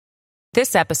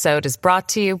This episode is brought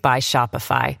to you by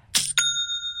Shopify.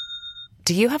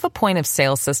 Do you have a point of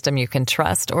sale system you can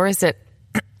trust, or is it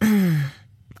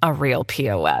a real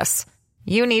POS?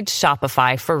 You need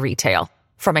Shopify for retail.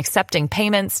 From accepting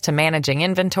payments to managing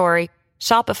inventory,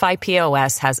 Shopify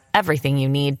POS has everything you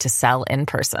need to sell in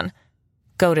person.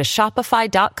 Go to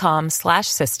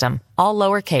shopify.com/system, all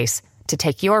lowercase, to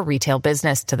take your retail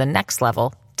business to the next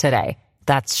level today.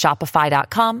 That's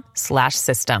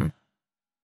shopify.com/system.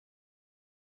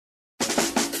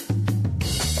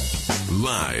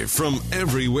 Live from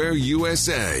everywhere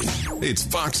USA, it's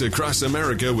Fox Across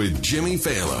America with Jimmy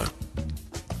Fallon.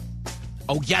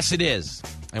 Oh, yes, it is.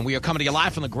 And we are coming to you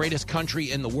live from the greatest country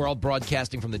in the world,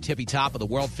 broadcasting from the tippy top of the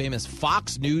world-famous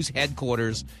Fox News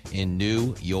headquarters in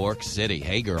New York City.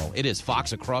 Hey, girl, it is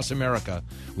Fox Across America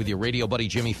with your radio buddy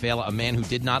Jimmy Fallon, a man who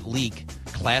did not leak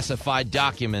classified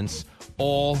documents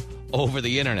all over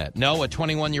the internet. No, a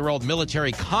 21-year-old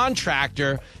military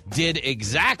contractor did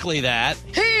exactly that.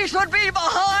 He should be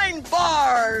behind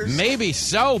bars! Maybe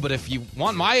so, but if you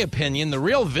want my opinion, the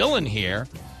real villain here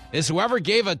is whoever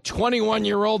gave a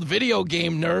 21-year-old video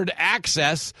game nerd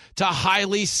access to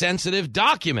highly sensitive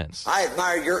documents. I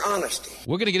admire your honesty.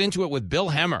 We're going to get into it with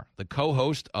Bill Hemmer, the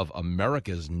co-host of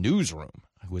America's Newsroom,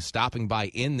 who is stopping by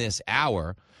in this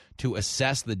hour to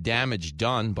assess the damage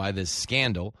done by this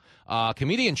scandal.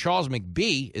 Comedian Charles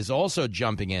McBee is also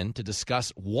jumping in to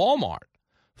discuss Walmart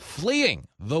fleeing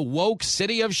the woke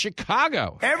city of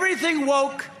Chicago. Everything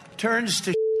woke turns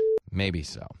to Maybe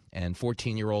so. And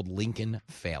 14-year-old Lincoln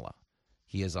Fala.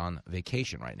 He is on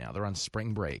vacation right now. They're on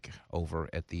spring break over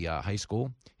at the high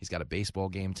school. He's got a baseball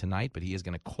game tonight, but he is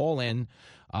going to call in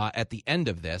at the end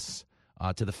of this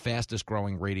to the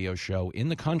fastest-growing radio show in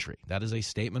the country. That is a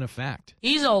statement of fact.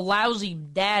 He's a lousy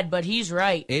dad, but he's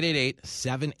right.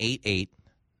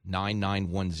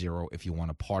 888-788-9910 if you want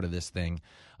a part of this thing.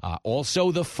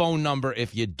 Also the phone number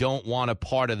if you don't want a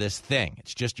part of this thing.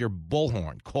 It's just your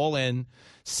bullhorn. Call in,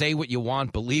 say what you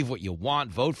want, believe what you want,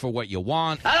 vote for what you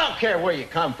want. I don't care where you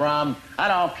come from. I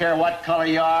don't care what color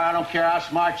you are. I don't care how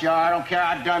smart you are. I don't care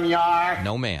how dumb you are.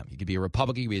 No, ma'am. You could be a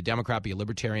Republican, you could be a Democrat, be a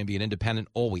Libertarian, be an Independent.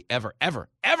 All we ever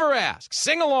ask.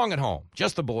 Sing along at home.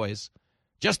 Just the boys,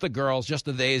 just the girls, just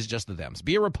the theys, just the thems.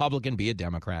 Be a Republican, be a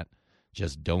Democrat.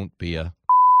 Just don't be a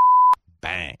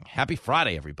bang. Happy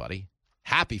Friday, everybody.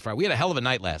 Happy Friday. We had a hell of a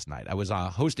night last night. I was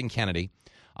hosting Kennedy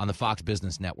on the Fox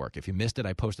Business Network. If you missed it,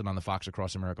 I posted on the Fox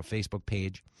Across America Facebook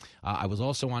page. I was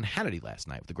also on Hannity last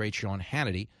night with the great Sean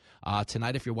Hannity.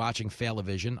 Tonight, if you're watching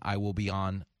Failavision, I will be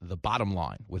on The Bottom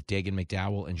Line with Dagan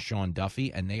McDowell and Sean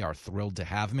Duffy, and they are thrilled to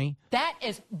have me. That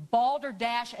is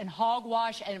balderdash and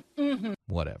hogwash and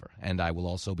Whatever. And I will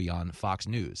also be on Fox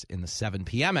News in the 7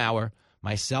 p.m. hour.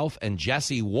 Myself and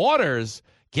Jesse Waters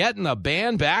getting the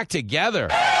band back together.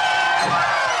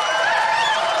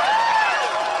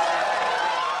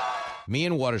 Me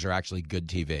and Waters are actually good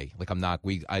TV. Like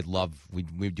we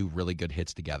do really good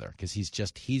hits together because he's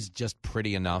just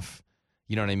pretty enough.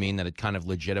 You know what I mean? That it kind of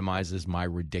legitimizes my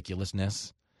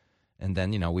ridiculousness. And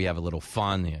then, we have a little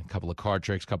fun, a couple of card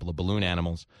tricks, a couple of balloon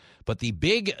animals. But the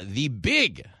big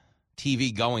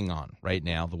TV going on right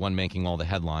now, the one making all the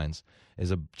headlines,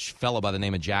 is a fellow by the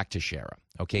name of Jack Teixeira.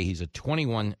 Okay, he's a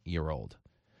 21-year-old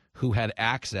who had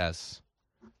access,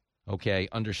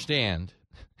 understand,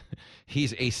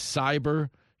 he's a cyber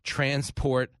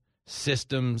transport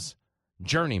systems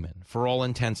journeyman for all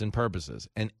intents and purposes,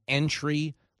 an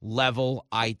entry-level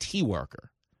IT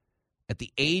worker. At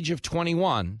the age of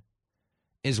 21,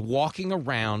 is walking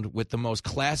around with the most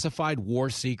classified war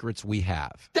secrets we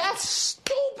have. That's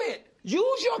stupid.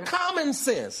 Use your common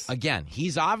sense. Again,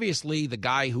 he's obviously the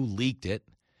guy who leaked it.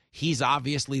 He's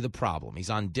obviously the problem. He's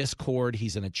on Discord.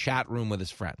 He's in a chat room with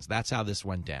his friends. That's how this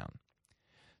went down.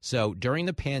 So during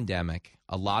the pandemic,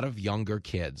 a lot of younger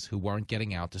kids who weren't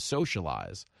getting out to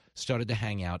socialize started to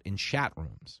hang out in chat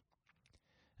rooms.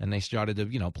 And they started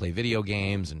to, play video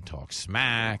games and talk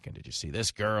smack. And did you see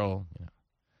this girl?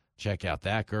 Check out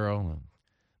that girl.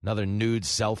 Another nude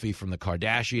selfie from the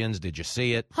Kardashians. Did you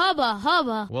see it? hubba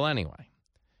hubba. Well, anyway,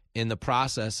 in the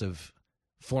process of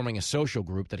forming a social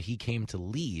group that he came to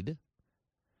lead,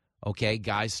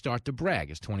 guys start to brag,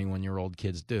 as 21-year-old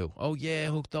kids do. Oh, yeah,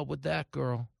 hooked up with that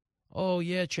girl. Oh,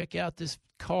 yeah, check out this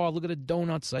car. Look at the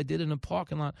donuts I did in the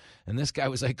parking lot. And this guy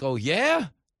was like, oh, yeah?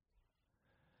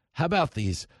 How about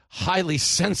these highly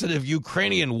sensitive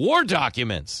Ukrainian war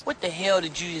documents? What the hell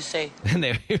did you just say? And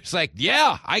he was like,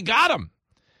 yeah, I got them.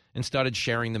 And started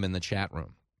sharing them in the chat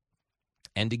room.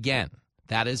 And again,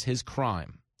 that is his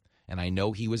crime. And I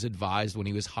know he was advised when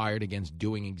he was hired against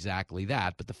doing exactly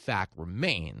that, but the fact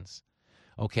remains,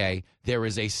 there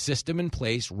is a system in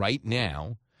place right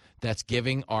now that's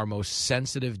giving our most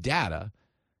sensitive data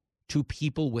to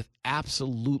people with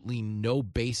absolutely no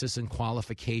basis and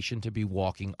qualification to be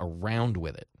walking around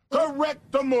with it.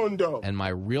 Correctamundo. And my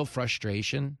real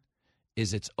frustration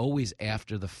is it's always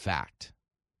after the fact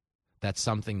that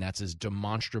something that's as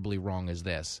demonstrably wrong as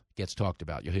this gets talked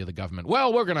about. You'll hear the government,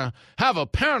 well, we're going to have a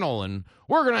panel, and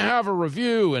we're going to have a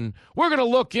review, and we're going to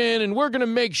look in, and we're going to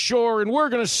make sure, and we're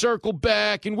going to circle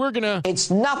back, and we're going to...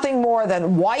 It's nothing more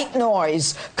than white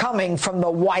noise coming from the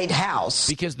White House.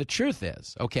 Because the truth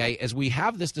is, okay, as we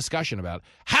have this discussion about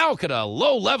how could a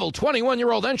low-level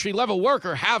 21-year-old entry-level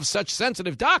worker have such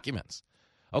sensitive documents,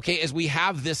 okay, as we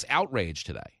have this outrage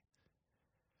today,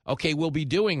 okay, we'll be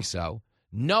doing so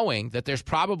knowing that there's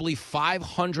probably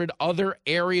 500 other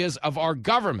areas of our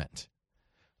government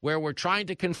where we're trying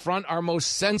to confront our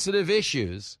most sensitive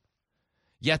issues,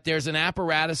 yet there's an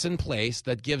apparatus in place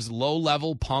that gives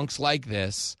low-level punks like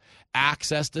this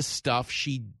access to stuff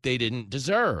they didn't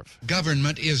deserve.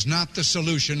 Government is not the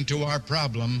solution to our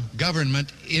problem.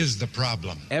 Government is the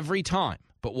problem. Every time.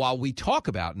 But while we talk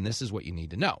about, and this is what you need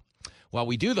to know, while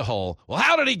we do the whole, well,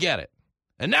 how did he get it?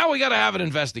 And now we got to have an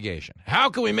investigation.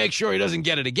 How can we make sure he doesn't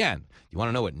get it again? You want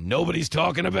to know what nobody's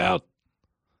talking about?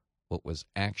 What was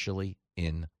actually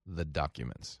in the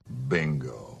documents.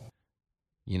 Bingo.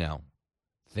 You know,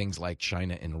 things like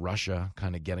China and Russia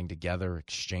kind of getting together,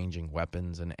 exchanging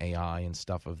weapons and AI and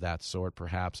stuff of that sort,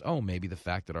 perhaps. Oh, maybe the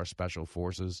fact that our special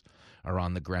forces are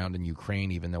on the ground in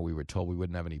Ukraine, even though we were told we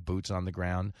wouldn't have any boots on the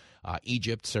ground.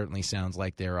 Egypt certainly sounds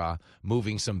like they're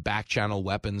moving some back-channel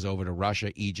weapons over to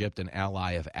Russia. Egypt, an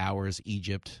ally of ours.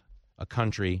 Egypt, a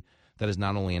country that is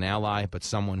not only an ally, but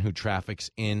someone who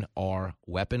traffics in our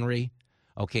weaponry.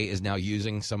 Okay, is now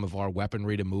using some of our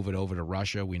weaponry to move it over to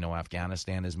Russia. We know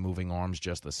Afghanistan is moving arms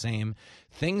just the same.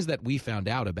 Things that we found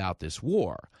out about this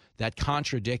war that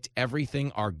contradict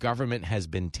everything our government has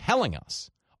been telling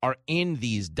us are in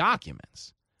these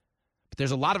documents. But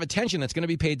there's a lot of attention that's going to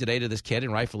be paid today to this kid,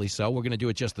 and rightfully so. We're going to do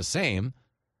it just the same.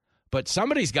 But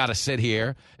somebody's got to sit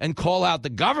here and call out the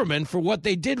government for what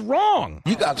they did wrong.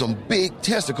 You got some big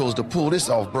testicles to pull this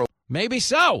off, bro. Maybe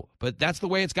so, but that's the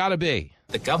way it's got to be.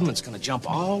 The government's going to jump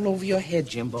all over your head,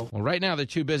 Jimbo. Well, right now they're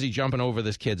too busy jumping over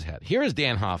this kid's head. Here is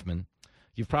Dan Hoffman.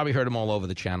 You've probably heard him all over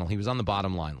the channel. He was on the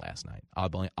Bottom Line last night.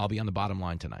 I'll be on the Bottom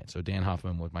Line tonight. So Dan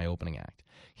Hoffman with my opening act.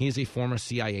 He is a former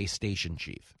CIA station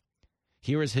chief.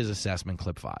 Here is his assessment,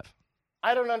 clip 5.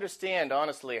 I don't understand,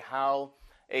 honestly, how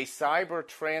a cyber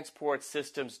transport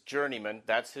systems journeyman,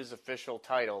 that's his official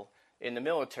title in the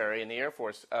military, in the Air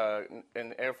Force, in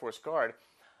the Air Force Guard,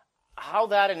 how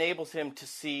that enables him to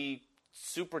see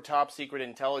super top secret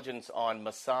intelligence on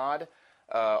Mossad,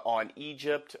 on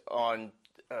Egypt, on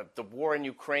the war in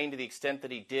Ukraine to the extent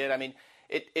that he did. I mean,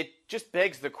 it just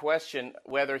begs the question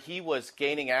whether he was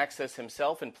gaining access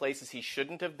himself in places he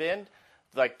shouldn't have been,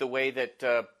 like the way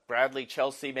that Bradley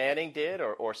Chelsea Manning did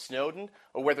or Snowden,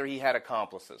 or whether he had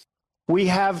accomplices. We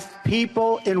have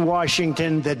people in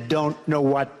Washington that don't know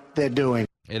what they're doing.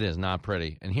 It is not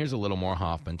pretty. And here's a little more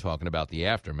Hoffman talking about the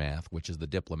aftermath, which is the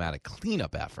diplomatic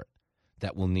cleanup effort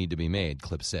that will need to be made.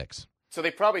 Clip 6. So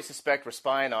they probably suspect we're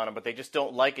spying on him, but they just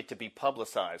don't like it to be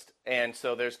publicized. And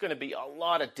so there's going to be a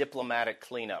lot of diplomatic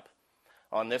cleanup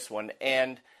on this one.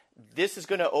 And this is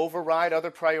going to override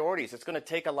other priorities. It's going to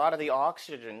take a lot of the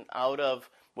oxygen out of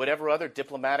whatever other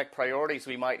diplomatic priorities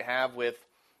we might have with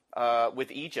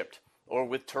Egypt or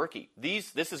with Turkey.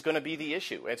 This is going to be the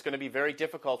issue. It's going to be very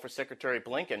difficult for Secretary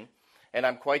Blinken, and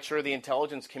I'm quite sure the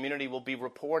intelligence community will be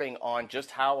reporting on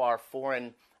just how our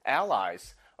foreign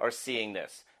allies are seeing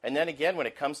this. And then again, when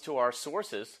it comes to our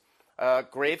sources,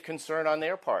 grave concern on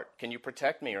their part. Can you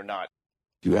protect me or not?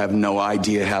 You have no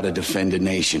idea how to defend a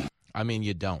nation. I mean,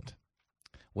 you don't.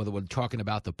 Whether we're talking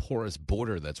about the porous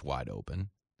border that's wide open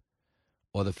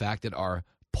or the fact that our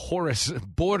porous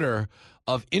border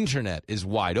of internet is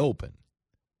wide open.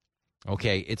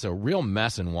 Okay, it's a real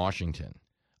mess in Washington.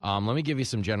 Let me give you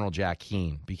some General Jack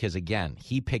Keane, because, again,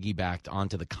 he piggybacked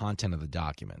onto the content of the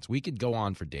documents. We could go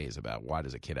on for days about why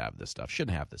does a kid have this stuff,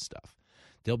 shouldn't have this stuff.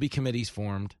 There'll be committees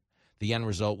formed. The end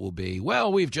result will be,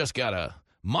 well, we've just got to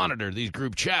monitor these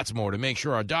group chats more to make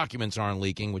sure our documents aren't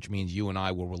leaking, which means you and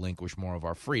I will relinquish more of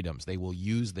our freedoms. They will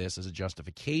use this as a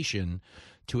justification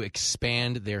to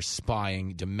expand their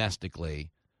spying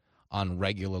domestically on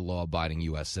regular law-abiding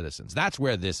U.S. citizens. That's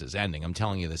where this is ending. I'm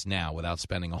telling you this now without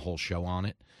spending a whole show on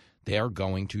it. They're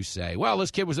going to say, well,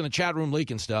 this kid was in a chat room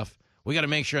leaking stuff. We got to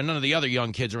make sure none of the other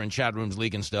young kids are in chat rooms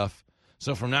leaking stuff.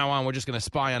 So from now on, we're just going to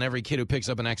spy on every kid who picks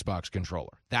up an Xbox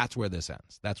controller. That's where this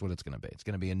ends. That's what it's going to be. It's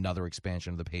going to be another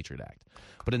expansion of the Patriot Act.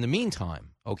 But in the meantime,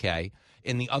 okay,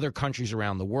 in the other countries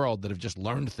around the world that have just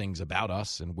learned things about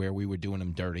us and where we were doing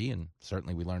them dirty, and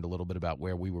certainly we learned a little bit about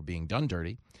where we were being done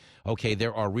dirty, okay,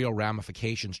 there are real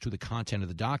ramifications to the content of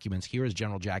the documents. Here is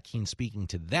General Jack Keane speaking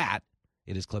to that.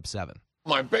 It is clip 7.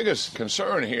 My biggest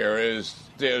concern here is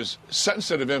there's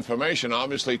sensitive information,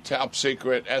 obviously top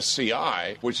secret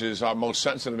SCI, which is our most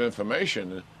sensitive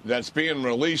information, that's being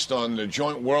released on the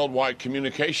Joint Worldwide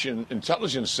Communication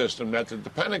Intelligence System that the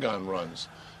Pentagon runs.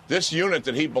 This unit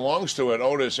that he belongs to at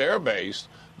Otis Air Base,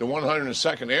 the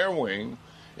 102nd Air Wing,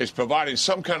 is providing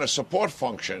some kind of support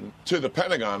function to the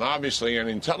Pentagon, obviously, and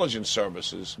intelligence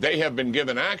services. They have been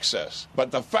given access.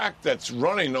 But the fact that's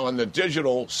running on the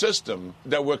digital system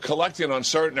that we're collecting on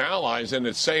certain allies and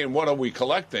it's saying, what are we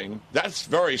collecting? That's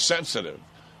very sensitive.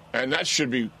 And that should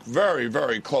be very,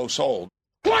 very close hold.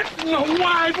 What in the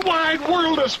wide, wide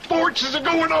world of sports is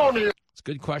going on here? It's a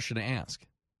good question to ask.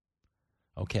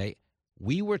 Okay,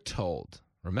 we were told,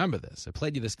 remember this, I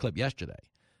played you this clip yesterday,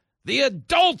 the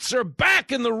adults are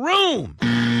back in the room.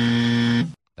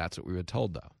 That's what we were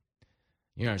told, though.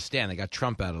 You understand, they got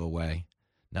Trump out of the way.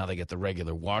 Now they get the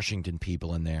regular Washington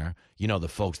people in there. You know, the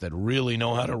folks that really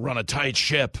know how to run a tight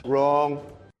ship. Wrong.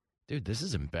 Dude, this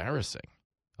is embarrassing,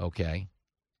 okay?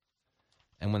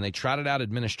 And when they trotted out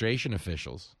administration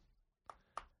officials,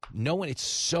 no one, it's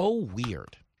so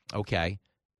weird, okay?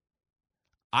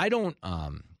 I don't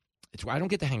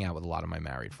get to hang out with a lot of my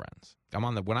married friends.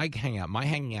 When I hang out, my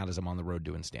hanging out is I'm on the road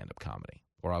doing stand-up comedy,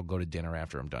 or I'll go to dinner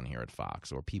after I'm done here at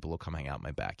Fox, or people will come hang out in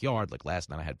my backyard. Like last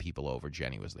night I had people over.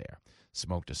 Jenny was there.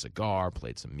 Smoked a cigar,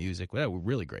 played some music. We had a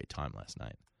really great time last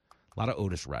night. A lot of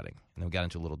Otis Redding, and then we got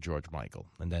into a little George Michael.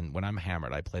 And then when I'm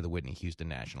hammered, I play the Whitney Houston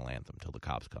National Anthem till the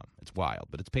cops come. It's wild,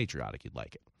 but it's patriotic. You'd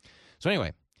like it. So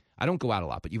anyway, I don't go out a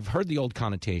lot, but you've heard the old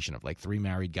connotation of like 3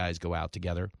 married guys go out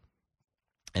together,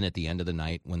 and at the end of the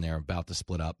night, when they're about to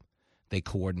split up, they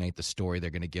coordinate the story they're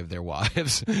going to give their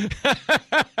wives.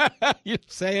 You're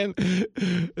saying?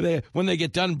 When they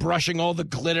get done brushing all the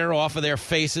glitter off of their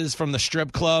faces from the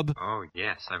strip club. Oh,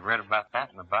 yes. I've read about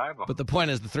that in the Bible. But the point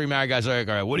is, the 3 married guys are like,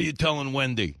 all right, what are you telling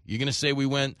Wendy? You're going to say we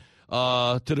went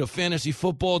to the fantasy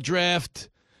football draft,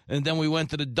 and then we went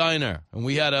to the diner, and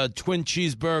we had a twin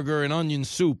cheeseburger and onion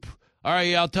soup. All right,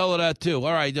 yeah, I'll tell her that too.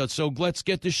 All right, so let's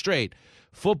get this straight.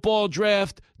 Football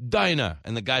draft, diner.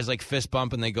 And the guys like fist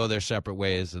bump and they go their separate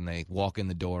ways and they walk in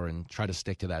the door and try to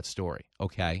stick to that story,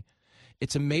 okay?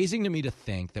 It's amazing to me to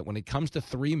think that when it comes to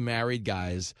 3 married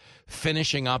guys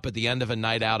finishing up at the end of a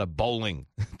night out of bowling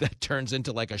that turns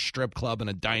into like a strip club and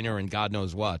a diner and God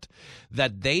knows what,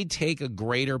 that they take a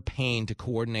greater pain to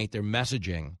coordinate their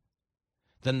messaging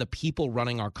than the people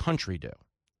running our country do.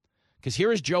 Because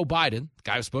here is Joe Biden, the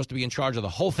guy who's supposed to be in charge of the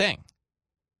whole thing.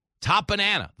 Top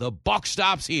banana. The buck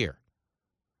stops here.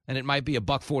 And it might be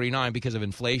 $1.49 because of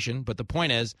inflation, but the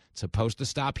point is, it's supposed to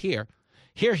stop here.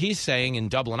 Here he's saying in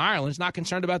Dublin, Ireland, he's not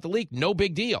concerned about the leak. No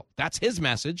big deal. That's his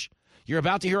message. You're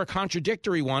about to hear a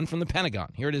contradictory one from the Pentagon.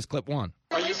 Here it is, clip 1.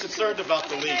 Are you concerned about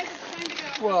the leak?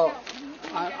 Well,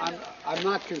 I'm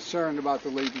not concerned about the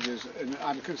leakages, and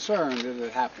I'm concerned that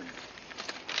it happened.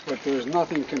 But there's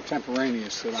nothing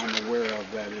contemporaneous that I'm aware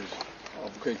of that is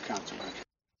of great consequence.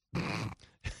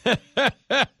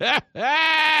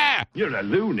 You're a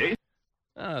loony.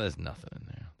 Oh, there's nothing in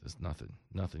there. There's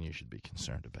nothing you should be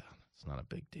concerned about. It's not a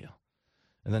big deal.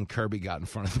 And then Kirby got in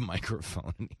front of the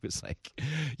microphone and he was like,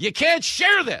 you can't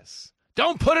share this.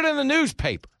 Don't put it in the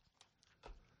newspaper.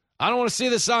 I don't want to see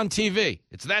this on TV.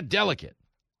 It's that delicate.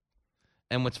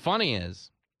 And what's funny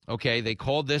is, okay, they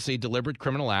called this a deliberate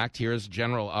criminal act. Here's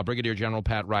Brigadier General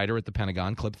Pat Ryder at the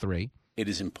Pentagon, clip 3. It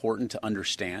is important to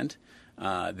understand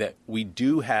that we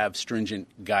do have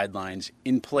stringent guidelines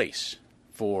in place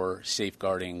for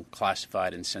safeguarding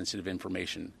classified and sensitive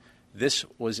information. This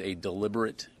was a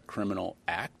deliberate criminal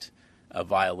act, a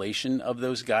violation of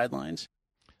those guidelines.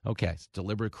 Okay, it's a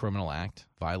deliberate criminal act,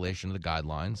 violation of the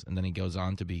guidelines, and then he goes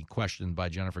on to be questioned by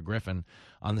Jennifer Griffin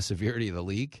on the severity of the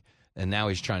leak, and now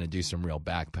he's trying to do some real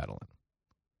backpedaling.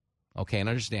 Okay, and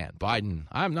understand, Biden,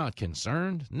 I'm not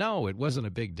concerned. No, it wasn't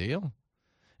a big deal.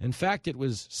 In fact, it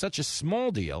was such a small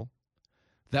deal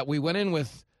that we went in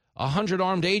with 100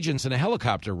 armed agents in a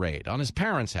helicopter raid on his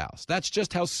parents' house. That's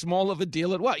just how small of a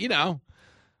deal it was. You know,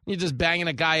 you're just banging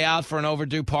a guy out for an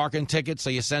overdue parking ticket,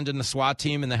 so you send in the SWAT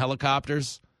team and the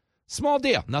helicopters. Small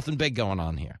deal. Nothing big going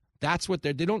on here. That's what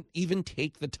they don't even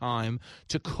take the time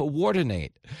to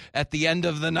coordinate at the end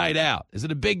of the night out. Is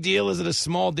it a big deal? Is it a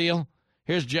small deal?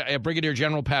 Here's Brigadier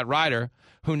General Pat Ryder,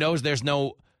 who knows there's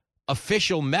no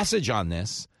official message on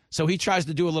this, So he tries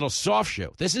to do a little soft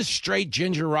shoe. This is straight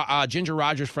Ginger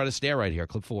Rogers, Fred Astaire right here,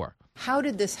 clip 4. How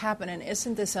did this happen, and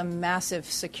isn't this a massive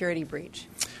security breach?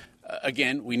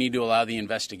 Again, we need to allow the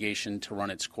investigation to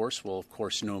run its course. We'll, of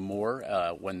course, know more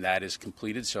when that is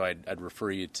completed, so I'd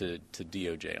refer you to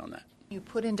DOJ on that. You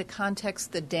put into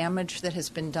context the damage that has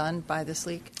been done by this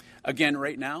leak? Again,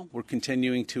 right now, we're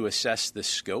continuing to assess the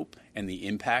scope and the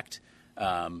impact,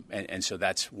 and so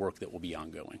that's work that will be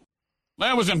ongoing.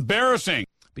 That was embarrassing.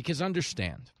 Because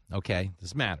understand, okay,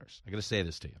 this matters. I got to say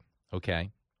this to you,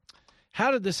 okay?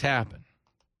 How did this happen?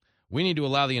 We need to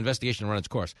allow the investigation to run its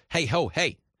course. Hey,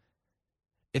 hey.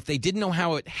 If they didn't know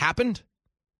how it happened,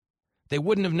 they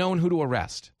wouldn't have known who to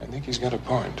arrest. I think he's got a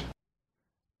point.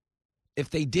 If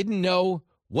they didn't know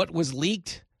what was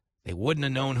leaked, they wouldn't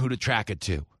have known who to track it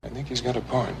to. I think he's got a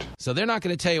point. So they're not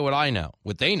going to tell you what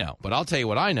they know, but I'll tell you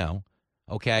what I know,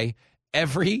 okay?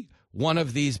 Every one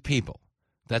of these people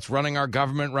that's running our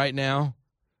government right now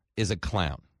is a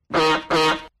clown.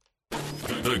 The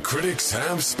critics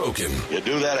have spoken. You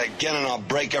do that again and I'll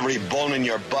break every bone in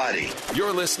your body.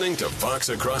 You're listening to Fox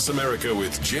Across America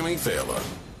with Jimmy Fallon.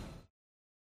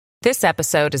 This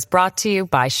episode is brought to you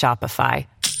by Shopify.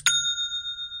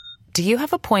 Do you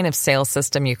have a point of sale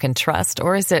system you can trust,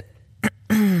 or is it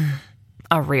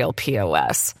a real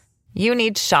POS? You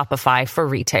need Shopify for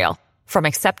retail. From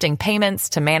accepting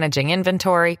payments to managing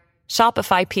inventory,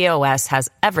 Shopify POS has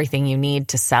everything you need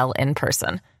to sell in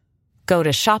person. Go to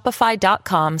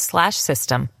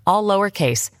shopify.com/system, all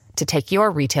lowercase, to take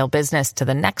your retail business to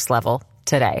the next level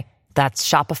today. That's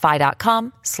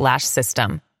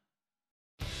shopify.com/system.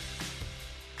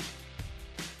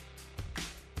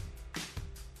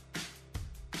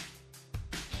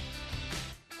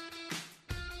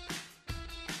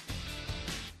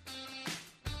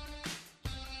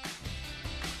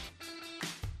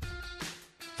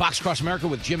 Fox Across America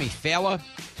with Jimmy Fallon.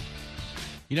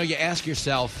 You know, you ask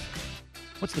yourself,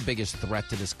 what's the biggest threat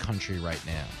to this country right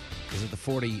now? Is it the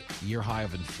 40-year high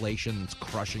of inflation that's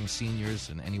crushing seniors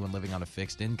and anyone living on a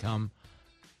fixed income?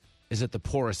 Is it the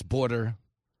porous border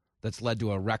that's led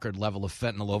to a record level of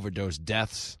fentanyl overdose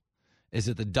deaths? Is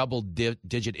it the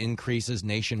double-digit increases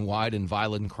nationwide in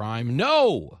violent crime?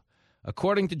 No!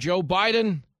 According to Joe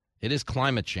Biden, it is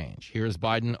climate change. Here is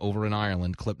Biden over in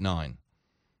Ireland, clip 9.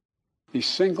 The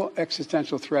single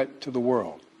existential threat to the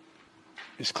world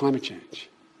is climate change.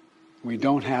 We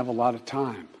don't have a lot of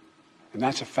time, and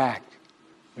that's a fact.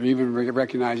 They're even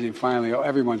recognizing, finally,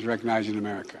 everyone's recognizing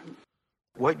America.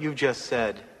 What you just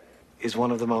said is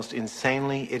one of the most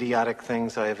insanely idiotic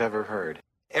things I have ever heard.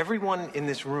 Everyone in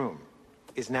this room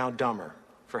is now dumber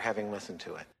for having listened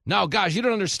to it. No, guys, you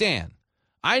don't understand.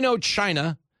 I know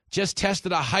China just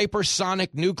tested a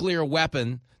hypersonic nuclear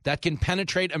weapon that can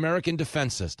penetrate American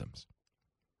defense systems.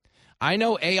 I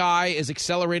know AI is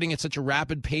accelerating at such a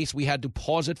rapid pace we had to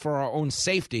pause it for our own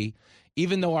safety,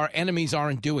 even though our enemies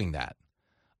aren't doing that.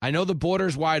 I know the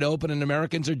border's wide open and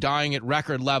Americans are dying at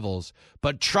record levels,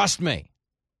 but trust me,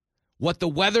 what the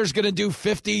weather's going to do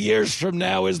 50 years from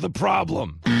now is the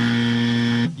problem.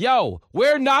 Yo,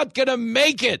 we're not going to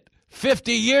make it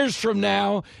 50 years from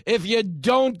now if you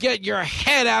don't get your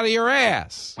head out of your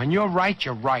ass. When you're right,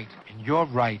 and you're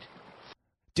right.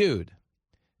 Dude.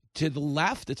 To the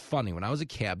left, it's funny. When I was a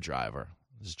cab driver,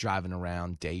 I was driving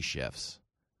around day shifts.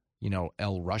 You know,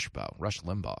 Rush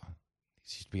Limbaugh. He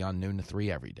used to be on noon to 3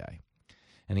 every day.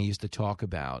 And he used to talk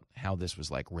about how this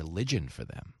was like religion for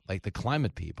them. Like the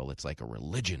climate people, it's like a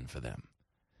religion for them.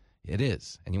 It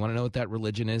is. And you want to know what that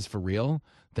religion is for real?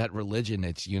 That religion,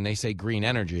 it's when they say green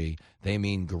energy, they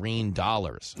mean green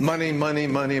dollars. Money, money,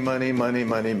 money, money, money,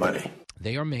 money, money.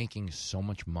 They are making so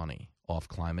much money off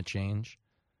climate change,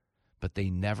 but they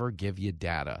never give you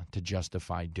data to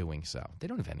justify doing so. They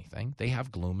don't have anything. They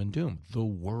have gloom and doom. The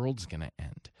world's going to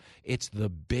end. It's the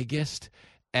biggest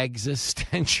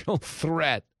existential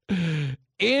threat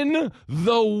in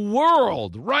the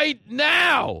world right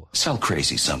now. Sell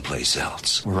crazy someplace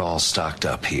else. We're all stocked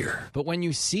up here. But when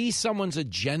you see someone's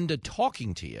agenda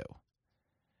talking to you,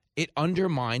 it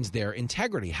undermines their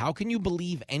integrity. How can you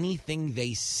believe anything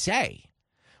they say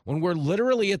when we're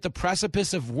literally at the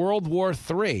precipice of World War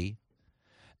III?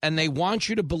 And they want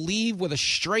you to believe with a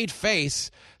straight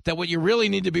face that what you really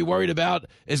need to be worried about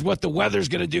is what the weather's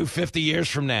going to do 50 years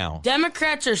from now.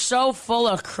 Democrats are so full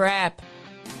of crap.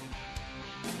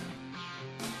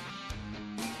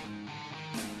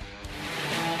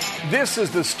 This is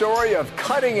the story of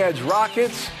cutting-edge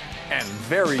rockets and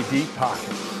very deep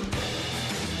pockets.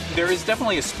 There is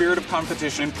definitely a spirit of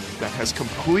competition that has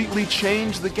completely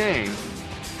changed the game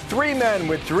 3 men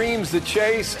with dreams to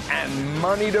chase and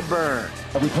money to burn.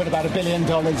 We put about $1 billion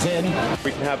in.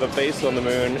 We can have a base on the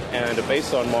moon and a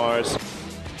base on Mars.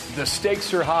 The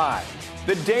stakes are high.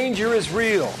 The danger is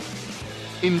real.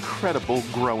 Incredible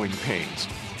growing pains.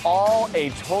 All a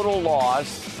total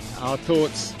loss. Our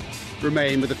thoughts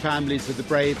remain with the families of the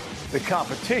brave. The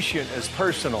competition is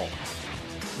personal.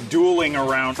 Dueling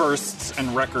around firsts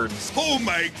and records. Oh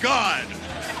my God!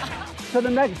 To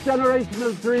the next generation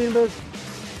of dreamers.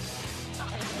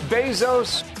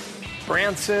 Bezos,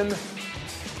 Branson,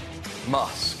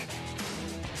 Musk.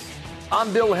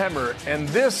 I'm Bill Hemmer, and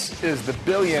this is the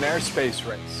Billionaire Space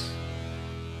Race.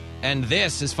 And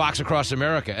this is Fox Across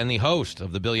America, and the host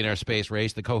of the Billionaire Space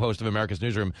Race, the co-host of America's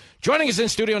Newsroom. Joining us in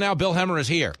studio now, Bill Hemmer is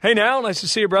here. Hey, now, nice to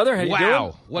see you, brother. How you doing?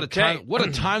 Wow, what a time! What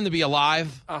a time to be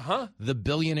alive. Uh-huh. The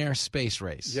Billionaire Space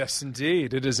Race. Yes,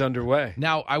 indeed, it is underway.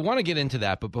 Now, I want to get into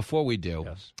that, but before we do,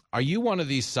 Are you one of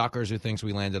these suckers who thinks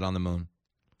we landed on the moon?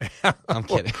 I'm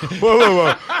kidding.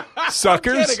 Whoa.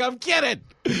 Suckers? I'm kidding.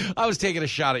 I was taking a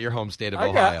shot at your home state of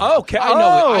Ohio.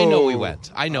 I know we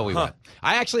went. I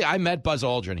met Buzz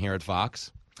Aldrin here at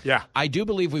Fox. Yeah. I do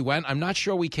believe we went. I'm not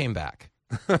sure we came back.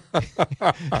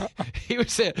 he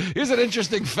was an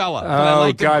interesting fella. I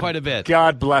liked him quite a bit.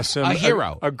 God bless him. A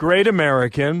hero. A great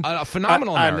American. A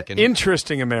phenomenal American. An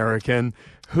interesting American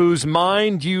whose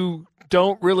mind you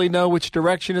don't really know which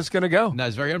direction it's going to go. No,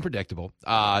 it's very unpredictable.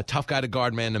 Tough guy to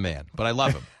guard man to man, but I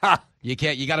love him. You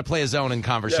got to play his own in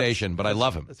conversation, but I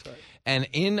love him. That's right. And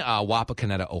in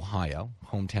Wapakoneta, Ohio,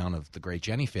 hometown of the great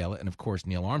Jenny Failer and, of course,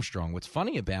 Neil Armstrong, what's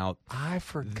funny about... I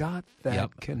forgot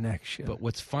that connection. But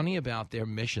what's funny about their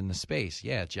mission to space,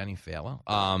 Jenny Failer,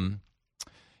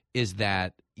 is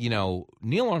that,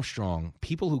 Neil Armstrong,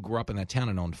 people who grew up in that town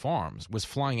and owned farms, was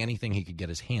flying anything he could get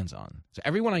his hands on. So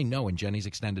everyone I know in Jenny's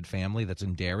extended family that's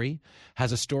in dairy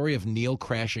has a story of Neil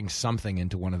crashing something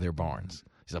into one of their barns.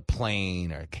 It's a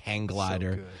plane or a hang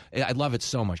glider. So I love it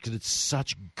so much because it's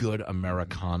such good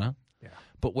Americana. Yeah.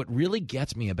 But what really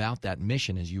gets me about that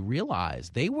mission is you realize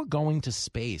they were going to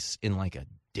space in like a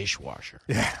dishwasher.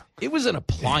 Yeah. It was an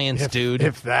appliance, dude.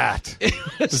 If that. It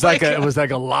was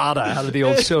like a Lada out of the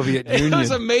old Soviet Union. It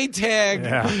was a Maytag.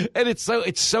 Yeah. And it's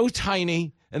so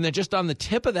tiny. And they're just on the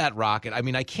tip of that rocket. I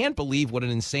mean, I can't believe what an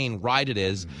insane ride it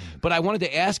is. But I wanted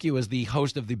to ask you, as the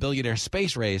host of the Billionaire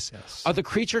Space Race, are the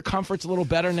creature comforts a little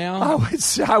better now?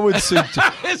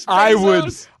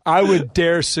 I would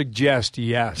dare suggest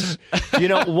yes.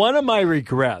 One of my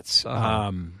regrets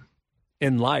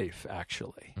in life,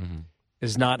 actually,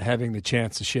 is not having the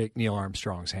chance to shake Neil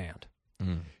Armstrong's hand.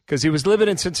 Because he was living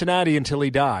in Cincinnati until he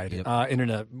died in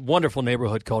a wonderful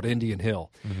neighborhood called Indian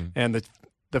Hill. And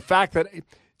the fact that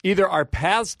either our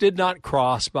paths did not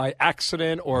cross by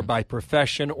accident or by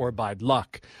profession or by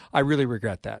luck, I really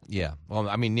regret that. Yeah. Well,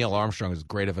 I mean, Neil Armstrong is as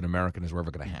great of an American as we're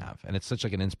ever going to have. And it's such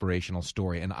like an inspirational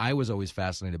story. And I was always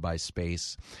fascinated by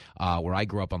space. Where I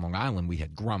grew up on Long Island, we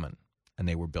had Grumman. And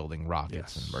they were building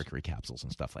rockets and Mercury capsules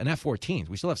and stuff. And F-14s.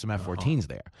 We still have some F-14s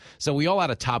there. So we all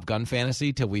had a Top Gun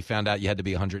fantasy till we found out you had to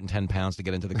be 110 pounds to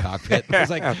get into the cockpit. I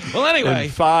was like, well, anyway.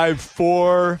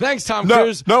 5'4". Thanks, Tom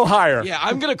Cruise. No higher. Yeah,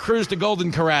 I'm going to cruise to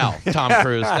Golden Corral, Tom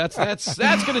Cruise. That's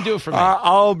going to do it for me.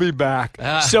 I'll be back.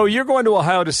 So you're going to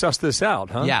Ohio to suss this out,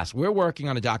 huh? Yes. We're working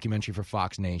on a documentary for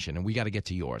Fox Nation, and we got to get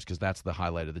to yours because that's the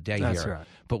highlight of the day here. That's right.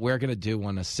 But we're going to do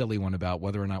a silly one about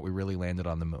whether or not we really landed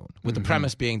on the moon, with the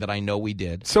premise being that I know we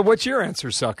did. So what's your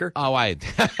answer, sucker? Oh,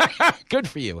 good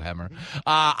for you, Hemmer.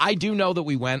 I do know that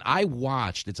we went. I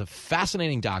watched. It's a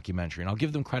fascinating documentary, and I'll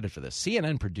give them credit for this.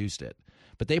 CNN produced it,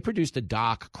 but they produced a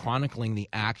doc chronicling the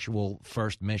actual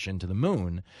first mission to the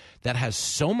moon that has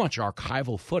so much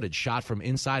archival footage shot from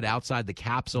inside, outside the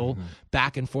capsule,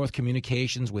 back and forth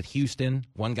communications with Houston.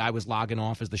 One guy was logging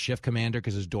off as the shift commander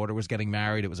because his daughter was getting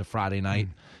married. It was a Friday night.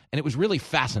 And it was really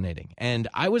fascinating. And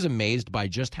I was amazed by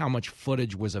just how much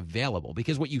footage was available.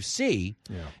 Because what you see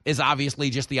is obviously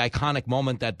just the iconic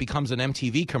moment that becomes an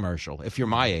MTV commercial, if you're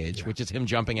my age, which is him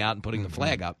jumping out and putting the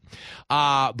flag up.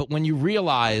 But when you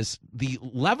realize the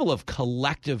level of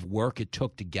collective work it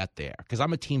took to get there, because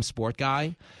I'm a team sport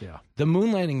guy, the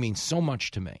moon landing means so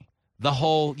much to me. The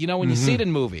whole, when you see it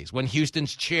in movies, when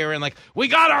Houston's cheering like, we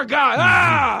got our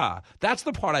guy, that's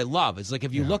the part I love. It's like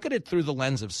if you look at it through the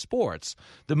lens of sports,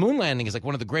 the moon landing is like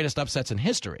one of the greatest upsets in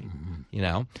history,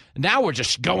 Now we're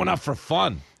just going up for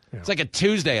fun. It's like a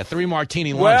Tuesday, a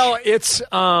 3-martini lunch.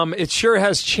 Well, it sure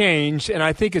has changed, and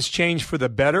I think it's changed for the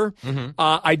better. Mm-hmm.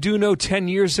 I do know 10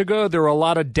 years ago there were a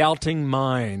lot of doubting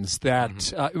minds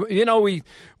that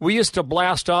we used to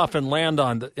blast off and land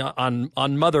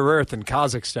on Mother Earth in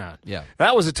Kazakhstan. Yeah,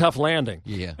 that was a tough landing.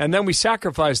 Yeah, and then we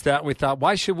sacrificed that. And we thought,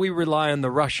 why should we rely on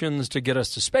the Russians to get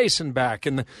us to space and back?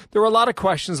 And there were a lot of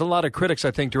questions, a lot of critics,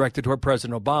 I think, directed toward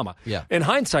President Obama. Yeah, in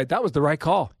hindsight, that was the right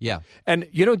call. Yeah, and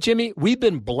Jimmy, we've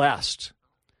been blessed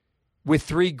with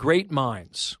 3 great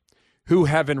minds who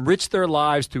have enriched their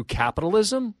lives through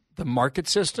capitalism, the market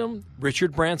system.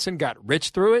 Richard Branson got rich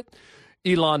through it.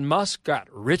 Elon Musk got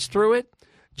rich through it.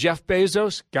 Jeff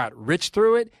Bezos got rich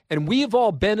through it. And we've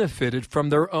all benefited from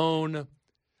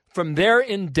their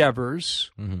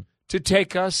endeavors to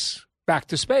take us back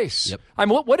to space. Yep.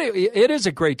 It is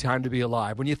a great time to be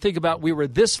alive when you think about we were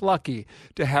this lucky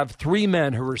to have 3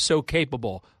 men who were so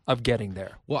capable of getting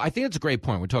there. Well, I think it's a great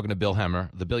point. We're talking to Bill Hemmer,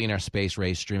 the billionaire space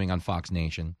race streaming on Fox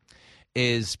Nation,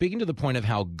 is speaking to the point of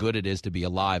how good it is to be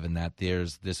alive and that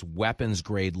there's this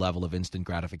weapons-grade level of instant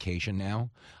gratification now.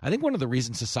 I think one of the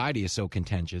reasons society is so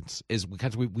contentious is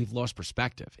because we've lost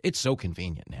perspective. It's so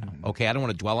convenient now. Okay, I don't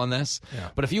want to dwell on this,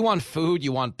 but if you want food,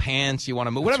 you want pants, you want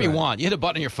to move, whatever you want, you hit a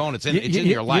button on your phone, it's in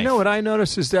your life. You know what I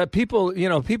notice is that people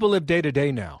live day to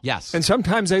day now. Yes. And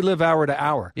sometimes they live hour to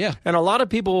hour. Yeah. And a lot of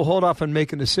people will hold off on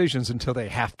making decisions until they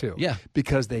have to. Yeah.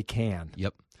 Because they can.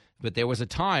 Yep. But there was a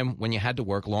time when you had to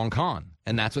work long con,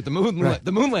 and that's what the moon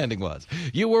landing was.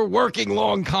 You were working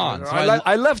long con. So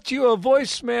I left you a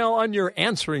voicemail on your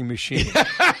answering machine.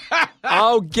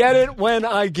 I'll get it when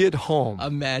I get home.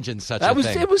 Imagine such a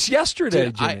thing. It was yesterday,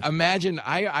 Dude, Jimmy.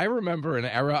 I remember an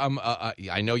era.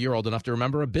 I know you're old enough to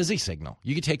remember a busy signal.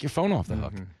 You could take your phone off the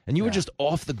hook, and you were just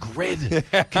off the grid.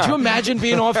 Could you imagine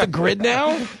being off the grid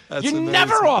now? You're amazing.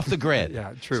 Never off the grid.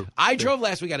 Yeah, true. I drove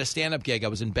last week at a stand-up gig. I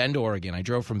was in Bend, Oregon. I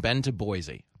drove from Bend to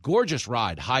Boise. Gorgeous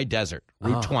ride, high desert,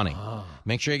 Route 20.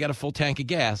 Make sure you got a full tank of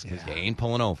gas because you ain't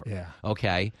pulling over. Yeah.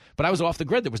 Okay? But I was off the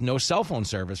grid. There was no cell phone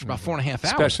service for about 4.5 hours.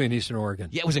 Especially in Eastern Oregon.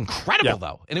 Yeah, it was incredible,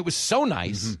 though. And it was so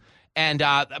nice. And,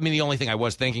 the only thing I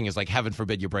was thinking is, like, heaven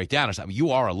forbid you break down or something.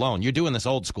 You are alone. You're doing this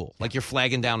old school. Like, you're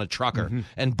flagging down a trucker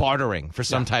and bartering for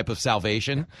some type of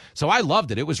salvation. So I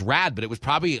loved it. It was rad, but it was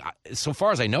probably, so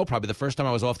far as I know, probably the first time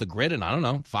I was off the grid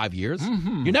in, 5 years.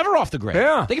 You're never off the grid.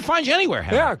 Yeah. They can find you anywhere,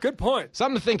 Hemmer. Yeah, good point.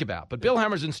 Something to think about. But Bill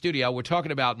Hemmer's in studio. We're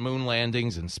talking about moon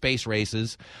landings and space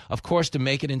races. Of course, to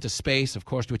make it into space, of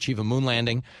course, to achieve a moon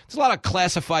landing, there's a lot of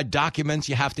classified documents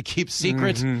you have to keep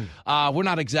secret. We're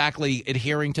not exactly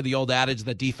adhering to the old adage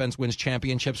that defense wins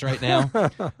championships right now.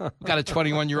 We've got a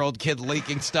 21-year-old kid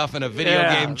leaking stuff in a video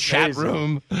game chat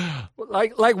room.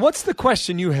 Like, what's the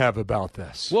question you have about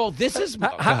this? Well, this is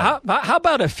how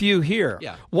about a few here?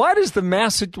 Yeah. Why does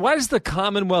the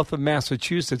Commonwealth of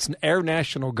Massachusetts and Air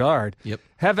National Guard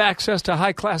have access to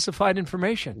high classified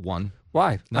information? One.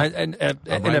 Why? No. And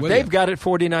if they've got it,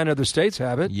 49 other states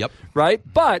have it. Yep. Right?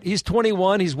 But he's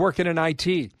 21. He's working in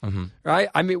IT. Right?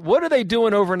 I mean, what are they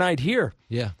doing overnight here?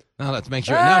 Yeah. No, that makes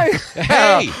you right?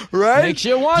 Makes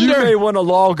you wonder. You may want to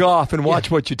log off and watch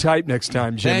what you type next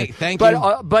time, Jimmy. Thank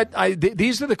you. But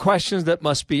these are the questions that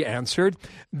must be answered.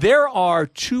 There are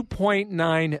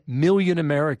 2.9 million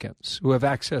Americans who have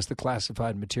access to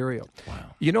classified material.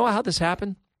 Wow. You know how this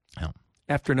happened? How?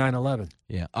 After 9/11.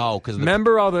 Yeah. Oh, because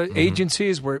remember all the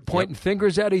agencies were pointing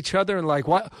fingers at each other and like,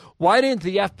 why didn't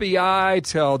the FBI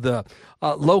tell the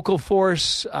local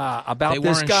force about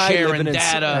this guy sharing living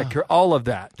data, in all of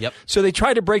that? Yep. So they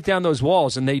tried to break down those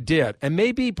walls, and they did, and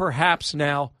maybe perhaps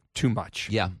now too much.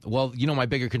 Yeah. Well, my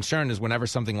bigger concern is whenever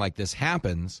something like this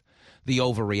happens, the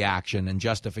overreaction and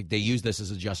they use this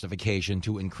as a justification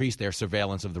to increase their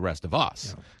surveillance of the rest of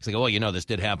us. Yeah. It's like, this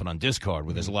did happen on Discord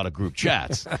where there's a lot of group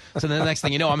chats. So then the next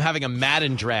thing you know, I'm having a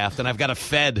Madden draft and I've got a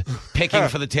Fed picking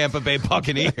for the Tampa Bay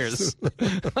Buccaneers.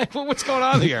 Like, what's going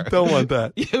on here? Don't want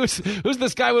that. Who's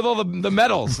this guy with all the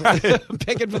medals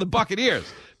picking for the Buccaneers?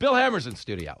 Bill Hemmer's in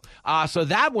studio. So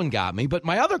that one got me. But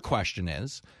my other question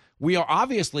is, we are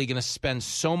obviously going to spend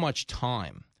so much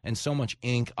time and so much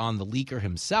ink on the leaker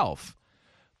himself.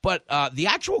 But the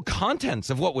actual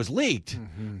contents of what was leaked,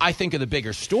 I think, are the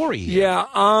bigger story here.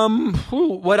 Yeah.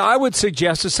 What I would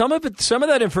suggest is some of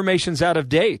that information's out of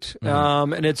date,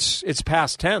 and it's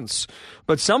past tense.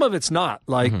 But some of it's not,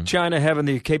 like China having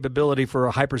the capability for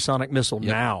a hypersonic missile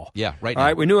now. Yeah, right now. All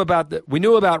right, we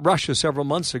knew about Russia several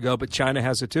months ago, but China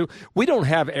has it too. We don't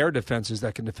have air defenses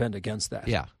that can defend against that.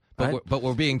 Yeah. But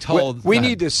we're being told we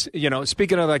need to,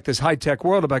 speaking of like this high-tech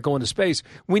world about going to space,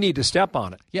 we need to step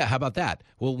on it. Yeah, how about that?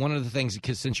 Well, one of the things,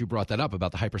 since you brought that up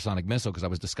about the hypersonic missile, because I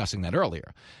was discussing that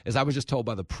earlier, is I was just told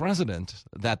by the president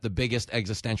that the biggest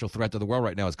existential threat to the world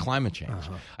right now is climate change.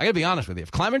 I got to be honest with you.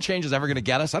 If climate change is ever going to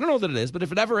get us, I don't know that it is, but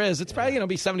if it ever is, it's probably going to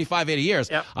be 75, 80 years.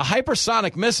 Yep. A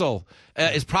hypersonic missile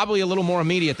is probably a little more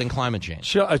immediate than climate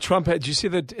change. Trump did you see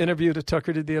the interview that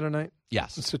Tucker did the other night?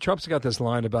 Yes. So Trump's got this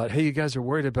line about, hey, you guys are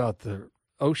worried about the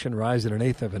ocean rising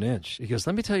 1/8 of an inch. He goes,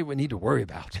 let me tell you what we need to worry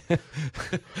about.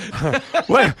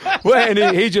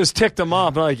 And he just ticked them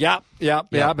off. I'm like, yep.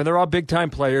 And they're all big-time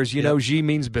players. You know Xi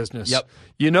means business. Yep.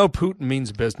 You know Putin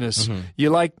means business.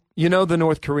 Mm-hmm. The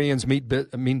North Koreans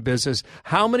mean business.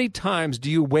 How many times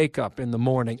do you wake up in the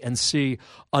morning and see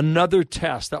another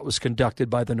test that was conducted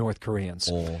by the North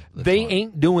Koreans? They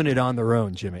ain't doing it on their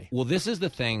own, Jimmy. Well, this is the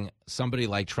thing somebody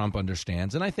like Trump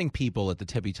understands, and I think people at the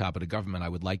tippy top of the government, I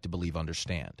would like to believe,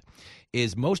 understand,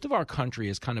 is most of our country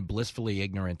is kind of blissfully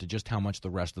ignorant to just how much the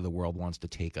rest of the world wants to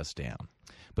take us down.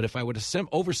 But if I were to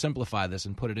oversimplify this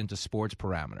and put it into sports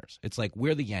parameters, it's like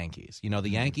we're the Yankees. The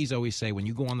Yankees always say when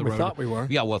you go on the road. We thought we were.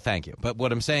 Yeah, well, thank you. But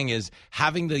what I'm saying is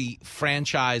having the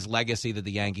franchise legacy that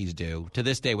the Yankees do, to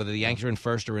this day, whether the Yankees are in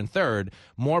first or in third,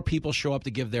 more people show up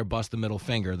to give their bus the middle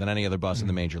finger than any other bus in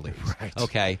the major leagues. Right.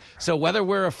 Okay? So whether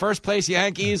we're a first-place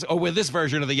Yankees or we're this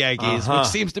version of the Yankees, which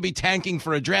seems to be tanking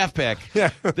for a draft pick,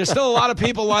 there's still a lot of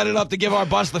people lining up to give our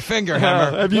bus the finger,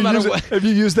 Hammer. Have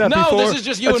you used that before? No, this is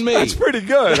just you and me. That's pretty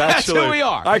good. Actually. That's who we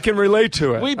are. I can relate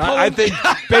to it. I think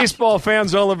baseball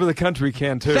fans all over the country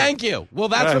can, too. Thank you. Well,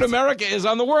 that's what America is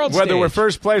on the world Whether stage. we're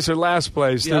first place or last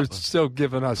place, they're still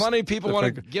giving us. Plenty of people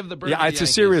want to give the bird. Yeah, it's a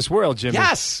serious world, Jimmy.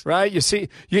 Yes. Right? You see,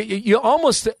 you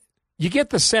almost. You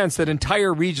get the sense that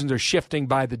entire regions are shifting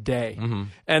by the day,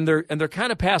 and they're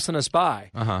kind of passing us by.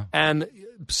 And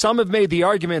some have made the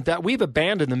argument that we've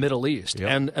abandoned the Middle East,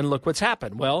 and look what's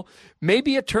happened. Well,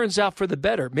 maybe it turns out for the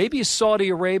better. Maybe Saudi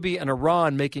Arabia and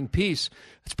Iran making peace,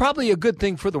 it's probably a good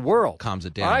thing for the world. Calms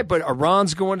it down. All right, but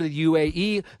Iran's going to the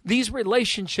UAE. These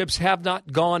relationships have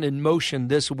not gone in motion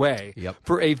this way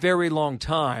for a very long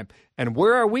time. And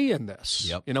where are we in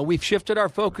this? We've shifted our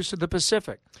focus to the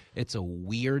Pacific. It's a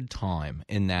weird time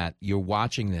in that you're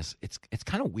watching this. It's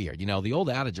kind of weird. The old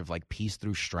adage of like peace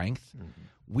through strength.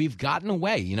 We've gotten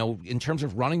away, in terms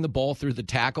of running the ball through the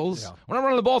tackles. We're not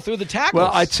running the ball through the tackles.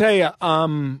 Well, I tell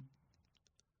you,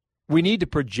 we need to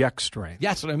project strength. Yeah,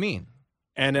 that's what I mean.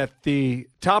 And at the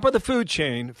top of the food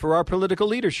chain for our political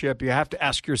leadership, you have to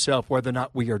ask yourself whether or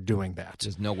not we are doing that.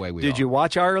 There's no way we are. Did you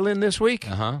watch Ireland this week?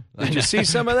 Did you see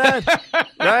some of that?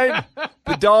 Right?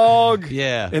 The dog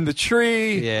in the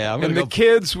tree and the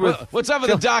kids with... What's up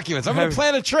with the documents? I'm going to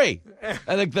plant a tree.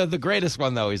 I think the greatest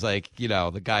one, though, he's like,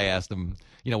 the guy asked him,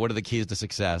 what are the keys to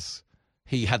success?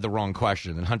 He had the wrong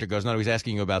question. And Hunter goes, no, he's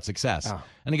asking you about success.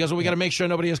 And he goes, well, we got to make sure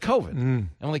nobody has COVID. And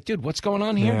I'm like, dude, what's going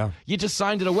on here? Yeah. You just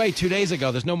signed it away 2 days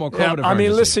ago. There's no more COVID emergency. I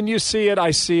mean, listen, you see it,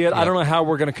 I see it. I don't know how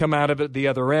we're going to come out of it at the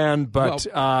other end, but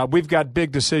we've got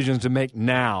big decisions to make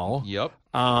now.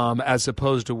 As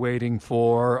opposed to waiting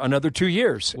for another 2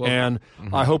 years.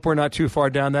 I hope we're not too far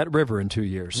down that river in 2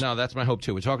 years. No, that's my hope,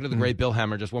 too. We're talking to the great Bill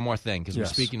Hemmer. Just one more thing, because we're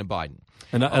speaking to Biden.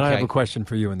 And I have a question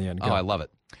for you in the end. Go. Oh, I love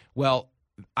it. Well,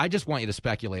 I just want you to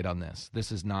speculate on this.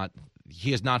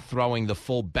 He is not throwing the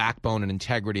full backbone and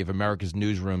integrity of America's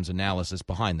newsroom's analysis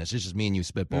behind this. It's just me and you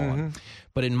spitballing.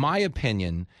 But in my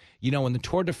opinion, in the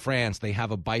Tour de France, they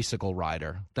have a bicycle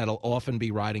rider that'll often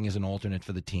be riding as an alternate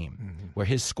for the team, where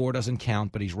his score doesn't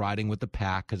count, but he's riding with the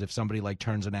pack because if somebody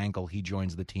turns an ankle, he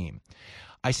joins the team.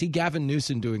 I see Gavin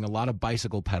Newsom doing a lot of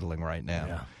bicycle pedaling right now.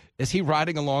 Yeah. Is he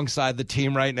riding alongside the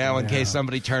team right now in case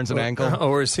somebody turns an ankle?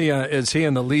 Or is he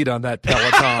in the lead on that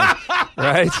peloton?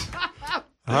 Right?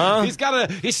 Huh?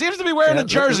 He seems to be wearing a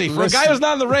jersey for a guy who's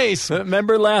not in the race.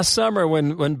 Remember last summer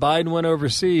when Biden went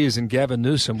overseas and Gavin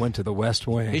Newsom went to the West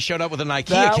Wing? He showed up with an IKEA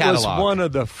catalog. That was catalog. one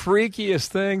of the freakiest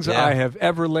things I have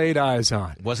ever laid eyes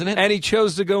on. Wasn't it? And he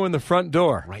chose to go in the front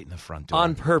door. Right in the front door.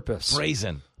 On purpose.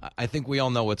 Brazen. I think we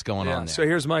all know what's going on there. So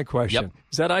here's my question. Yep.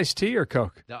 Is that iced tea or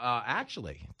Coke?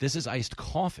 Actually, this is iced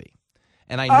coffee.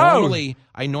 And I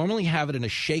normally have it in a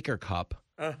shaker cup.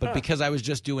 But because I was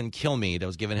just doing Kill Mead, I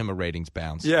was giving him a ratings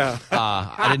bounce. Yeah.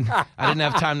 I didn't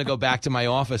have time to go back to my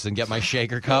office and get my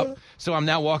shaker cup, so I'm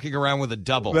now walking around with a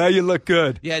double. Well, you look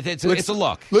good. Yeah, it's a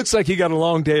look. Looks like you got a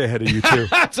long day ahead of you, too.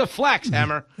 It's a flex,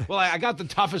 Hammer. Well, I got the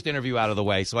toughest interview out of the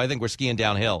way, so I think we're skiing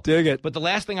downhill. Dig it. But the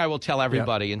last thing I will tell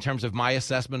everybody in terms of my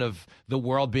assessment of the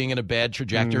world being in a bad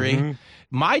trajectory,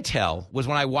 my tell was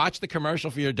when I watched the commercial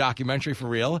for your documentary For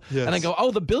Real, and I go,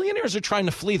 the billionaires are trying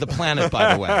to flee the planet,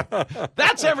 by the way.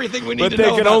 That's everything we need but to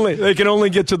know about. They can only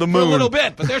get to the moon. For a little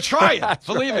bit, but they're trying.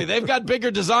 Believe me, they've got bigger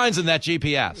designs than that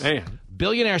GPS. Man.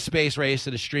 Billionaire space race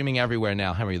that is streaming everywhere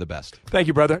now. Henry, the best. Thank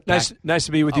you, brother. Nice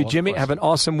to be with you, Jimmy. Have an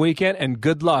awesome weekend, and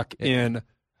good luck in...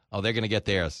 Oh, they're going to get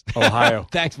theirs. Ohio.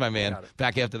 Thanks, my man.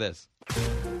 Back after this.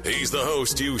 He's the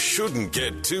host you shouldn't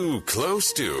get too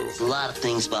close to. There's a lot of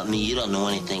things about me you don't know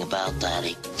anything about,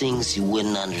 Daddy. Things you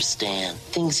wouldn't understand.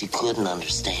 Things you couldn't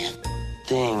understand.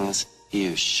 Things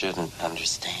you shouldn't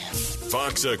understand.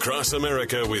 Fox Across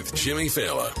America with Jimmy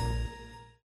Fallon.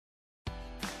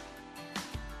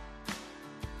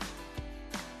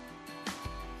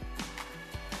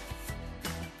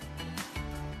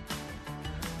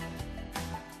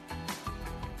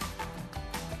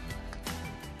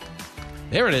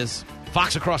 There it is.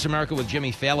 Fox Across America with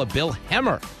Jimmy Fallon, Bill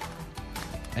Hemmer,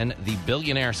 and the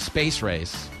billionaire space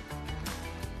race.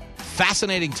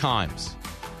 Fascinating times.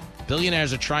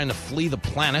 Billionaires are trying to flee the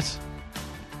planet.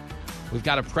 We've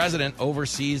got a president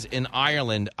overseas in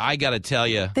Ireland. I got to tell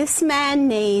you. This man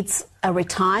needs a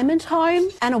retirement home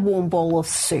and a warm bowl of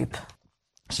soup.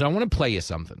 So I want to play you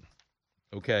something,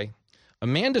 okay?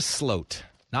 Amanda Sloat,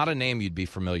 not a name you'd be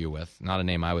familiar with, not a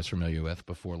name I was familiar with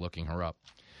before looking her up.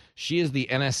 She is the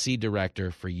NSC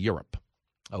director for Europe,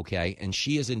 okay? And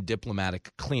she is in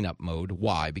diplomatic cleanup mode.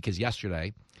 Why? Because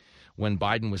yesterday, when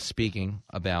Biden was speaking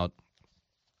about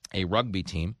a rugby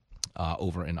team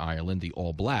over in Ireland, the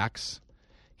All Blacks,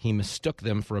 he mistook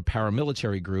them for a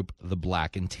paramilitary group, the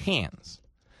Black and Tans.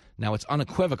 Now, it's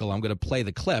unequivocal. I'm going to play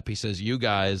the clip. He says, you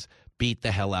guys beat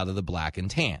the hell out of the Black and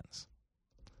Tans.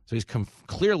 So he's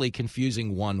clearly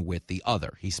confusing one with the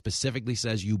other. He specifically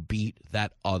says you beat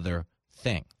that other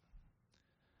thing.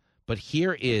 But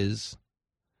here is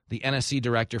the NSC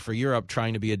director for Europe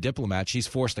trying to be a diplomat. She's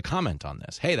forced to comment on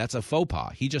this. Hey, that's a faux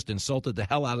pas. He just insulted the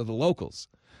hell out of the locals.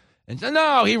 And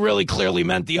no, he really clearly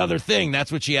meant the other thing.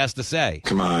 That's what she has to say.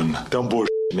 Come on, don't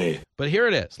bullshit me. But here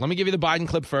it is. Let me give you the Biden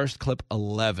clip first, clip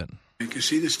 11. You can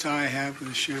see this tie I have with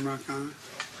the shamrock on it?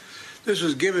 This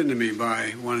was given to me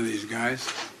by one of these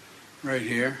guys right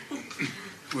here.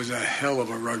 Was a hell of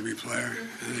a rugby player,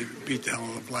 and they beat the hell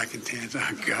out of the Black and Tans.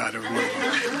 Oh, God, it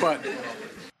was but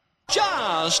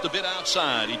just a bit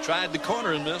outside. He tried the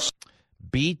corner and missed.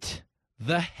 Beat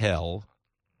the hell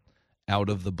out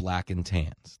of the Black and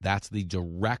Tans. That's the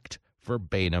direct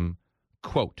verbatim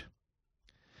quote.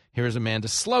 Here's Amanda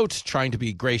Sloat trying to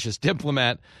be a gracious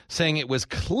diplomat, saying it was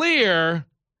clear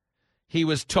he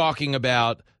was talking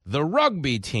about the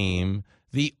rugby team,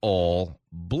 the All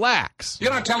Blacks.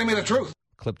 You're not telling me the truth.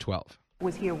 Clip 12.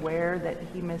 Was he aware that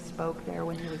he misspoke there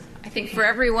when he was... I think for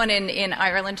everyone in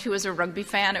Ireland who is a rugby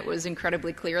fan, it was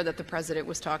incredibly clear that the president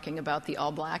was talking about the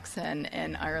All Blacks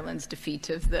and Ireland's defeat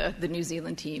of the New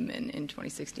Zealand team in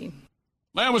 2016.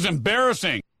 That was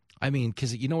embarrassing. I mean,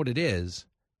 because you know what it is?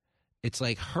 It's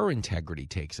like her integrity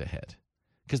takes a hit.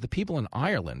 Because the people in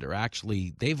Ireland are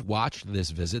actually, they've watched this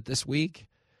visit this week.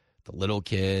 The little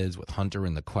kids with Hunter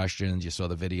and the questions. You saw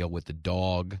the video with the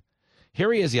dog.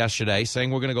 Here he is yesterday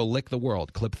saying we're going to go lick the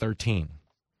world. Clip 13.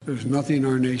 there's nothing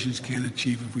our nations can't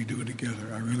achieve if we do it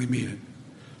together. I really mean it.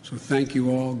 So thank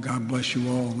you all. God bless you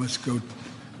all. Let's go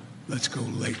lick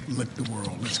the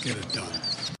world. Let's get it done.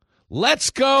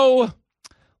 Let's go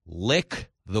lick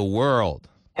the world.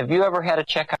 Have you ever had a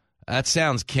checkup? That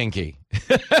sounds kinky,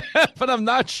 but I'm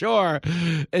not sure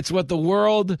it's what the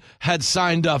world had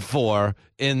signed up for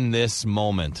in this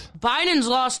moment. Biden's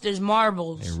lost his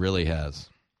marbles. It really has.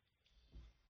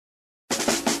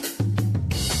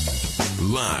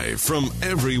 Live from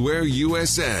everywhere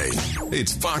USA,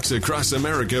 it's Fox Across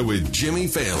America with Jimmy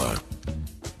Fallon.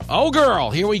 Oh,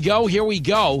 girl, here we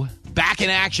go. Back in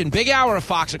action. Big hour of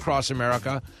Fox Across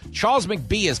America. Charles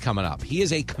McBee is coming up. He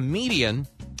is a comedian,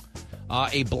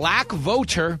 a black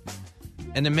voter,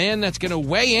 and a man that's going to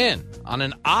weigh in on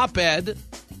an op-ed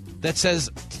that says,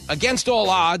 against all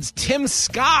odds, Tim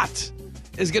Scott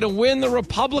is going to win the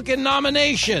Republican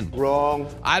nomination. Wrong.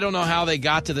 I don't know how they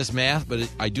got to this math, but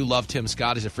I do love Tim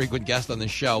Scott. He's a frequent guest on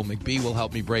this show. McBee will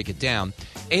help me break it down.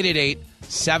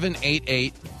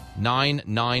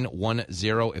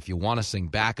 888-788-9910 if you want to sing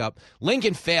backup.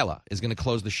 Lincoln Fela is going to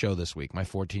close the show this week, my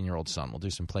 14-year-old son. We'll do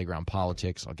some playground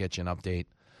politics. I'll get you an update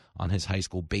on his high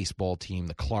school baseball team,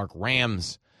 the Clark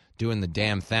Rams, doing the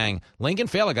damn thing. Lincoln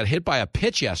Fela got hit by a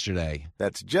pitch yesterday.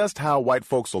 That's just how white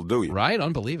folks will do you. Right?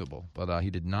 Unbelievable. But he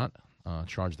did not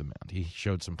charge the mound. He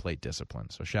showed some plate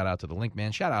discipline. So shout out to the Link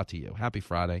man. Shout out to you. Happy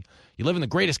Friday. You live in the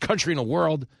greatest country in the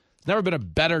world. There's never been a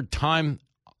better time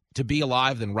to be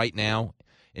alive than right now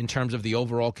in terms of the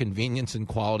overall convenience and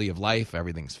quality of life.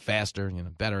 Everything's faster,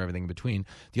 better, everything in between.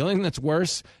 The only thing that's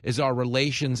worse is our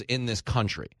relations in this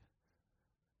country.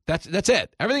 That's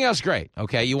it. Everything else is great.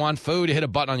 Okay, you want food, hit a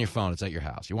button on your phone, it's at your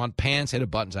house. You want pants, hit a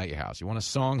button, it's at your house. You want a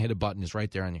song, hit a button, it's right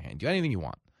there on your hand. Do anything you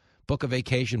want. Book a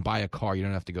vacation, buy a car, you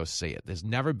don't have to go see it. There's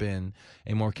never been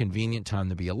a more convenient time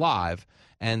to be alive,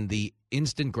 and the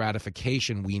instant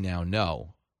gratification we now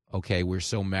know, okay, we're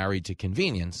so married to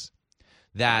convenience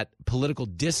that political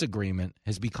disagreement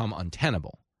has become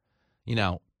untenable. You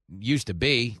know, used to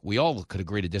be, we all could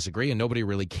agree to disagree and nobody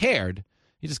really cared.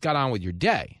 You just got on with your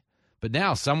day. But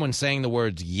now someone saying the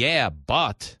words, yeah,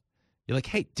 but, you're like,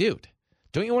 hey, dude,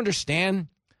 don't you understand?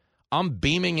 I'm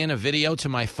beaming in a video to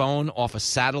my phone off a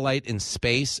satellite in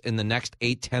space in the next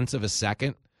 0.8 of a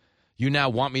second. You now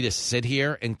want me to sit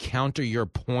here and counter your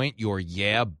point, your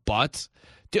yeah, but?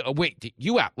 Dude, wait,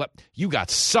 you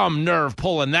got some nerve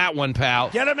pulling that one,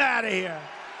 pal. Get him out of here.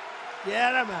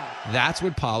 Get him out. That's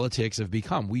what politics have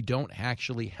become. We don't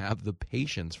actually have the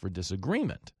patience for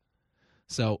disagreement.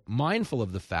 So, mindful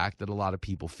of the fact that a lot of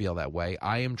people feel that way,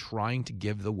 I am trying to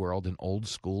give the world an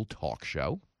old-school talk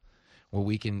show where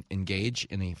we can engage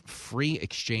in a free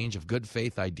exchange of good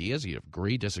faith ideas. You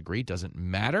agree, disagree, doesn't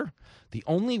matter. The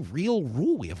only real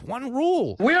rule, we have one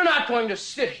rule. We're not going to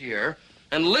sit here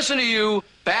and listen to you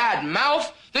bad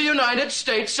mouth the United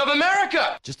States of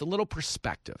America. Just a little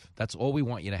perspective. That's all we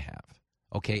want you to have.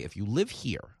 Okay, if you live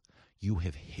here, you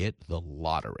have hit the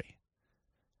lottery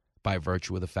by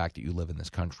virtue of the fact that you live in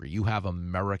this country. You have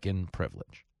American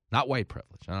privilege, not white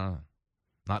privilege. No.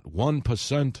 Not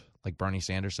 1%, like Bernie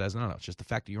Sanders says. No, it's just the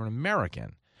fact that you're an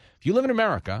American. If you live in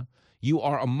America, you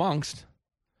are amongst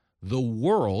the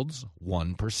world's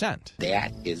 1%.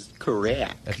 That is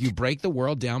correct. If you break the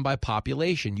world down by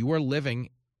population, you are living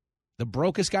the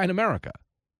brokest guy in America.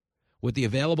 With the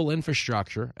available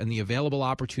infrastructure and the available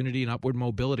opportunity and upward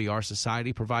mobility our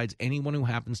society provides anyone who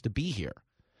happens to be here,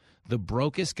 the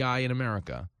brokest guy in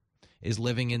America is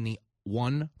living in the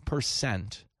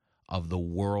 1% of the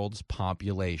world's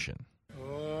population.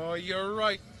 Oh, you're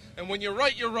right. And when you're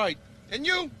right, you're right. And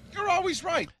you're always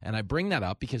right. And I bring that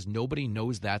up because nobody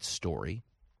knows that story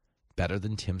better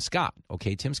than Tim Scott.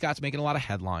 Okay, Tim Scott's making a lot of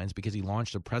headlines because he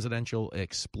launched a presidential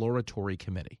exploratory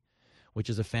committee, which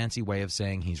is a fancy way of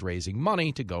saying he's raising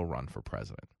money to go run for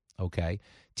president. Okay,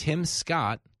 Tim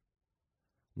Scott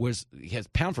has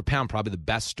pound for pound probably the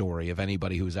best story of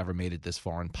anybody who's ever made it this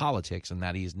far in politics, and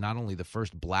that he's not only the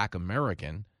first black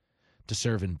American to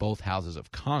serve in both houses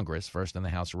of Congress, first in the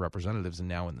House of Representatives and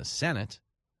now in the Senate,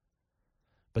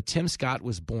 but Tim Scott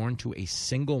was born to a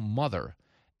single mother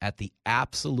at the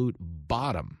absolute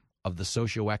bottom of the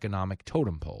socioeconomic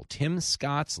totem pole. Tim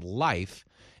Scott's life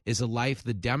is a life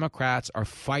the Democrats are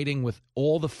fighting with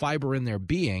all the fiber in their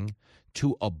being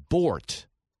to abort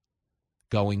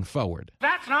going forward.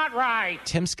 That's not right.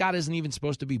 Tim Scott isn't even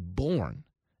supposed to be born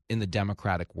in the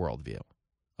Democratic worldview,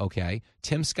 okay?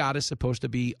 Tim Scott is supposed to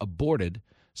be aborted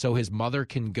so his mother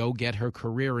can go get her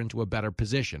career into a better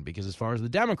position, because as far as the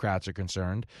Democrats are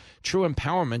concerned, true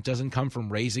empowerment doesn't come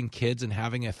from raising kids and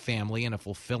having a family and a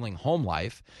fulfilling home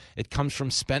life. It comes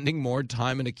from spending more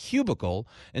time in a cubicle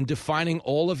and defining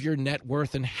all of your net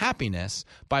worth and happiness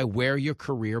by where your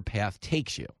career path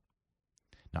takes you.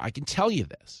 Now, I can tell you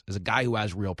this as a guy who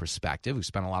has real perspective, who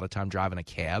spent a lot of time driving a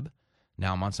cab.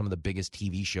 Now I'm on some of the biggest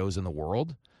TV shows in the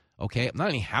world. Okay, I'm not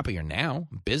any happier now.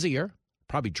 I'm busier,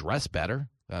 probably dress better,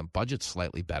 budget's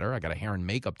slightly better. I got a hair and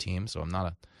makeup team, so I'm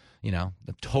not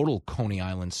a total Coney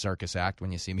Island circus act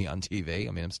when you see me on TV.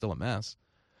 I mean, I'm still a mess.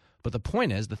 But the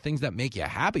point is, the things that make you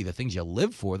happy, the things you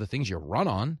live for, the things you run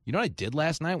on. You know what I did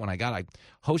last night when I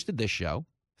hosted this show,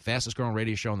 fastest growing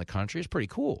radio show in the country. It's pretty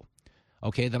cool.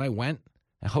 Okay, then I went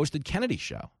and hosted Kennedy's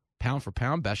show. Pound for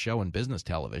pound, best show in business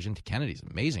television. Kennedy's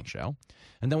amazing show.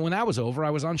 And then when that was over, I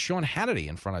was on Sean Hannity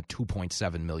in front of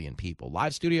 2.7 million people.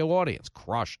 Live studio audience,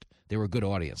 crushed. They were a good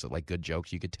audience. Like good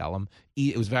jokes, you could tell them.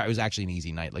 It was actually an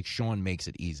easy night. Like Sean makes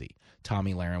it easy.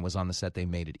 Tommy Lahren was on the set. They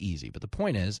made it easy. But the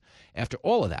point is, after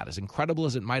all of that, as incredible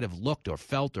as it might have looked or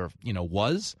felt or,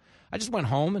 was, I just went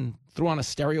home and threw on a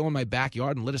stereo in my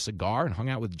backyard and lit a cigar and hung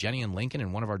out with Jenny and Lincoln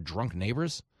and one of our drunk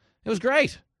neighbors. It was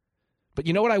great. But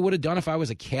you know what I would have done if I was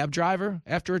a cab driver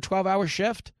after a 12-hour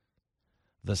shift?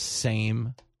 The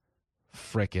same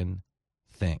frickin'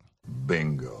 thing.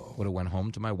 Bingo. Would have went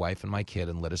home to my wife and my kid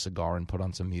and lit a cigar and put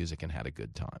on some music and had a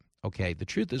good time. Okay, the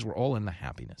truth is we're all in the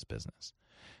happiness business.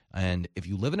 And if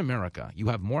you live in America, you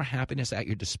have more happiness at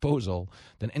your disposal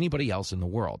than anybody else in the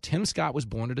world. Tim Scott was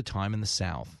born at a time in the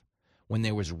South when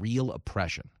there was real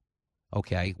oppression.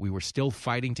 Okay, we were still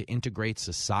fighting to integrate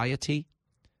society.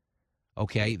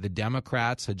 Okay, the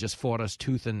Democrats had just fought us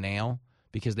tooth and nail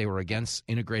because they were against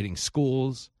integrating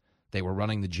schools. They were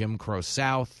running the Jim Crow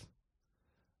South.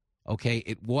 Okay,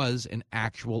 it was an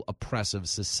actual oppressive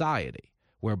society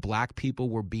where black people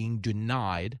were being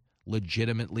denied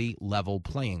legitimately level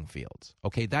playing fields.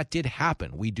 Okay, that did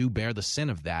happen. We do bear the sin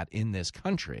of that in this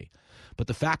country. But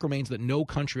the fact remains that no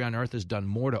country on earth has done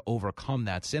more to overcome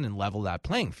that sin and level that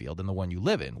playing field than the one you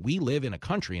live in. We live in a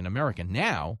country, in America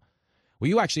now, where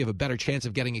you actually have a better chance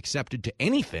of getting accepted to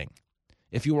anything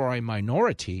if you are a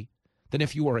minority than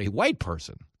if you are a white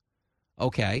person.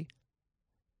 Okay?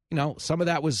 You know, some of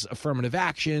that was affirmative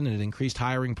action and it increased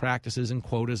hiring practices and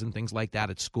quotas and things like that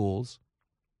at schools.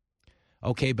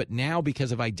 Okay, but now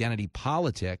because of identity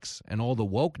politics and all the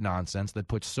woke nonsense that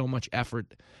puts so much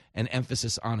effort and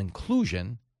emphasis on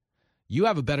inclusion, you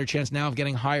have a better chance now of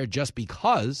getting hired just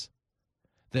because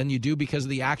than you do because of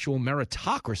the actual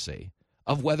meritocracy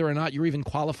of whether or not you're even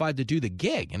qualified to do the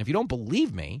gig. And if you don't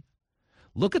believe me,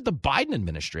 look at the Biden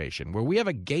administration, where we have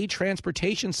a gay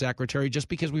transportation secretary just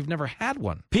because we've never had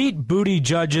one. Pete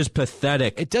Buttigieg is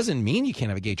pathetic. It doesn't mean you can't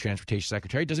have a gay transportation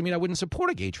secretary. It doesn't mean I wouldn't support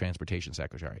a gay transportation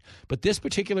secretary. But this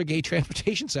particular gay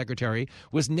transportation secretary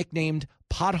was nicknamed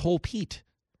Pothole Pete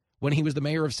when he was the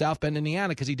mayor of South Bend, Indiana,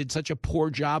 because he did such a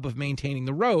poor job of maintaining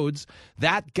the roads.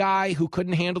 That guy who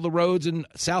couldn't handle the roads in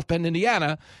South Bend,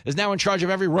 Indiana, is now in charge of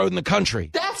every road in the country.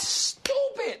 That's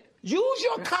stupid. Use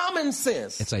your common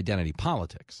sense. It's identity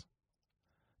politics.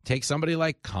 Take somebody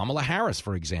like Kamala Harris,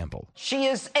 for example. She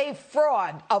is a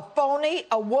fraud, a phony,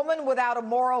 a woman without a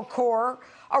moral core,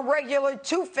 a regular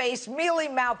two-faced,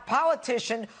 mealy-mouthed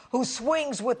politician who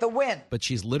swings with the wind. But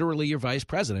she's literally your vice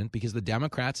president because the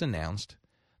Democrats announced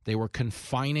they were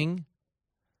confining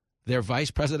their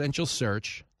vice presidential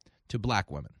search to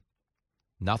black women.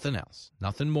 Nothing else.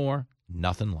 Nothing more,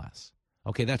 nothing less.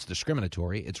 Okay, that's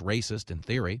discriminatory. It's racist in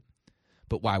theory.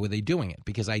 But why were they doing it?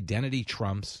 Because identity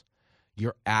trumps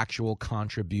your actual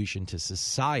contribution to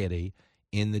society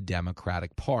in the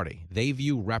Democratic Party. They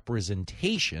view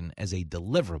representation as a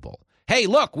deliverable. Hey,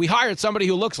 look, we hired somebody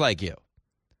who looks like you.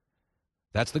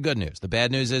 That's the good news. The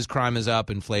bad news is crime is up,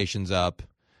 inflation's up,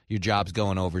 your job's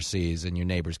going overseas, and your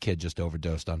neighbor's kid just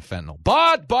overdosed on fentanyl.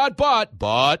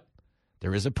 But,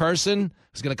 there is a person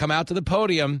who's going to come out to the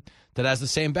podium that has the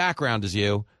same background as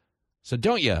you. So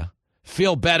don't you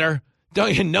feel better?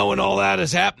 Don't you know when all that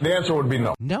is happening? The answer would be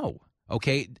no. No.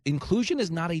 Okay? Inclusion is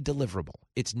not a deliverable.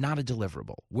 It's not a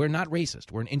deliverable. We're not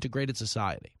racist. We're an integrated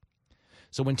society.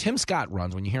 So when Tim Scott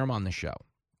runs, when you hear him on the show,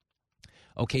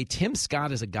 okay, Tim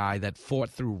Scott is a guy that fought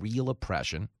through real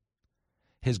oppression.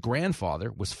 His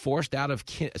grandfather was forced out of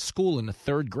school in the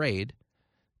 3rd grade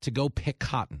to go pick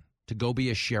cotton, to go be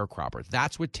a sharecropper.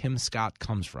 That's where Tim Scott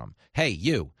comes from. Hey,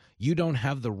 you don't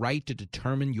have the right to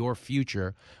determine your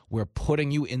future. We're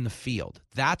putting you in the field.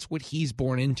 That's what he's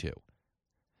born into.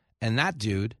 And that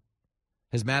dude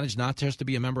has managed not just to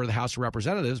be a member of the House of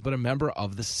Representatives, but a member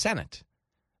of the Senate.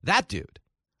 That dude,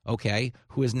 okay,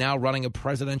 who is now running a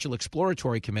presidential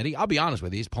exploratory committee. I'll be honest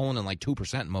with you, he's polling in like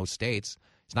 2% in most states.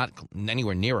 He's not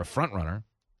anywhere near a front runner.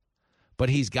 But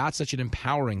he's got such an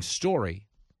empowering story.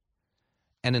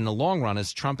 And in the long run,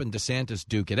 as Trump and DeSantis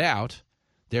duke it out,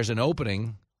 there's an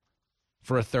opening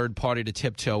for a third party to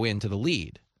tiptoe into the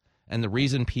lead. And the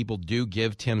reason people do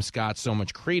give Tim Scott so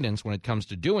much credence when it comes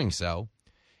to doing so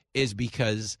is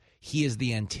because he is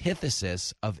the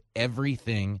antithesis of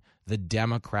everything the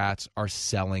Democrats are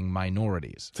selling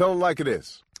minorities. Tell them like it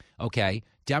is. Okay,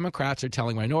 Democrats are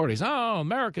telling minorities, oh,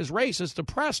 America's racist,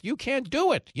 oppressed. You can't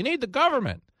do it. You need the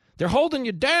government. They're holding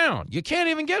you down. You can't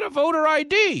even get a voter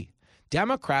ID.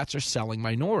 Democrats are selling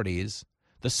minorities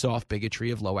the soft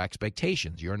bigotry of low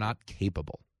expectations. You're not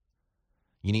capable.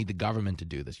 You need the government to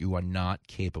do this. You are not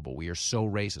capable. We are so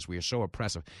racist. We are so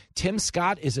oppressive. Tim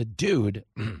Scott is a dude,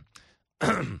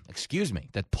 excuse me,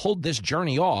 that pulled this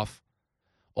journey off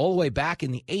all the way back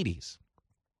in the 80s.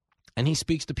 And he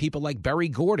speaks to people like Berry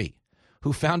Gordy,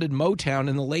 who founded Motown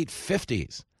in the late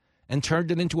 50s and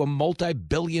turned it into a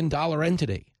multi-billion-dollar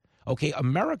entity. Okay,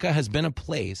 America has been a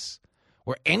place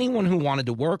where anyone who wanted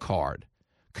to work hard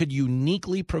could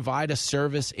uniquely provide a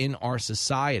service in our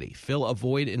society, fill a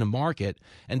void in a market,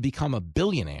 and become a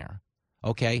billionaire,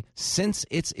 okay, since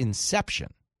its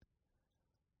inception.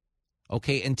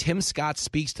 Okay, and Tim Scott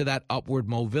speaks to that upward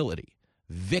mobility,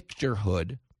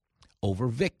 victorhood over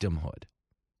victimhood.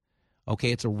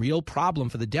 Okay, it's a real problem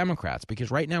for the Democrats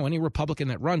because right now any Republican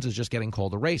that runs is just getting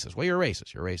called a racist. Well, you're a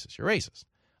racist, you're racist, you're racist.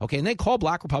 Okay, and they call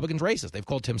black Republicans racist. They've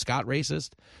called Tim Scott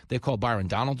racist. They've called Byron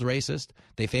Donalds racist.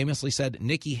 They famously said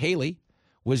Nikki Haley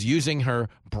was using her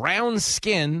brown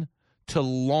skin to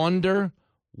launder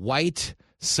white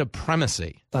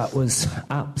supremacy. That was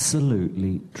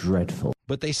absolutely dreadful.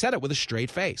 But they said it with a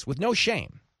straight face, with no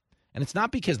shame. And it's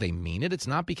not because they mean it. It's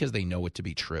not because they know it to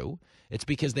be true. It's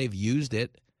because they've used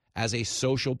it as a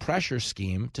social pressure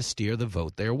scheme to steer the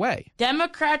vote their way.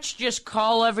 Democrats just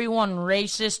call everyone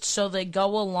racist so they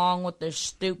go along with their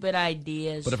stupid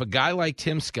ideas. But if a guy like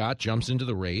Tim Scott jumps into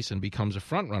the race and becomes a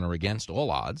frontrunner against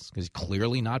all odds, because he's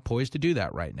clearly not poised to do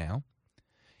that right now,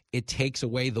 it takes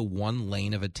away the one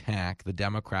lane of attack the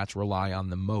Democrats rely on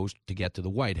the most to get to the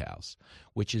White House,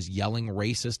 which is yelling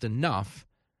racist enough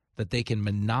that they can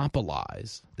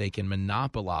monopolize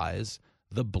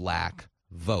the black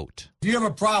vote. If you have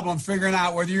a problem figuring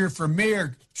out whether you're for me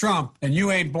or Trump and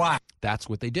you ain't black. That's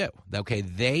what they do. Okay,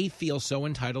 they feel so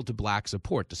entitled to black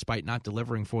support despite not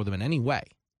delivering for them in any way.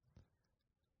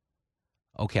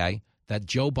 Okay, that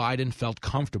Joe Biden felt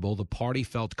comfortable, the party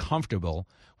felt comfortable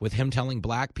with him telling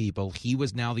black people he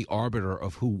was now the arbiter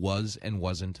of who was and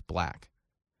wasn't black.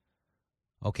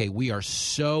 Okay, we are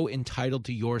so entitled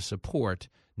to your support.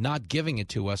 Not giving it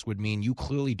to us would mean you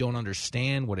clearly don't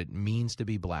understand what it means to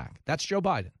be black. That's Joe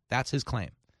Biden. That's his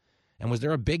claim. And was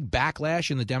there a big backlash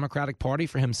in the Democratic Party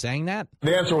for him saying that?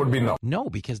 The answer would be no. No,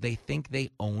 because they think they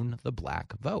own the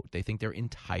black vote. They think they're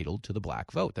entitled to the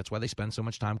black vote. That's why they spend so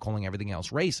much time calling everything else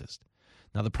racist.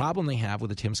 Now, the problem they have with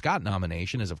the Tim Scott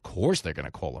nomination is, of course, they're going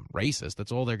to call him racist.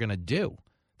 That's all they're going to do.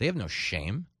 They have no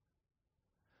shame.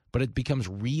 But it becomes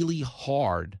really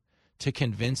hard to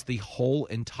convince the whole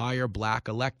entire black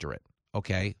electorate,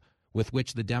 okay, with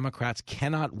which the Democrats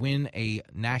cannot win a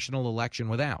national election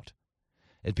without.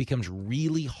 It becomes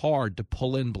really hard to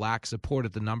pull in black support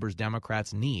at the numbers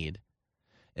Democrats need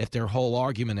if their whole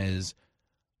argument is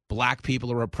black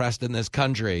people are oppressed in this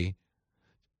country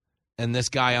and this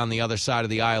guy on the other side of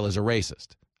the aisle is a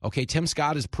racist. Okay, Tim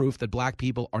Scott is proof that black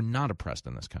people are not oppressed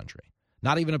in this country.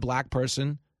 Not even a black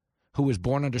person who was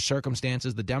born under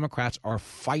circumstances the Democrats are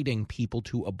fighting people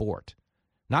to abort.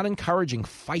 Not encouraging,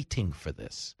 fighting for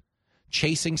this.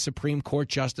 Chasing Supreme Court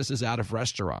justices out of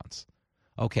restaurants.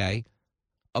 Okay?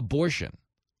 Abortion.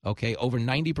 Okay? Over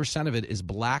 90% of it is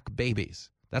black babies.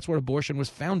 That's what abortion was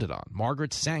founded on.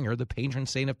 Margaret Sanger, the patron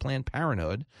saint of Planned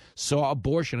Parenthood, saw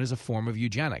abortion as a form of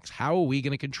eugenics. How are we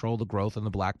going to control the growth in the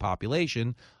black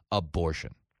population?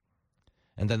 Abortion.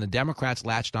 And then the Democrats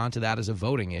latched onto that as a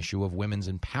voting issue of women's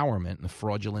empowerment in the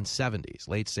fraudulent 70s,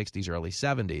 late 60s, early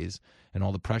 70s, and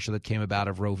all the pressure that came about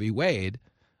of Roe v. Wade.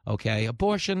 Okay,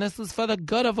 abortion, this is for the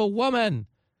good of a woman.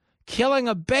 Killing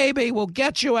a baby will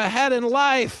get you ahead in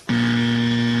life.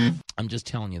 I'm just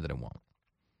telling you that it won't.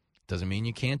 Doesn't mean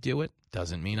you can't do it.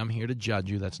 Doesn't mean I'm here to judge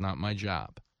you. That's not my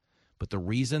job. But the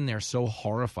reason they're so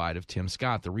horrified of Tim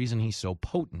Scott, the reason he's so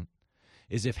potent,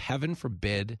 is if heaven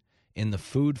forbid in the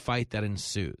food fight that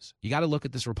ensues. You got to look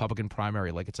at this Republican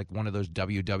primary like it's like one of those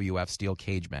WWF steel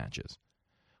cage matches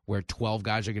where 12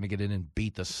 guys are going to get in and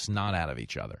beat the snot out of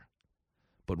each other.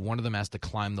 But one of them has to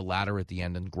climb the ladder at the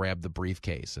end and grab the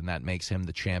briefcase, and that makes him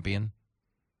the champion.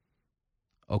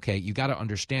 Okay, you got to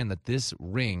understand that this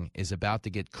ring is about to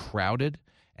get crowded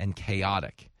and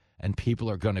chaotic, and people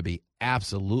are going to be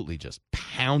absolutely just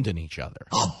pounding each other.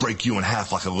 I'll break you in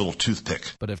half like a little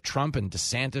toothpick. But if Trump and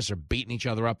DeSantis are beating each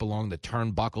other up along the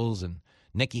turnbuckles and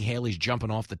Nikki Haley's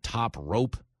jumping off the top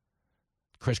rope,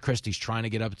 Chris Christie's trying to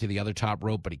get up to the other top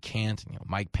rope, but he can't. And,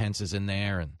 Mike Pence is in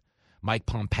there, and Mike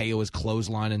Pompeo is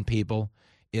clotheslining people.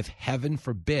 If heaven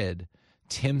forbid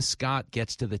Tim Scott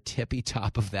gets to the tippy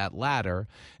top of that ladder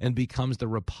and becomes the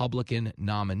Republican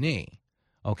nominee,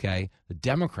 okay, the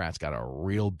Democrats got a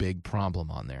real big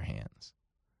problem on their hands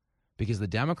because the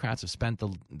Democrats have spent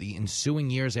the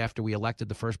ensuing years after we elected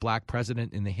the first black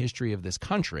president in the history of this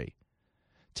country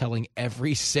telling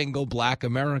every single black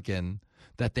American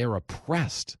that they're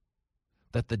oppressed,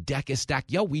 that the deck is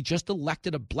stacked. Yo, we just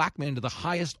elected a black man to the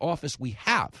highest office we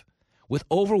have with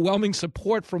overwhelming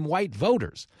support from white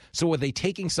voters. So are they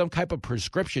taking some type of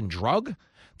prescription drug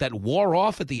that wore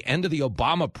off at the end of the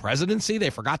Obama presidency? They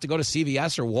forgot to go to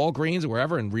CVS or Walgreens or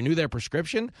wherever and renew their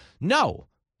prescription? No.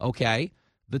 Okay.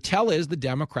 The tell is the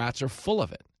Democrats are full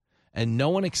of it. And no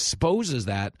one exposes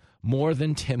that more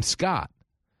than Tim Scott.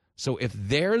 So if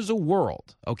there's a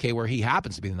world, okay, where he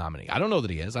happens to be the nominee, I don't know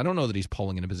that he is. I don't know that he's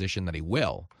polling in a position that he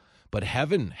will. But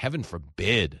heaven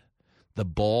forbid the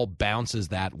ball bounces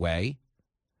that way.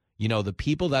 You know, the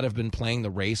people that have been playing the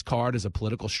race card as a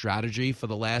political strategy for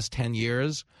the last 10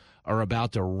 years are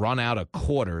about to run out of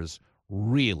quarters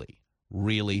really,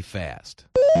 really fast.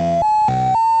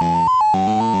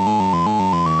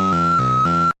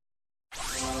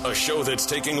 A show that's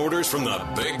taking orders from the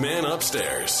big man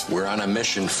upstairs. We're on a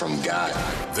mission from God.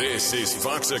 This is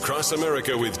Fox Across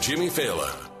America with Jimmy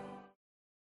Fallon.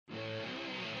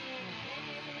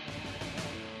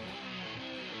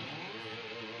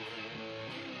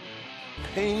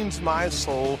 pains my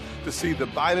soul to see the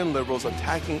Biden liberals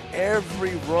attacking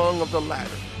every rung of the ladder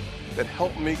that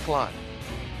helped me climb.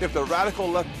 If the radical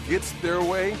left gets their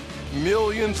way,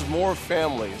 millions more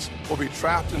families will be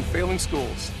trapped in failing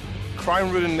schools,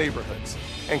 crime-ridden neighborhoods,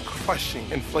 and crushing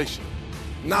inflation.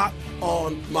 Not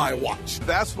on my watch.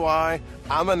 That's why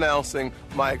I'm announcing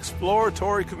my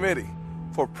exploratory committee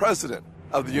for President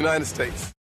of the United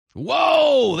States.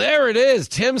 Whoa, there it is.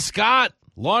 Tim Scott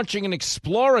launching an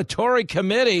exploratory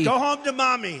committee. Go home to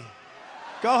mommy.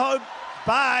 Go home.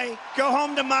 Bye. Go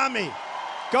home to mommy.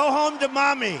 Go home to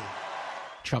mommy.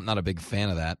 Trump not a big fan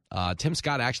of that. Tim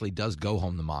Scott actually does go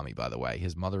home to mommy, by the way.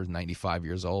 His mother is 95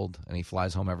 years old, and he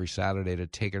flies home every Saturday to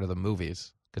take her to the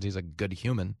movies because he's a good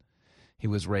human. He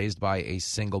was raised by a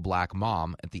single black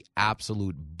mom at the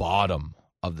absolute bottom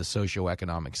of the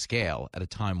socioeconomic scale at a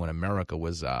time when America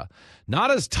was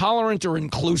not as tolerant or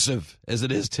inclusive as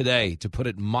it is today, to put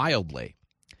it mildly.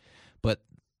 But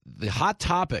the hot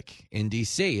topic in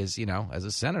D.C. is, you know, as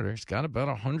a senator, he's got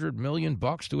about $100 million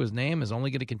to his name, is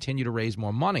only going to continue to raise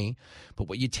more money. But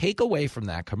what you take away from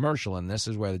that commercial, and this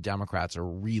is where the Democrats are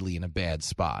really in a bad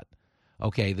spot.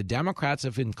 Okay, the Democrats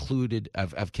have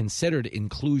considered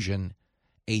inclusion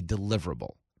a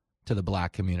deliverable to the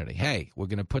black community. Hey, we're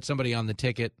going to put somebody on the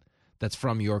ticket that's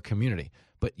from your community,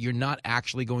 but you're not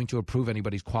actually going to improve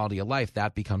anybody's quality of life.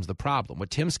 That becomes the problem. What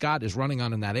Tim Scott is running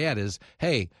on in that ad is,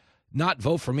 hey, not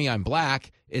vote for me, I'm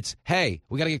black. It's, hey,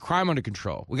 we got to get crime under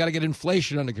control. We got to get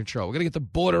inflation under control. We got to get the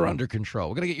border under control.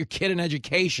 We got to get your kid an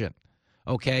education.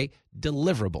 Okay?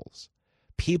 Deliverables.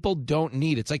 People don't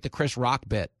need, it's like the Chris Rock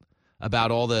bit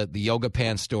about all the yoga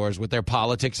pants stores with their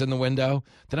politics in the window.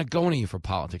 They're not going to you for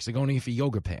politics. They're going to you for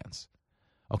yoga pants.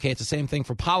 Okay, it's the same thing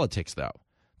for politics, though.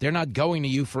 They're not going to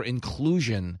you for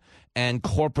inclusion and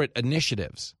corporate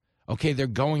initiatives. Okay, they're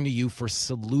going to you for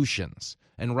solutions.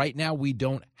 And right now, we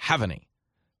don't have any.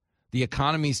 The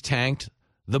economy's tanked.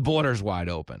 The border's wide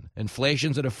open.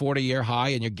 Inflation's at a 40-year high,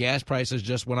 and your gas prices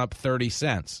just went up 30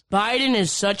 cents. Biden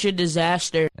is such a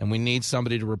disaster. And we need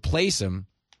somebody to replace him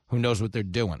who knows what they're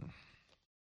doing.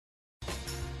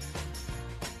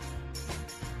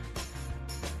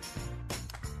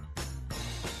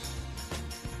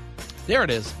 There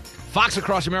it is. Fox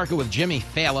Across America with Jimmy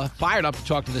Fallon. Fired up to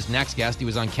talk to this next guest. He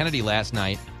was on Kennedy last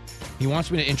night. He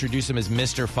wants me to introduce him as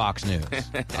Mr. Fox News.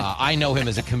 I know him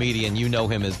as a comedian. You know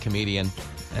him as a comedian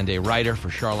and a writer for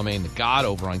Charlemagne the God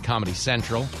over on Comedy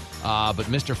Central. But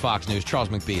Mr. Fox News, Charles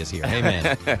McBee is here. Hey,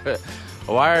 man.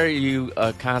 Why are you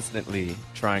constantly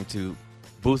trying to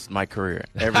boost my career?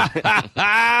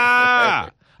 I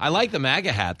like the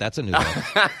MAGA hat. That's a new one.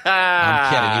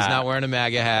 I'm kidding. He's not wearing a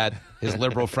MAGA hat. His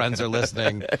liberal friends are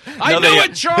listening. I knew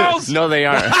it, Charles! No, they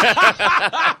aren't.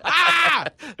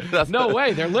 No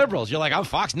way. They're liberals. You're like, I'm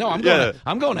Fox. No, I'm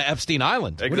going to Epstein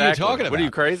Island. Exactly. What are you talking about? What, are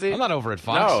you crazy? I'm not over at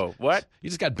Fox. No, what?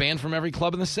 You just got banned from every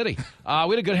club in the city. We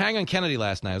had a good hang on Kennedy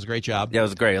last night. It was a great job. Yeah, it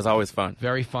was great. It was always fun.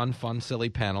 Very fun, silly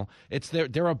panel. It's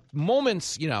there are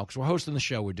moments, you know, because we're hosting the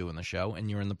show, we're doing the show, and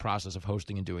you're in the process of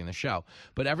hosting and doing the show.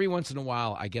 But every once in a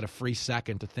while, I get a free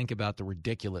second to think about the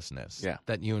ridiculousness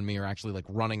that you and me are actually like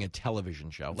running a television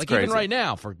show. Like crazy. Even right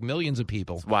now, for millions of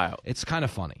people. It's wild. It's kind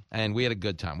of funny. And we had a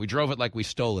good time. We drove it like we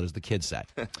stole it, as the kids say.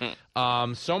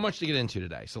 So much to get into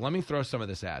today. So let me throw some of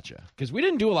this at you. Because we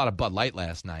didn't do a lot of Bud Light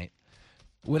last night.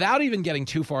 Without even getting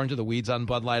too far into the weeds on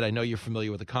Bud Light, I know you're familiar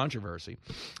with the controversy.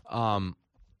 I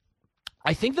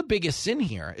think the biggest sin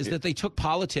here is that they took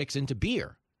politics into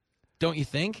beer. Don't you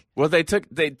think? Well, they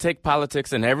take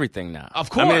politics in everything now. Of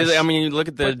course. I mean, you look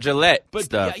at the Gillette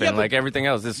stuff and like everything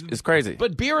else. It's crazy.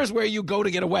 But beer is where you go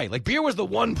to get away. Like beer was the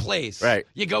one place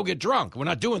you go get drunk. We're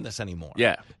not doing this anymore.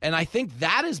 Yeah. And I think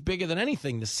that is bigger than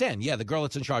anything, the sin. Yeah, the girl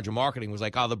that's in charge of marketing was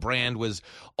like, oh, the brand was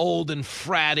old and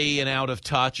fratty and out of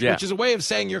touch, which is a way of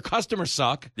saying your customers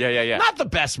suck. Yeah. Not the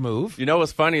best move. You know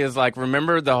what's funny is, like,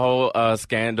 remember the whole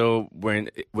scandal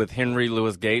with Henry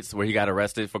Louis Gates where he got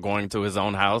arrested for going to his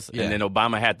own house? Yeah. And then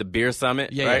Obama had the beer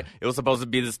summit, right? It was supposed to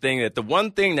be this thing that the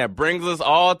one thing that brings us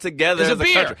all together as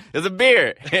a country is a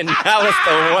beer. And now it's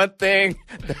the one thing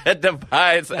that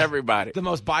divides everybody. The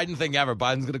most Biden thing ever.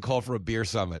 Biden's going to call for a beer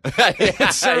summit.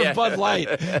 Serve Bud Light.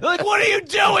 They're like, what are you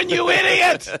doing, you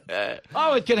idiot?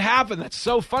 Oh, it could happen. That's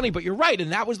so funny. But you're right.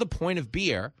 And that was the point of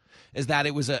beer, is that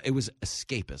it was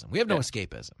escapism. We have no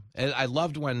escapism. And I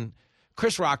loved when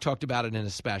Chris Rock talked about it in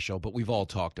his special, but we've all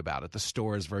talked about it. The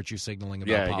store is virtue signaling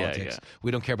about politics.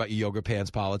 We don't care about your yoga pants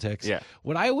politics. Yeah.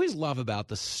 What I always love about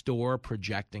the store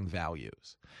projecting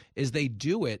values is they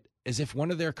do it as if one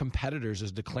of their competitors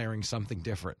is declaring something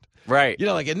different. Right. You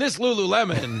know, like in this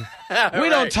Lululemon, We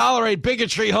don't tolerate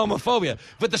bigotry, homophobia.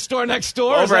 But the store next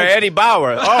door over at Eddie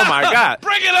Bauer. Oh my God!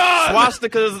 Bring it on!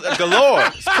 Swastikas galore.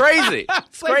 It's crazy.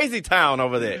 It's crazy town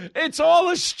over there. It's all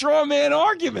a straw man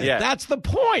argument. Yeah. That's the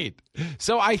point.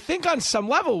 So I think on some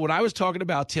level, when I was talking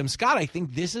about Tim Scott, I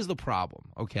think this is the problem,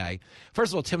 okay?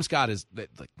 First of all, Tim Scott is the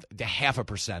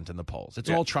 0.5% in the polls. It's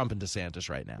all Trump and DeSantis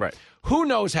right now. Right. Who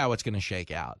knows how it's going to shake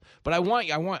out? But I want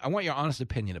your honest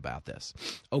opinion about this.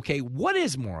 Okay, what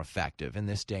is more effective in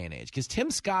this day and age? Because Tim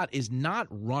Scott is not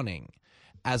running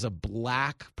as a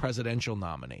black presidential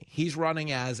nominee. He's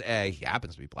running as he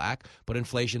happens to be black, but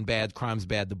inflation bad, crime's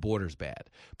bad, the border's bad.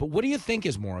 But what do you think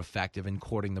is more effective in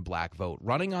courting the black vote?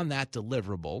 Running on that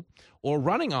deliverable or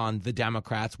running on the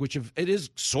Democrats, which it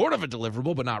is sort of a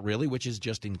deliverable, but not really, which is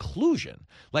just inclusion?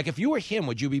 Like if you were him,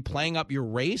 would you be playing up your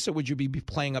race or would you be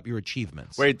playing up your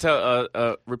achievements? Wait,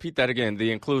 repeat that again,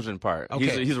 the inclusion part.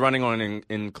 Okay. He's running on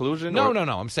inclusion? No.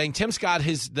 I'm saying Tim Scott,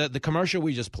 the commercial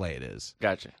we just played is.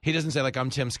 Gotcha. He doesn't say, like,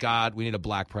 I'm Tim Scott, we need a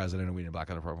black president, and we need a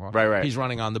black on the program. Right. He's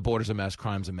running on the border's a mess,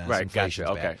 crime's a mess, inflation's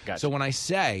bad. Okay, gotcha. So when I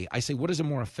say, what is a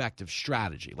more effective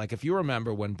strategy? Like if you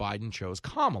remember when Biden chose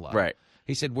Kamala. Right.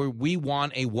 He said, we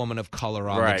want a woman of color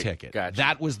on the ticket. Gotcha.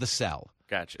 That was the sell.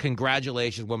 Gotcha.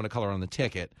 Congratulations, woman of color on the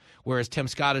ticket. Whereas Tim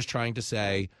Scott is trying to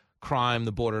say, crime,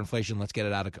 the border, inflation, let's get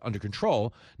it under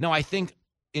control. Now, I think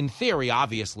in theory,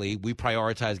 obviously, we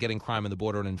prioritize getting crime and the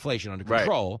border and inflation under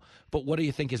control. Right. But what do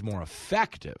you think is more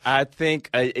effective? I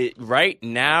think right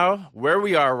now, where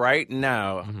we are right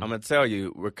now, I'm going to tell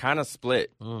you, we're kind of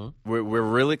split. We're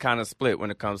really kind of split when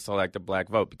it comes to like the black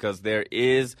vote because there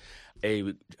is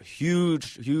a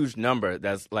huge number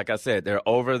that's, like I said, they're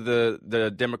over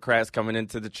the Democrats coming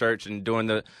into the church and doing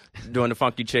the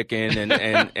funky chicken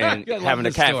and having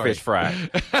a catfish fry.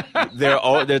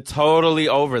 They're totally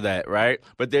over that, right?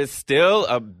 But there's still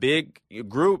a big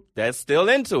group that's still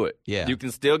into it. Yeah. You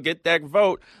can still get that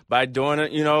vote by doing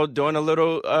a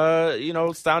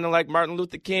little sounding like Martin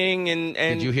Luther King and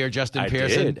Did you hear Justin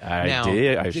Pearson? I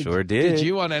did. I sure did. Did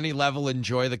you on any level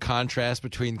enjoy the contrast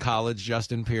between college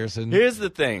Justin Pearson? Here's the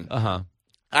thing. I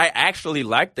actually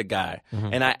like the guy,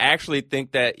 and I actually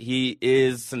think that he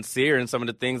is sincere in some of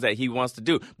the things that he wants to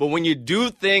do. But when you do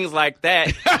things like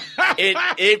that,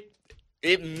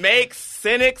 it makes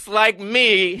cynics like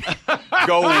me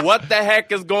go, what the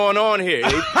heck is going on here?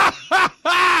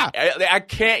 I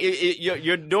can't.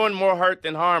 You're doing more hurt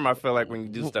than harm, I feel like, when you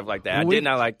do stuff like that. I did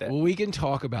not like that. Well, we can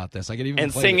talk about this. I can even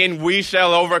and play singing this. We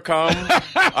Shall Overcome.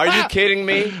 Are you kidding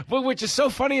me? Well, which is so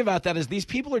funny about that is these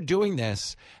people are doing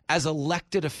this as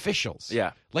elected officials.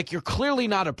 Yeah. Like, you're clearly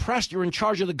not oppressed. You're in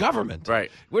charge of the government.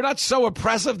 Right. We're not so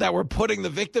oppressive that we're putting the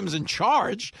victims in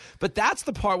charge. But that's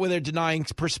the part where they're denying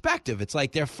perspective. It's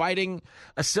like they're fighting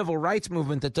a civil rights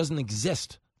movement that doesn't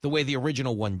exist the way the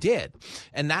original one did.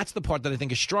 And that's the part that I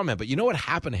think is strawman. But you know what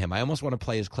happened to him? I almost want to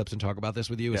play his clips and talk about this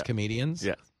with you as comedians.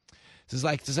 Yeah. This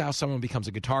is how someone becomes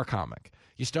a guitar comic.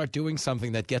 You start doing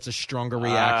something that gets a stronger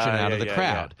reaction out of the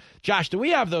crowd. Yeah. Josh, do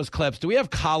we have those clips? Do we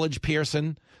have College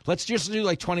Pearson? Let's just do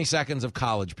like 20 seconds of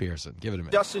College Pearson. Give it a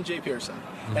minute. Justin J. Pearson,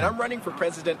 and I'm running for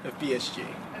president of BSG.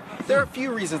 There are a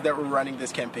few reasons that we're running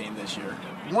this campaign this year.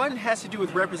 One has to do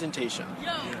with representation.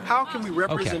 How can we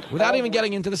represent without even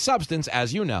getting into the substance,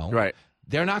 as you know, right?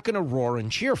 They're not going to roar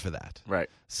and cheer for that. Right.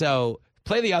 So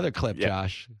play the other clip,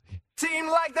 Josh. Seemed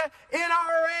like the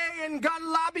NRA and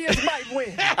gun lobbyists might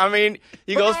win. I mean,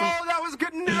 he goes from... that was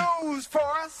good news for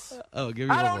us. Oh, give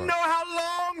me I one don't more. know how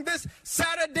long this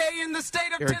Saturday in the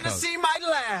state of Here it Tennessee might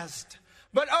last.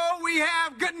 But, we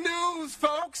have good news,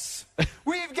 folks.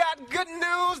 We've got good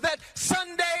news that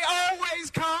Sunday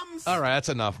always comes. All right, that's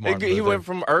enough, Martin He Luther. went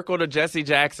from Urkel to Jesse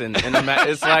Jackson.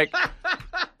 It's like...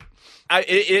 But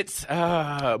there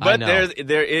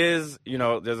is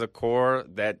there's a core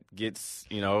that gets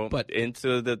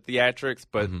into the theatrics,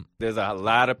 but there's a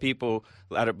lot of people,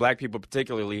 a lot of black people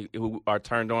particularly, who are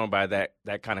turned on by that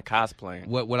kind of cosplaying.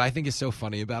 What I think is so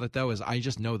funny about it though is I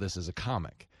just know this as a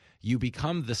comic. You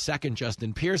become the second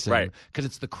Justin Pearson because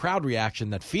it's the crowd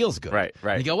reaction that feels good. Right.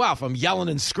 And you go, wow, if I'm yelling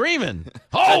and screaming,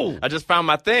 I just found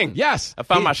my thing. Yes. I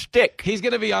found my shtick. He's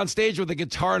going to be on stage with a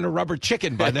guitar and a rubber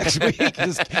chicken by next week.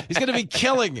 He's going to be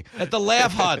killing at the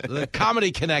Laugh Hut, the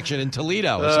Comedy Connection in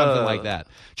Toledo or something like that.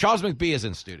 Charles McBee is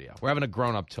in studio. We're having a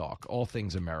grown-up talk, all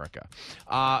things America.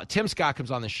 Tim Scott comes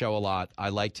on the show a lot. I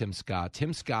like Tim Scott.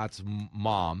 Tim Scott's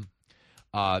mom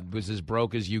was as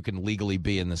broke as you can legally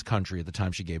be in this country at the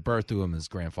time she gave birth to him. His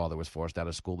grandfather was forced out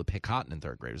of school to pick cotton in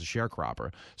third grade. He was a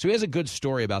sharecropper. So he has a good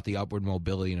story about the upward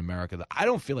mobility in America that I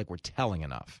don't feel like we're telling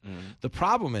enough. The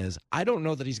problem is I don't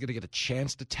know that he's going to get a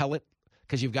chance to tell it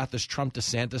because you've got this Trump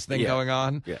DeSantis thing going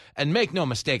on. Yeah. And make no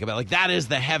mistake about it, like that is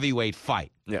the heavyweight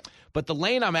fight. Yeah. But the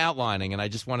lane I'm outlining, and I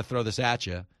just want to throw this at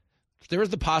you, there is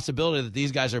the possibility that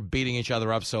these guys are beating each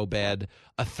other up so bad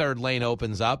a third lane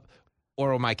opens up,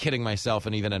 or am I kidding myself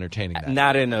and even entertaining that?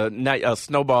 Not a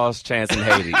snowball's chance in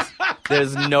Hades.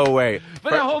 There's no way. But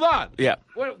now, hold on. Yeah.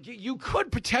 Well, you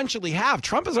could potentially have.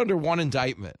 Trump is under one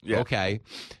indictment. Yeah. Okay.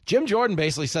 Jim Jordan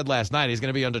basically said last night he's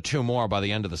going to be under two more by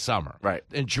the end of the summer. Right.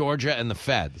 In Georgia and the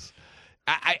feds.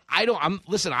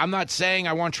 Listen, I'm not saying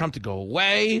I want Trump to go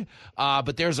away,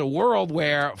 but there's a world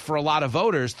where for a lot of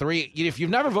voters, if you've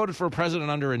never voted for a president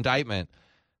under indictment,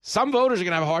 some voters are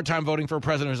going to have a hard time voting for a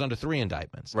president who's under 3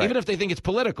 indictments. Right. Even if they think it's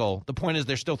political, the point is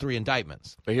there's still 3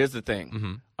 indictments. But here's the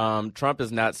thing. Trump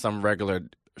is not some regular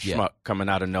schmuck coming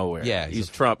out of nowhere. Yeah, he's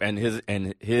Trump, and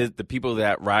the people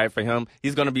that ride for him,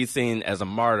 he's going to be seen as a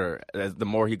martyr as the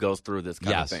more he goes through this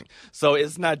kind of thing. So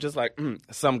it's not just like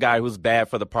some guy who's bad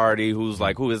for the party who's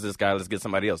like, who is this guy? Let's get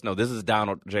somebody else. No, this is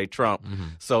Donald J. Trump.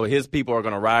 So his people are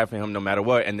going to ride for him no matter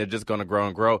what, and they're just going to grow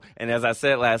and grow. And as I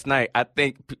said last night, I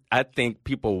think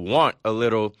people want a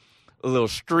little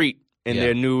street in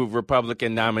their new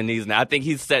Republican nominees. Now, I think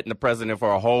he's setting the precedent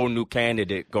for a whole new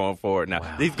candidate going forward.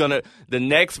 Now, the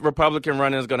next Republican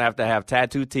runner is going to have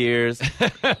tattoo tears.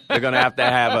 They're going to have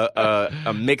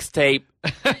a mixtape.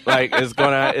 Like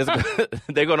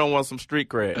they're going to want some street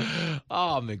cred.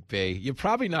 Oh, McBee, you're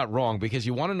probably not wrong, because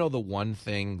you want to know the one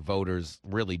thing voters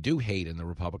really do hate in the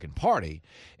Republican Party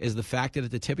is the fact that at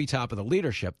the tippy top of the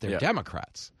leadership, they're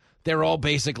Democrats. They're all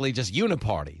basically just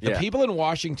uniparty. The people in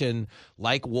Washington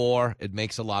like war. It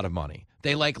makes a lot of money.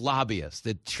 They like lobbyists.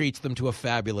 It treats them to a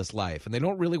fabulous life. And they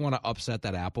don't really want to upset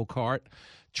that apple cart.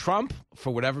 Trump,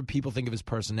 for whatever people think of his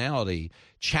personality,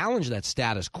 challenged that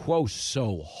status quo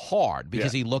so hard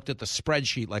because he looked at the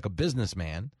spreadsheet like a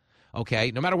businessman.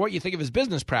 Okay, no matter what you think of his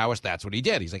business prowess, that's what he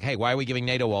did. He's like, hey, why are we giving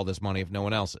NATO all this money if no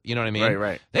one else? You know what I mean?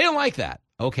 Right. They didn't like that.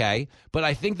 Okay, but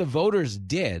I think the voters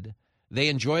did. They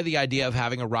enjoy the idea of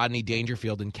having a Rodney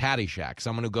Dangerfield in Caddyshack,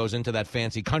 someone who goes into that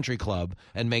fancy country club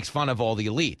and makes fun of all the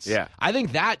elites. Yeah. I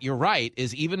think that, you're right,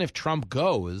 is even if Trump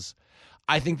goes,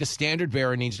 I think the standard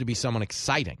bearer needs to be someone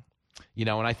exciting. You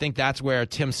know, and I think that's where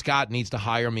Tim Scott needs to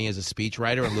hire me as a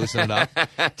speechwriter and loosen it up.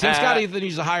 Tim Scott either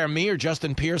needs to hire me or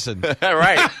Justin Pearson.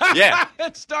 Right, yeah.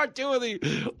 And start doing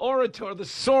the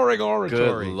soaring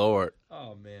oratory. Good Lord.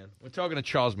 Oh, man. We're talking to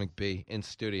Charles McBee in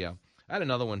studio. I had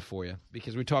another one for you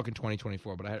because we're talking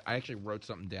 2024, but I actually wrote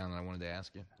something down that I wanted to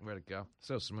ask you. Where'd it go?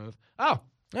 So smooth. Oh,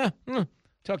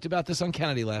 talked about this on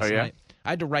Kennedy last night. I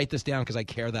had to write this down because I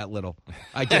care that little.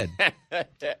 I did.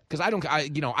 Because I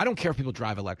don't care if people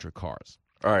drive electric cars.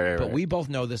 All right, but we both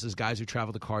know this as guys who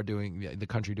travel the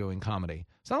country doing comedy.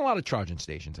 It's not a lot of charging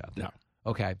stations out there.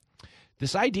 No. Okay.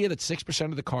 This idea that 6%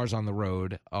 of the cars on the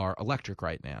road are electric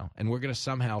right now, and we're going to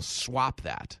somehow swap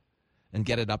that and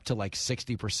get it up to like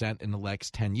 60% in the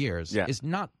next 10 years is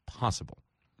not possible.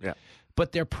 Yeah.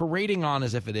 But they're parading on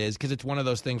as if it is, because it's one of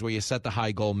those things where you set the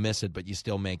high goal, miss it, but you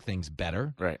still make things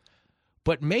better. Right.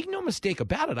 But make no mistake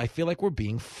about it, I feel like we're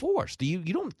being forced.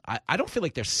 I don't feel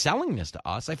like they're selling this to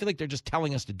us. I feel like they're just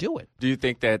telling us to do it. Do you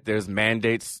think that there's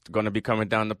mandates going to be coming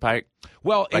down the pike?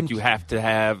 Well, like you have to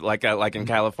have, like in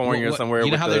California or somewhere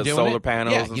with the solar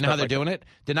panels. Yeah, you know how they're doing it?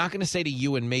 They're not going to say to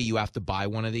you and me, you have to buy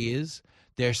one of these.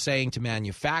 They're saying to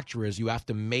manufacturers, you have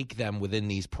to make them within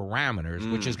these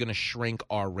parameters, which is going to shrink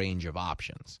our range of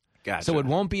options. Gotcha. So it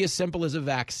won't be as simple as a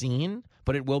vaccine,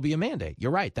 but it will be a mandate.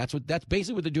 You're right. That's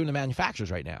basically what they're doing to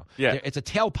manufacturers right now. Yeah. It's a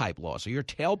tailpipe law. So your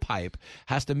tailpipe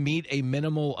has to meet a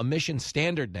minimal emission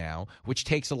standard now, which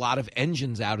takes a lot of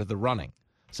engines out of the running.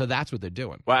 So that's what they're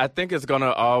doing. Well, I think it's going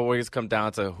to always come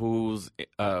down to who's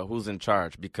in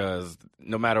charge, because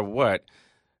no matter what,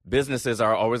 businesses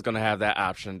are always going to have that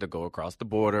option to go across the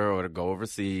border or to go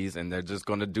overseas, and they're just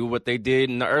going to do what they did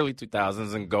in the early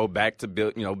 2000s and go back to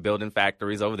building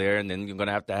factories over there, and then you're going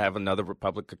to have another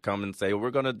republic come and say, we're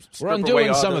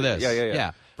undoing some of this.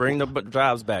 Yeah. Bring the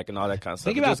jobs back and all that kind of stuff.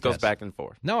 Think about it just goes back and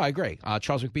forth. No, I agree.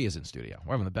 Charles McBee is in studio.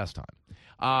 We're having the best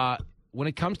time. When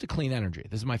it comes to clean energy,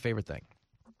 this is my favorite thing.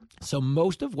 So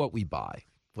most of what we buy,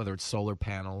 whether it's solar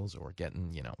panels or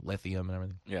getting, lithium and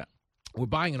everything, we're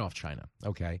buying it off China,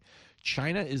 okay?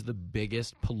 China is the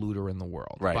biggest polluter in the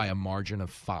world by a margin of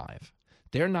 5.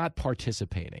 They're not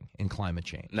participating in climate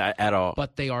change. Not at all.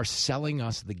 But they are selling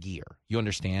us the gear. You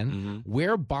understand? Mm-hmm.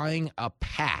 We're buying a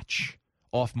patch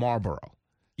off Marlboro.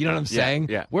 You know what I'm saying?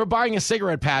 Yeah. We're buying a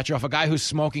cigarette patch off a guy who's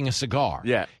smoking a cigar.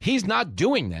 Yeah. He's not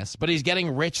doing this, but he's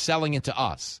getting rich selling it to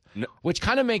us, which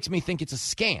kind of makes me think it's a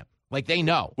scam. Like, they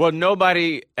know. Well,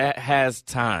 nobody has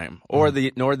time nor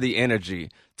the energy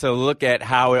to look at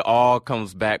how it all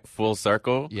comes back full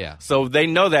circle. Yeah. So they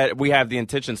know that we have the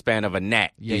attention span of a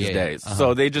gnat these days. Uh-huh.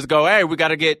 So they just go, hey, we got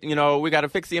to we got to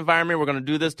fix the environment. We're going to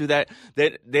do this, do that.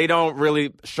 They don't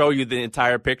really show you the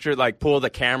entire picture, like pull the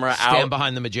camera out. Stand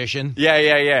behind the magician. Yeah,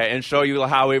 and show you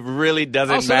how it really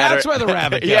doesn't matter. That's where the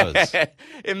rabbit goes. Yeah.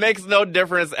 It makes no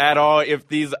difference at all if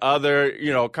these other,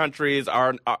 countries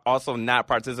are also not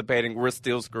participating. We're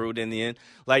still screwed in the end.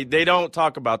 Like, they don't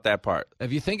talk about that part.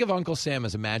 If you think of Uncle Sam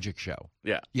as a magic show,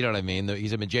 you know what I mean?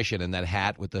 He's a magician in that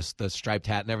hat with the striped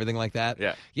hat and everything like that.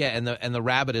 Yeah, and the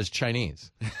rabbit is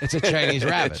Chinese. It's a Chinese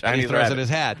rabbit. Chinese and he throws rabbit. in his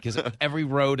hat because every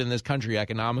road in this country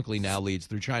economically now leads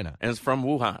through China. And it's from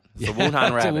Wuhan. It's a Wuhan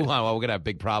rabbit. It's a Wuhan. Well, we're going to have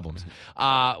big problems.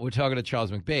 We're talking to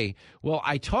Charles McBee. Well,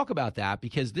 I talk about that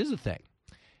because this is the thing.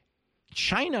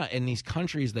 China and these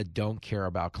countries that don't care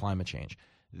about climate change,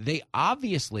 they have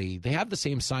the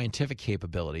same scientific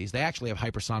capabilities. They actually have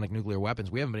hypersonic nuclear weapons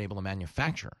we haven't been able to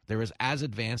manufacture. They're as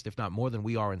advanced, if not more, than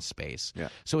we are in space. Yeah.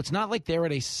 So it's not like they're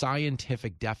at a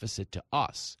scientific deficit to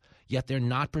us, yet they're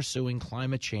not pursuing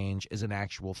climate change as an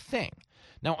actual thing.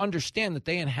 Now, understand that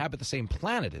they inhabit the same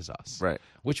planet as us, right?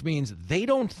 Which means they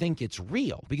don't think it's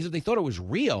real, because if they thought it was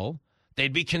real,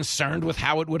 they'd be concerned with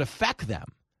how it would affect them.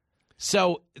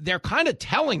 So they're kind of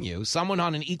telling you, someone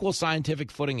on an equal scientific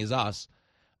footing as us,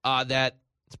 that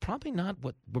it's probably not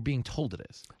what we're being told it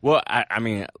is. Well, I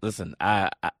mean, listen,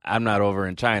 I'm not over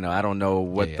in China. I don't know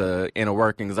what the inner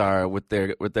workings are with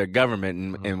their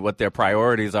government and what their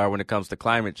priorities are when it comes to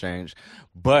climate change.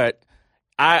 But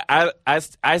I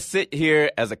sit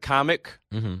here as a comic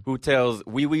who tells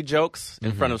wee jokes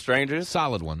in front of strangers.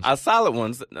 Solid ones. Solid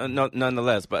ones,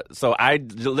 nonetheless. But so I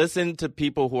listen to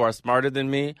people who are smarter than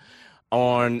me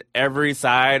on every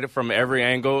side, from every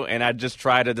angle, and I just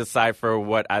try to decipher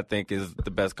what I think is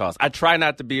the best cause. I try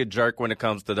not to be a jerk when it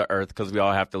comes to the earth, because we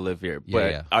all have to live here.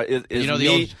 But you know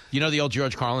the old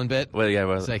George Carlin bit? Well, yeah.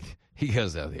 It's like, he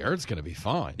goes, the Earth's going to be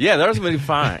fine. Yeah, the Earth's going to be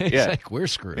fine. It's yeah. like, we're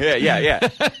screwed. Yeah.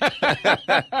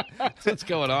 That's what's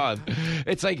going on.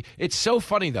 It's like, it's so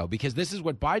funny, though, because this is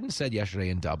what Biden said yesterday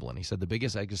in Dublin. He said the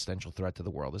biggest existential threat to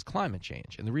the world is climate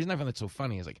change. And the reason I find that so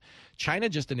funny is, like, China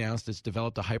just announced it's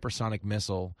developed a hypersonic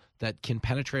missile that can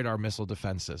penetrate our missile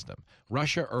defense system.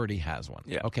 Russia already has one.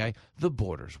 Yeah. Okay? The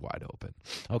border's wide open.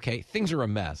 Okay? Things are a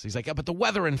mess. He's like, but the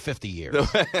weather in 50 years.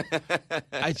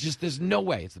 There's no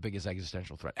way it's the biggest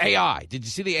existential threat. AI. Did you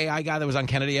see the AI guy that was on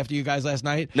Kennedy after you guys last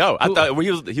night? No, I thought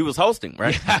he was hosting,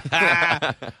 right?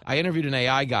 I interviewed an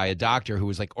AI guy, a doctor, who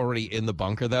was like already in the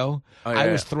bunker, though. I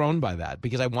was thrown by that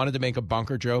because I wanted to make a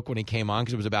bunker joke when he came on,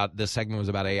 because this segment was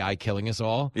about AI killing us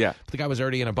all. Yeah. But the guy was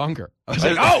already in a bunker. I was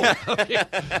like,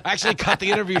 I actually cut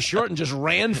the interview short and just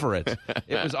ran for it.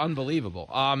 It was unbelievable.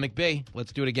 McBee,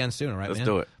 let's do it again soon, all right, Let's man?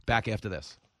 do it. Back after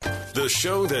this. The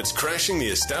show that's crashing the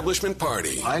establishment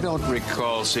party. I don't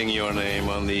recall seeing your name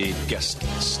on the guest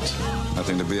list.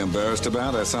 Nothing to be embarrassed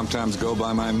about. I sometimes go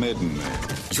by my maiden name.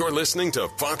 You're listening to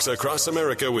Fox Across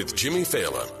America with Jimmy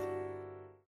Fallon.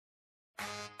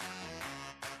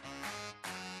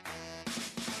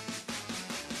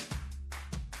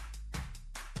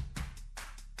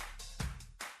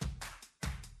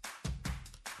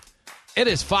 It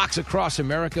is Fox Across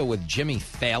America with Jimmy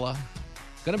Fallon.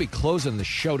 Going to be closing the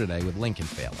show today with Lincoln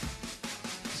Fallon.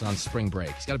 He's on spring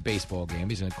break. He's got a baseball game.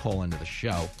 He's going to call into the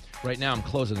show. Right now, I'm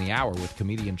closing the hour with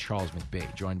comedian Charles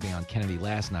McBee. Joined me on Kennedy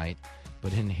last night,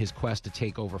 but in his quest to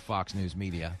take over Fox News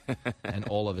Media and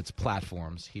all of its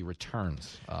platforms, he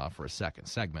returns for a second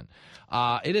segment.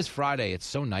 It is Friday. It's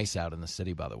so nice out in the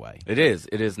city, by the way. It is.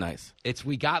 It is nice.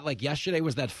 Yesterday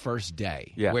was that first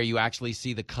day where you actually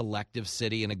see the collective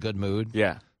city in a good mood.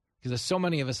 Yeah. Because there's so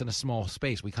many of us in a small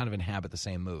space, we kind of inhabit the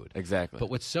same mood. Exactly.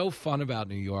 But what's so fun about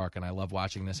New York, and I love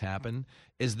watching this happen,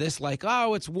 is this like,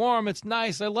 oh, it's warm, it's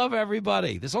nice, I love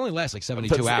everybody. This only lasts like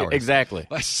 72 hours. Exactly.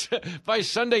 By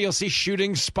Sunday, you'll see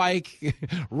shootings spike,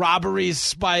 robberies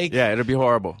spike. Yeah, it'll be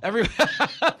horrible.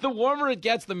 The warmer it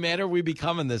gets, the madder we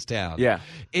become in this town. Yeah.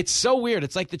 It's so weird.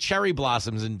 It's like the cherry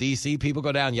blossoms in D.C. People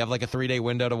go down. You have like a 3-day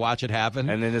window to watch it happen.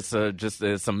 And then it's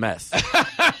a mess.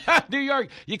 New York,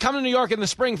 you come to New York in the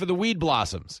spring for the weed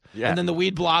blossoms. Yeah. And then the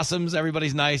weed blossoms,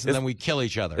 everybody's nice, and then we kill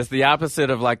each other. It's the opposite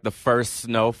of like the first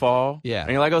snowfall. Yeah.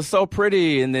 And you're like, oh, so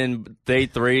pretty. And then day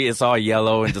 3, it's all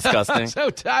yellow and disgusting. I'm so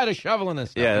tired of shoveling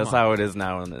this stuff. Yeah, that's how it is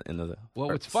now in the Well,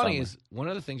 what's funny is one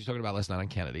of the things you're talking about last night on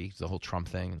Kennedy, the whole Trump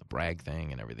thing, the Bragg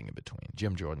thing, and everything in between.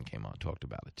 Jim Jordan came on, talked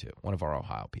about it too, one of our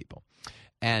Ohio people.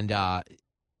 And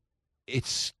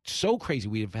it's so crazy.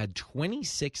 We have had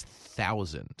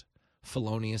 26,000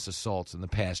 felonious assaults in the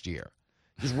past year.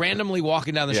 Just randomly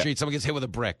walking down the street, someone gets hit with a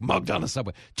brick, mugged on the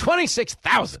subway.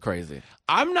 26,000. Crazy.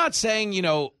 I'm not saying,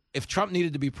 if Trump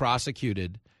needed to be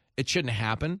prosecuted, it shouldn't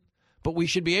happen. But we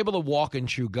should be able to walk and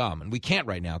chew gum. And we can't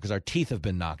right now because our teeth have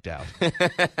been knocked out.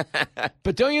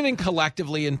 But don't you think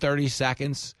collectively in 30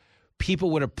 seconds,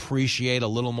 people would appreciate a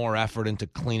little more effort into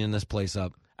cleaning this place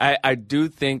up? I do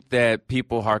think that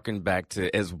people harken back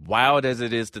to, as wild as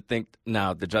it is to think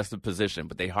now, the juxtaposition,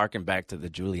 but they harken back to the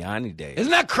Giuliani days. Isn't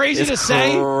that crazy to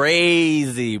say?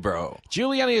 Crazy, bro.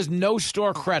 Giuliani has no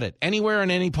store credit anywhere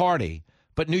in any party.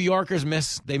 But New Yorkers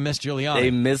miss Giuliani.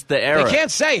 They miss the era. They can't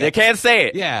say it. They can't say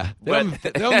it. Yeah. They don't miss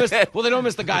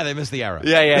the guy. They miss the era.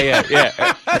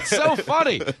 Yeah. That's so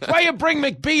funny. That's why you bring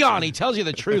McBee on. He tells you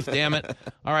the truth, damn it.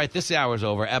 All right, this hour's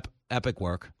over. Epic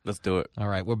work. Let's do it. All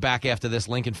right, we're back after this.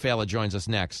 Lincoln Failer joins us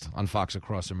next on Fox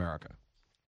Across America.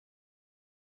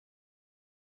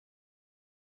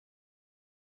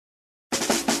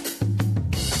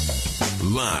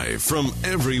 Live from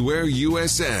everywhere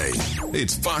USA,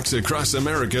 it's Fox Across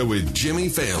America with Jimmy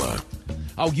Failer.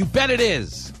 Oh, you bet it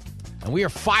is. And we are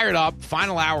fired up.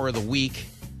 Final hour of the week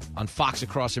on Fox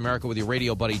Across America with your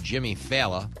radio buddy Jimmy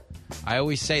Failer. I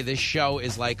always say this show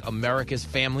is like America's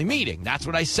family meeting. That's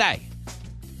what I say.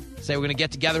 Say we're going to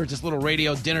get together at this little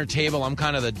radio dinner table. I'm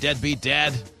kind of the deadbeat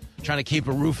dad, trying to keep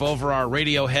a roof over our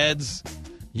radio heads.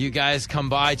 You guys come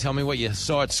by, tell me what you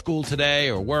saw at school today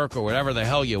or work or whatever the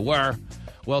hell you were.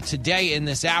 Well, today in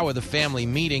this hour, the family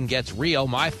meeting gets real.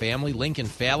 My family, Lincoln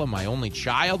Failer, my only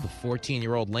child, the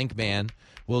 14-year-old Link man,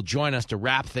 will join us to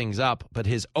wrap things up. But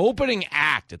his opening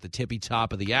act at the tippy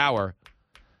top of the hour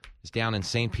is down in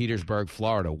St. Petersburg,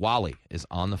 Florida. Wally is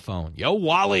on the phone. Yo,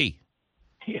 Wally.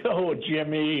 Yo,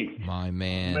 Jimmy. My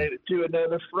man. Made it to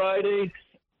another Friday.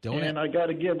 And I got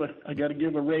to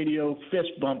give a radio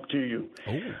fist bump to you.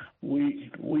 Oh.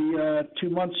 We 2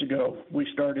 months ago we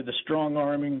started the strong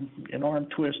arming and arm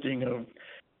twisting of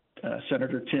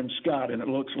Senator Tim Scott, and it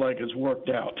looks like it's worked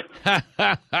out.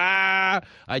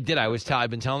 I did.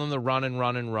 I've been telling him to run and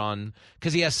run and run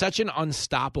because he has such an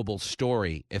unstoppable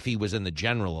story if he was in the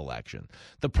general election.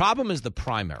 The problem is the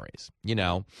primaries. You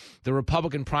know, the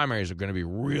Republican primaries are going to be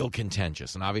real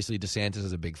contentious, and obviously DeSantis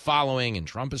has a big following, and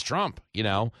Trump is Trump, you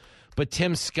know. But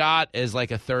Tim Scott, as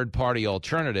like a third-party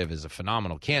alternative, is a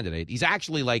phenomenal candidate. He's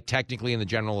actually, like, technically in the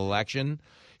general election,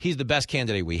 he's the best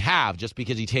candidate we have just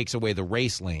because he takes away the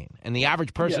race lane. And the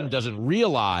average person doesn't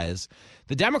realize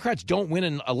the Democrats don't win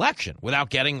an election without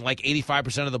getting like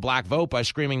 85% of the black vote by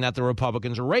screaming that the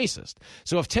Republicans are racist.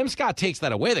 So if Tim Scott takes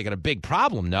that away, they got a big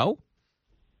problem, no?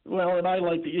 Well, and I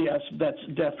like yes, that's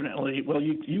definitely. Well,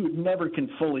 you never can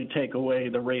fully take away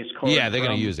the race card. Yeah, they're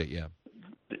going to use it, yeah.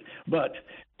 But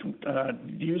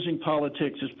using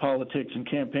politics as politics and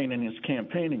campaigning as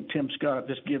campaigning, Tim Scott,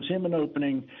 this gives him an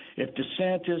opening. If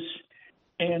DeSantis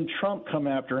and Trump come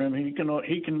after him, he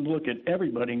can look at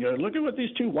everybody and go, look at what these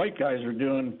two white guys are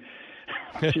doing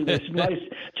to this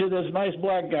nice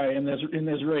black guy in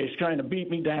this race, trying to beat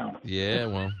me down. Yeah,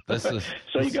 well, so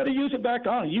you got to use it back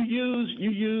on. You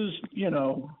use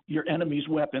your enemy's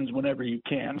weapons whenever you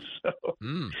can. So.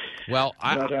 Well,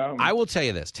 I will tell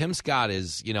you this: Tim Scott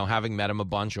is, having met him a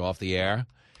bunch off the air.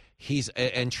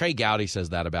 And Trey Gowdy says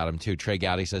that about him too. Trey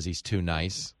Gowdy says he's too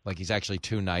nice, like he's actually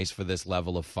too nice for this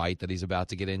level of fight that he's about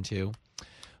to get into.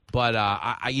 But,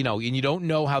 and you don't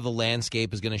know how the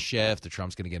landscape is going to shift, if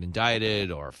Trump's going to get indicted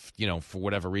or, for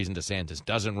whatever reason DeSantis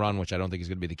doesn't run, which I don't think is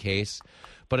going to be the case.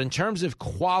 But in terms of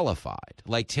qualified,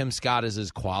 like Tim Scott is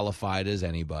as qualified as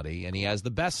anybody, and he has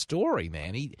the best story,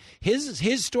 man.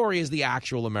 His story is the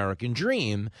actual American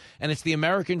dream, and it's the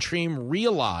American dream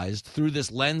realized through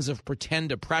this lens of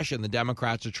pretend oppression the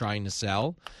Democrats are trying to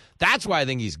sell. That's why I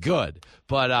think he's good.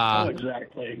 But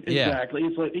exactly. Yeah.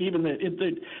 It's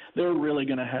like they're really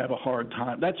going to have a hard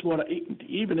time. That's what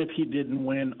even if he didn't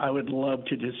win, I would love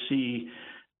to just see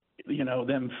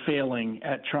them failing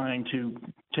at trying to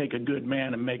take a good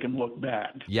man and make him look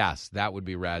bad. Yes, that would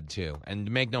be rad too. And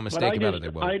make no mistake about it, they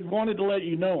will. I wanted to let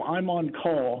you know I'm on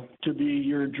call to be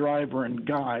your driver and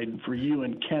guide for you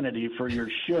and Kennedy for your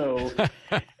show.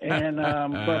 And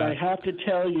but I have to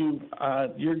tell you,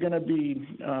 you're going to be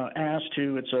asked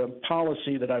to. It's a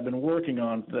policy that I've been working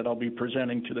on that I'll be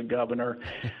presenting to the governor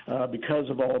because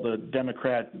of all the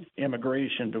Democrat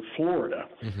immigration to Florida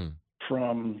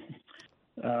from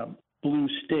blue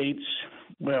states.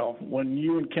 Well, when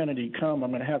you and Kennedy come,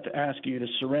 I'm going to have to ask you to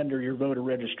surrender your voter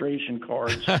registration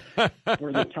cards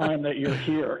for the time that you're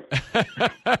here.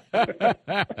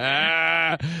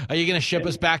 Are you going to ship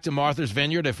us back to Martha's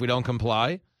Vineyard if we don't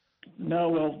comply? No,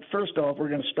 well, first off, we're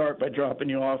going to start by dropping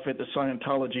you off at the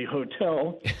Scientology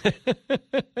Hotel.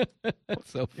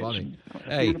 That's so funny. It's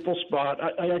a beautiful spot.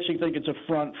 I actually think it's a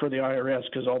front for the IRS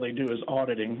because all they do is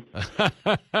auditing.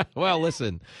 Well,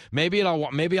 listen, maybe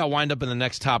I'll wind up in the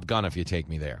next Top Gun if you take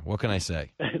me there. What can I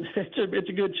say? It's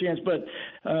a good chance, but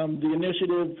the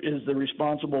initiative is the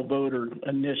Responsible Voter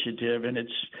Initiative, and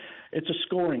it's a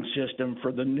scoring system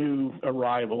for the new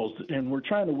arrivals, and we're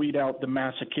trying to weed out the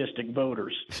masochistic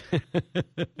voters.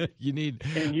 You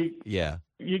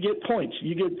get points.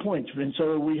 And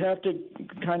so we have to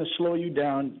kind of slow you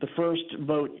down. The first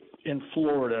vote in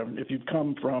Florida, if you've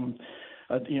come from,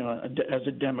 as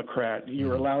a Democrat,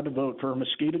 you're allowed to vote for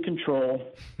mosquito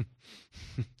control,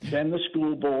 then the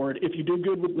school board. If you do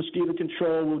good with mosquito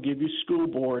control, we'll give you school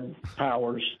board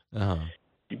powers. Uh-huh.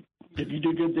 If you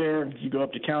do good there, you go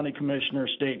up to county commissioner,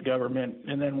 state government,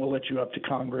 and then we'll let you up to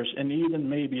Congress, and even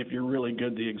maybe if you're really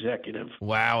good, the executive.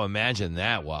 Wow, imagine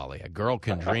that, Wally. A girl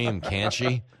can dream, can't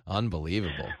she?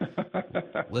 Unbelievable.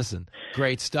 Listen,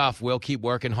 great stuff. We'll keep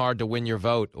working hard to win your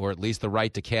vote, or at least the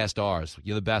right to cast ours.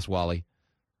 You're the best, Wally.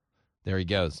 There he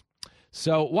goes.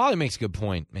 So Wally makes a good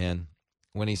point, man,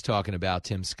 when he's talking about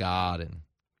Tim Scott and,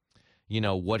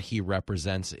 what he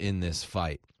represents in this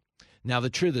fight. Now,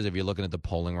 the truth is, if you're looking at the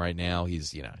polling right now,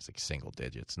 he's like single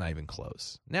digits, not even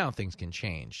close. Now things can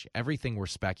change. Everything we're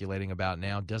speculating about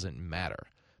now doesn't matter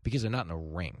because they're not in a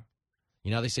ring.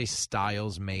 They say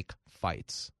styles make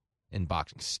fights in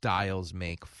boxing. Styles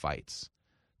make fights.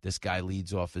 This guy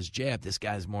leads off his jab. This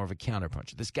guy's more of a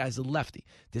counterpuncher. This guy's a lefty.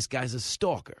 This guy's a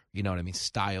stalker. You know what I mean?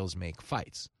 Styles make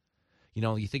fights.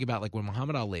 You think about like when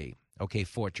Muhammad Ali,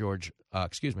 fought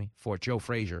Joe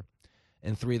Frazier,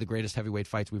 in 3 of the greatest heavyweight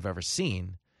fights we've ever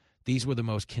seen. These were the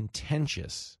most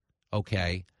contentious,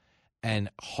 and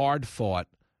hard-fought,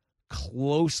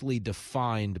 closely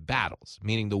defined battles,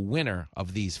 meaning the winner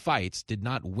of these fights did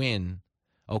not win,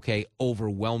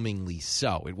 overwhelmingly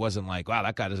so. It wasn't like, wow,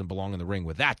 that guy doesn't belong in the ring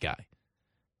with that guy.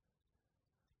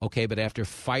 But after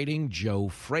fighting Joe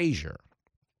Frazier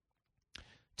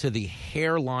to the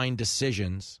hairline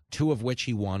decisions, 2 of which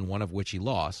he won, 1 of which he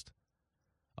lost,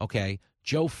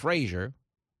 Joe Frazier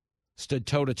stood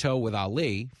toe-to-toe with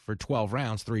Ali for 12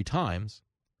 rounds 3 times,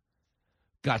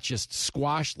 got just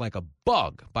squashed like a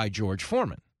bug by George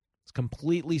Foreman. It's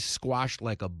completely squashed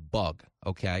like a bug,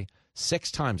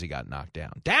 6 times he got knocked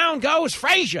down. Down goes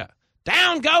Frazier!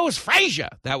 Down goes Frazier!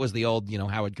 That was the old,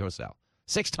 Howard Cosell.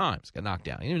 6 times got knocked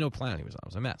down. He didn't even know what planet he was on. It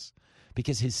was a mess.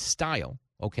 Because his style,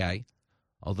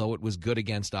 although it was good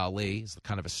against Ali, it's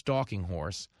kind of a stalking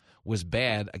horse, was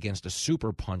bad against a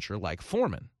super puncher like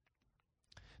Foreman.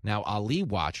 Now, Ali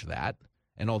watched that,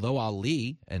 and although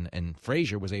Ali and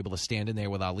Frazier was able to stand in there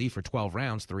with Ali for 12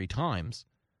 rounds 3 times,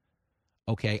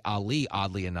 Ali,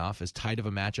 oddly enough, as tight of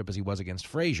a matchup as he was against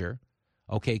Frazier,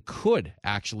 could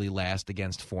actually last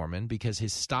against Foreman because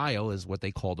his style is what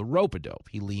they called a rope-a-dope.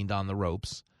 He leaned on the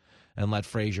ropes and let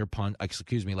Foreman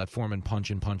punch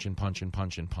and punch and punch and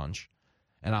punch and punch,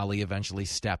 and Ali eventually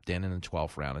stepped in the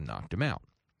 12th round and knocked him out.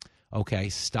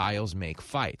 Styles make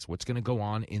fights. What's going to go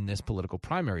on in this political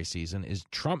primary season is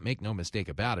Trump, make no mistake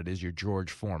about it, is your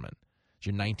George Foreman. It's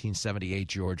your 1978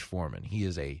 George Foreman. He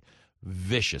is a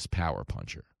vicious power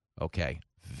puncher,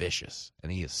 vicious.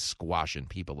 And he is squashing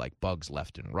people like bugs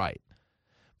left and right.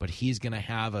 But he's going to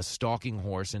have a stalking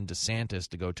horse in DeSantis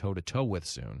to go toe-to-toe with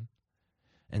soon.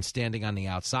 And standing on the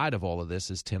outside of all of this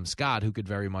is Tim Scott, who could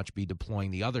very much be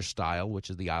deploying the other style, which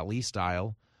is the Ali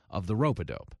style of the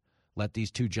rope-a-dope. Let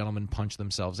these 2 gentlemen punch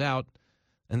themselves out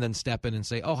and then step in and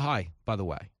say, oh, hi, by the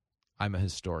way, I'm a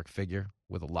historic figure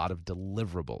with a lot of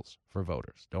deliverables for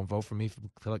voters. Don't vote for me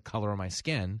for the color of my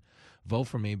skin. Vote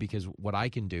for me because what I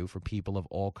can do for people of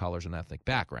all colors and ethnic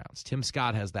backgrounds. Tim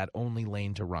Scott has that only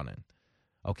lane to run in.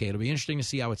 It'll be interesting to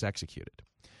see how it's executed.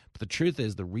 But the truth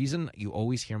is, the reason you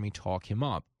always hear me talk him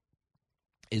up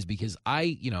is because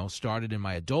I, started in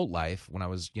my adult life when I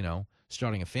was,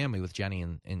 starting a family with Jenny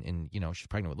and she's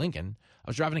pregnant with Lincoln. I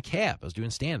was driving a cab. I was doing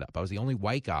stand-up. I was the only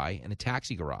white guy in a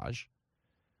taxi garage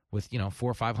with, 400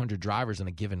 or 500 drivers in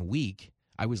a given week.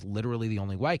 I was literally the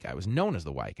only white guy. I was known as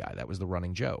the white guy. That was the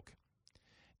running joke.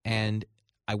 And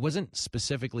I wasn't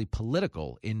specifically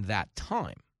political in that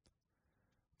time.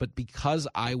 But because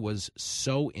I was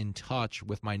so in touch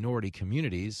with minority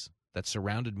communities that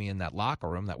surrounded me in that locker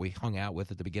room that we hung out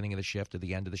with at the beginning of the shift, at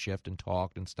the end of the shift, and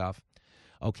talked and stuff,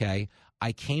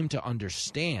 I came to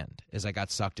understand as I got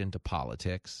sucked into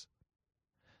politics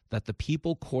that the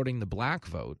people courting the black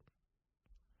vote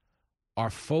are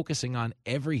focusing on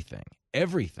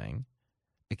everything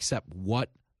except what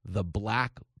the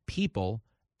black people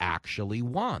actually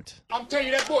want. I'm telling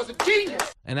you, that boy's a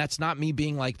genius. And that's not me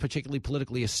being like particularly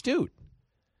politically astute.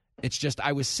 It's just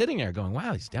I was sitting there going,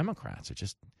 wow, these Democrats are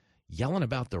just yelling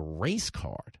about the race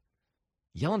card,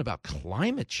 yelling about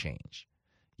climate change,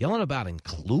 yelling about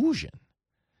inclusion.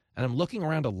 And I'm looking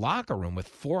around a locker room with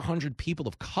 400 people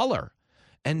of color,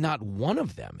 and not one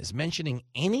of them is mentioning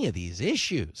any of these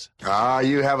issues.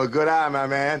 You have a good eye, my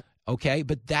man. Okay,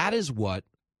 but that is what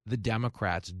the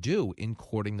Democrats do in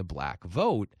courting the black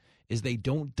vote, is they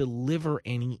don't deliver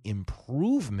any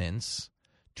improvements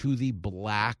to the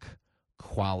black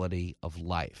quality of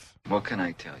life. What can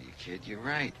I tell you, kid? You're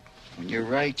right. When you're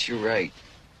right, you're right.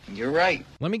 You're right.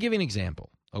 Let me give you an example,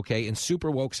 okay? In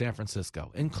super woke San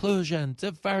Francisco, inclusion,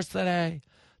 diversity,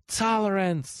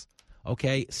 tolerance.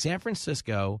 Okay, San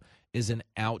Francisco is an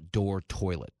outdoor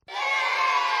toilet.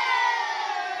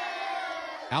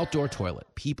 Outdoor toilet.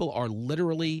 People are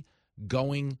literally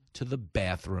going to the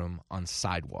bathroom on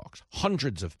sidewalks.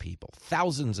 Hundreds of people,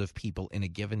 thousands of people in a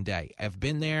given day. I've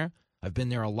been there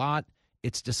a lot.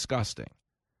 It's disgusting.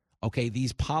 Okay,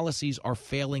 these policies are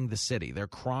failing the city. Their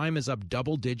crime is up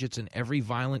double digits in every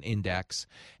violent index,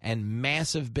 and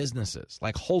massive businesses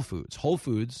like Whole Foods. Whole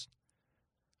Foods,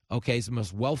 okay, is the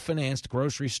most well-financed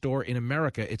grocery store in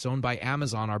America. It's owned by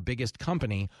Amazon, our biggest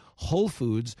company. Whole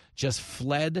Foods just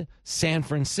fled San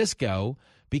Francisco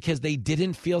because they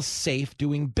didn't feel safe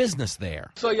doing business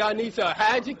there. So y'all need to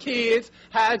hide your kids,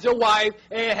 hide your wife,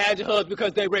 and hide your husband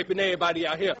because they raping everybody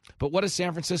out here. But what does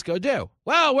San Francisco do?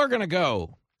 Well, we're going to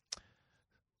go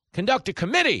conduct a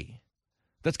committee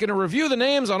that's going to review the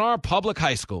names on our public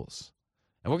high schools.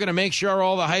 And we're going to make sure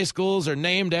all the high schools are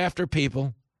named after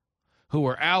people who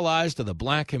were allies to the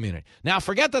black community. Now,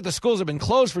 forget that the schools have been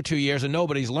closed for 2 years and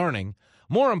nobody's learning.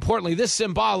 More importantly, this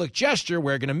symbolic gesture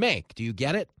we're going to make. Do you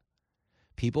get it?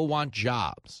 People want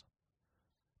jobs.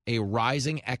 A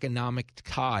rising economic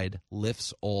tide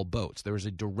lifts all boats. There is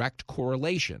a direct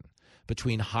correlation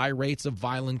between high rates of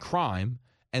violent crime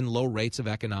and low rates of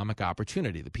economic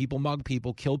opportunity. The people mug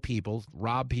people, kill people,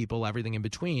 rob people, everything in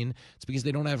between. It's because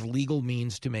they don't have legal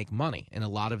means to make money in a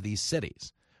lot of these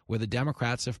cities, where the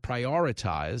Democrats have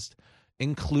prioritized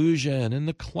inclusion and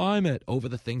the climate over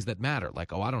the things that matter,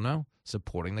 like,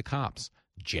 supporting the cops,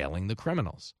 jailing the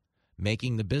criminals,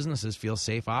 making the businesses feel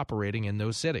safe operating in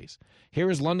those cities. Here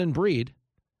is London Breed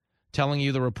telling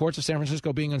you the reports of San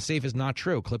Francisco being unsafe is not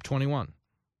true. Clip 21.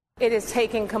 It is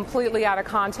taken completely out of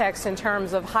context in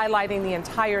terms of highlighting the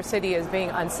entire city as being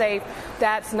unsafe.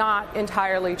 That's not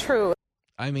entirely true.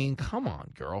 I mean, come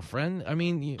on, girlfriend. I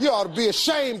mean, you ought to be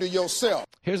ashamed of yourself.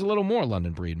 Here's a little more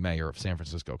London Breed, mayor of San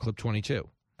Francisco. Clip 22.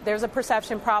 There's a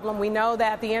perception problem. We know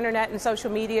that the internet and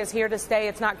social media is here to stay.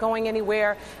 It's not going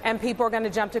anywhere, and people are going to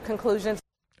jump to conclusions.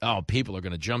 Oh, people are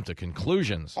going to jump to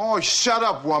conclusions. Oh, shut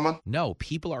up, woman. No,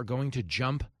 people are going to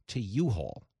jump to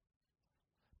U-Haul.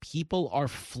 People are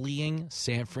fleeing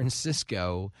San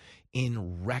Francisco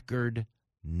in record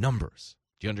numbers.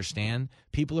 Do you understand?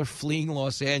 People are fleeing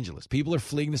Los Angeles. People are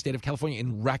fleeing the state of California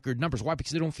in record numbers. Why?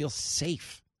 Because they don't feel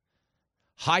safe.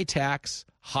 High tax,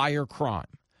 higher crime.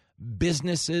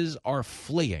 Businesses are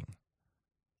fleeing.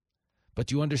 But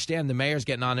do you understand the mayor's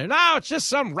getting on there? No, it's just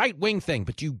some right-wing thing.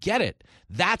 But you get it.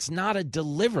 That's not a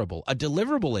deliverable. A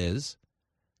deliverable is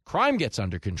crime gets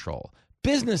under control.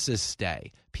 Businesses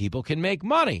stay. People can make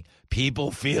money.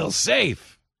 People feel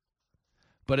safe.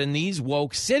 But in these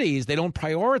woke cities, they don't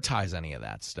prioritize any of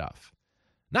that stuff.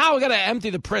 Now we got to empty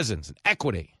the prisons.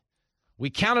 Equity. We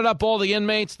counted up all the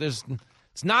inmates. It's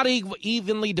not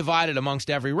evenly divided amongst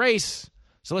every race.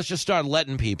 So let's just start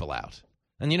letting people out.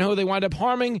 And you know who they wind up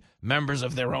harming? Members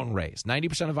of their own race.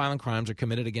 90% of violent crimes are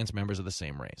committed against members of the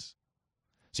same race.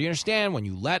 So you understand, when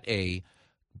you let a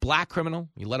black criminal,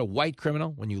 you let a white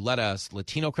criminal, when you let a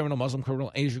Latino criminal, Muslim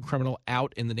criminal, Asian criminal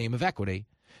out in the name of equity,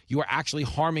 you are actually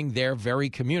harming their very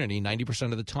community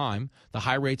 90% of the time. The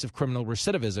high rates of criminal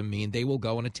recidivism mean they will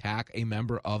go and attack a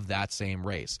member of that same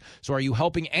race. So are you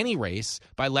helping any race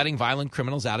by letting violent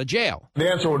criminals out of jail? The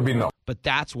answer would be no. But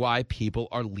that's why people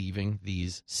are leaving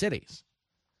these cities.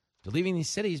 They're leaving these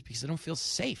cities because they don't feel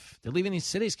safe. They're leaving these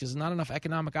cities because there's not enough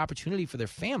economic opportunity for their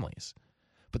families.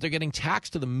 But they're getting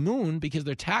taxed to the moon because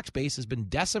their tax base has been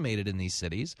decimated in these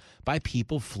cities by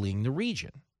people fleeing the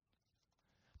region.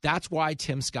 That's why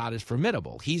Tim Scott is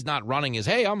formidable. He's not running as,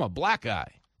 hey, I'm a black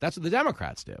guy. That's what the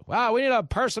Democrats do. Wow, we need a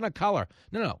person of color.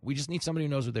 No, we just need somebody who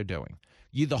knows what they're doing.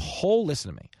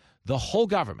 Listen to me, the whole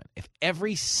government, if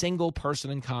every single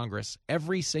person in Congress,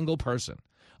 every single person,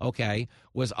 okay,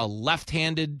 was a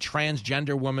left-handed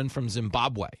transgender woman from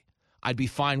Zimbabwe, I'd be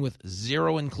fine with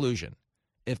zero inclusion.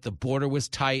 If the border was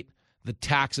tight, the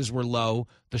taxes were low,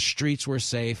 the streets were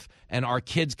safe, and our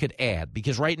kids could add,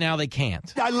 because right now they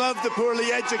can't. I love the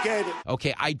poorly educated.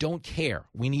 Okay, I don't care.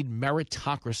 We need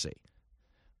meritocracy.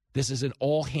 This is an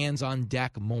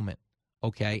all-hands-on-deck moment,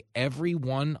 okay? Every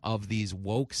one of these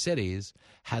woke cities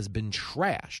has been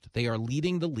trashed. They are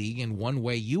leading the league in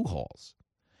one-way U-Hauls.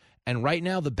 And right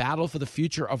now, the battle for the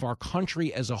future of our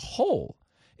country as a whole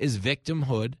is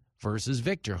victimhood versus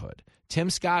victorhood. Tim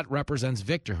Scott represents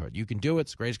victorhood. You can do it.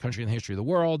 It's the greatest country in the history of the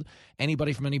world.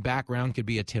 Anybody from any background could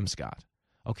be a Tim Scott.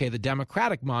 Okay, the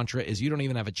Democratic mantra is you don't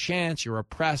even have a chance. You're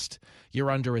oppressed. You're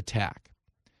under attack.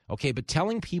 Okay, but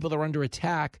telling people they're under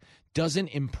attack doesn't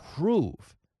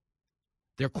improve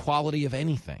their quality of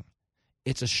anything.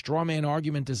 It's a straw man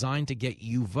argument designed to get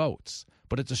you votes,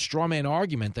 but it's a straw man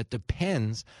argument that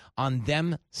depends on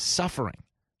them suffering.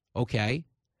 Okay?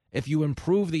 If you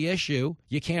improve the issue,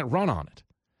 you can't run on it.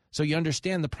 So you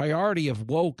understand the priority of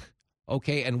woke,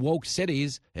 okay, and woke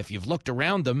cities, if you've looked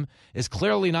around them, is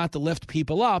clearly not to lift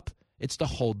people up, it's to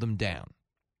hold them down.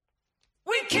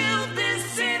 We killed this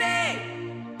city.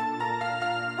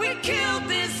 We killed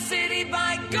this city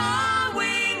by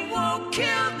going woke.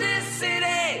 Killed this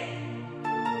city.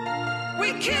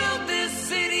 We killed this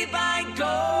city by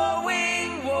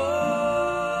going woke.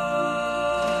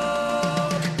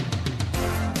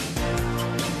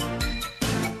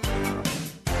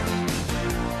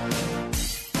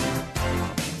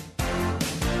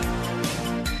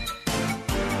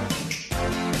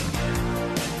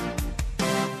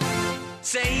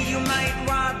 Say you might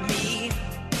rob me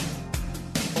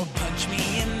or punch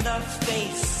me in the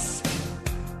face.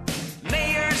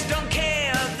 Mayors don't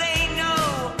care, they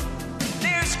know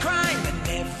there's crime in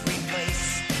every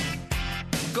place.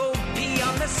 Go pee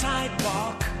on the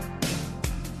sidewalk,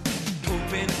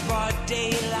 poop in broad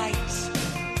daylight.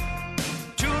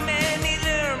 Too many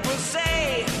liberals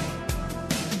say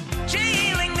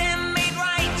jailing them ain't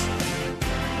right.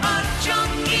 A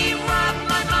junkie robbed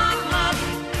my mama,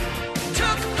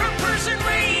 took her purse and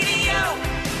radio,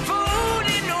 vote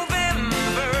in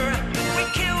November. We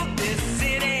killed this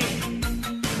city.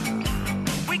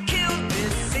 We killed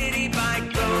this city by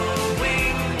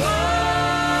going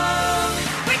woke.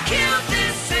 We killed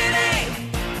this city.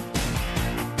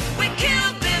 We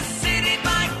killed this city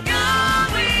by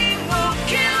going woke.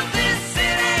 Killed this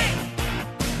city.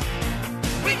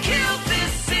 We killed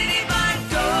this city by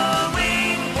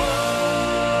going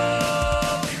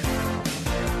woke.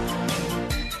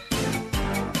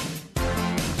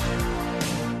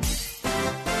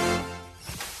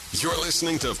 You're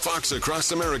listening to Fox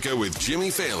Across America with Jimmy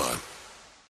Fallon.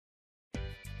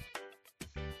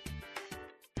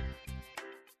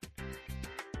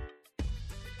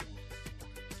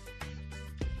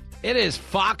 It is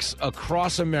Fox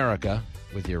Across America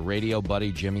with your radio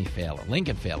buddy, Jimmy Fallon.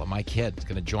 Lincoln Fallon, my kid, is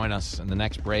going to join us in the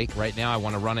next break. Right now, I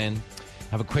want to run in,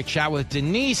 have a quick chat with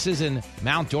Denise, is in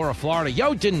Mount Dora, Florida.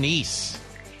 Yo, Denise.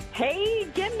 Hey,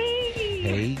 Jimmy.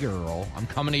 Hey, girl. I'm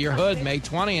coming to your hood May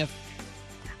 20th.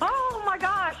 Oh, my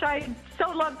gosh. I'd so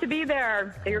love to be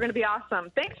there. You're going to be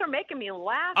awesome. Thanks for making me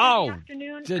laugh Oh, this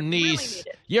afternoon. Denise,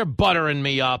 Really you're buttering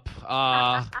me up.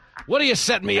 What are you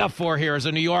setting me up for here as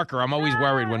a New Yorker? I'm always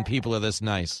worried when people are this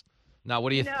nice. Now, what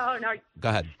do you No. Go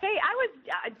ahead. Hey,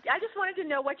 I just wanted to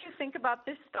know what you think about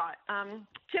this thought.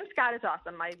 Tim Scott is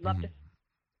awesome. I love to.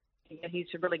 He's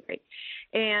really great.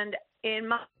 And in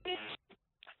my,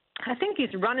 I think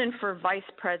he's running for vice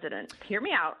president. Hear me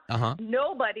out. Uh-huh.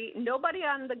 Nobody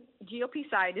on the GOP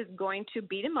side is going to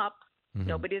beat him up. Mm-hmm.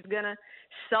 Nobody's going to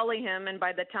sully him. And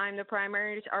by the time the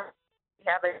primaries are,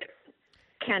 have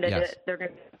a candidate, Yes. they're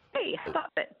going to say, hey,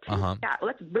 stop it. Uh-huh. Yeah,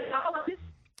 let's bring all of this.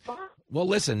 Well,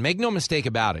 listen, make no mistake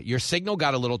about it. Your signal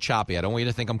got a little choppy. I don't want you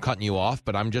to think I'm cutting you off,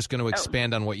 but I'm just going to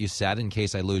expand on what you said in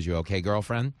case I lose you. Okay,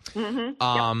 girlfriend?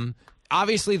 Mm-hmm.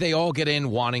 Obviously, they all get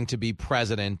in wanting to be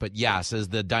president, but yes, as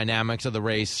the dynamics of the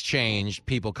race change,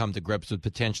 people come to grips with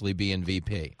potentially being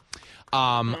VP.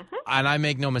 And I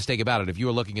make no mistake about it. If you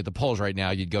were looking at the polls right now,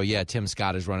 you'd go, yeah, Tim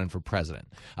Scott is running for president.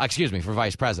 For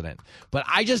vice president. But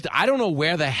I don't know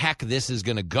where the heck this is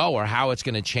going to go or how it's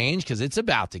going to change because it's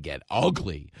about to get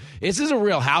ugly. This is a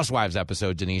Real Housewives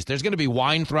episode, Denise. There's going to be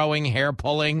wine throwing, hair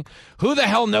pulling. Who the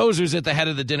hell knows who's at the head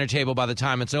of the dinner table by the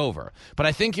time it's over? But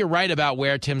I think you're right about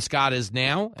where Tim Scott is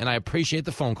now, and I appreciate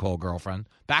the phone call, girlfriend.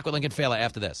 Back with Lincoln Fela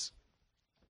after this.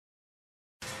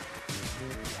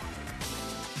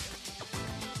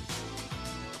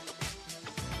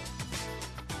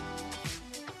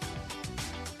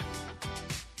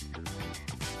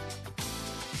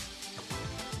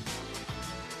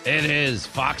 It is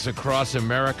Fox Across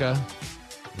America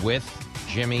with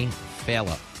Jimmy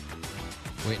Fallon.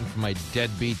 Waiting for my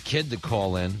deadbeat kid to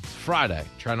call in. It's Friday,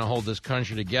 trying to hold this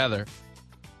country together.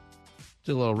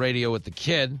 Do a little radio with the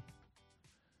kid.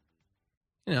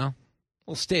 You know, a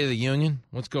little State of the Union.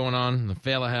 What's going on in the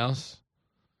Failer house?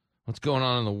 What's going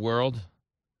on in the world?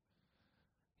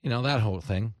 You know, that whole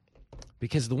thing.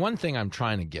 Because the one thing I'm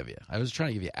trying to give you, I was trying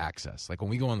to give you access. Like when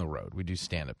we go on the road, we do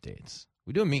stand-up dates.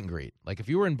 We do a meet and greet. Like if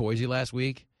you were in Boise last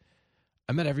week,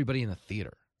 I met everybody in the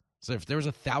theater. So if there was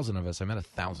 1,000 of us, I met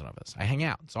 1,000 of us. I hang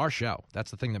out. It's our show.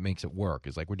 That's the thing that makes it work.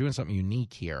 Is like we're doing something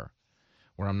unique here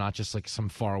where I'm not just like some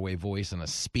faraway voice and a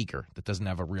speaker that doesn't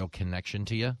have a real connection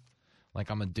to you.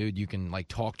 Like I'm a dude you can like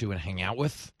talk to and hang out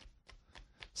with.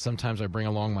 Sometimes I bring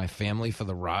along my family for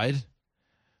the ride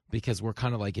because we're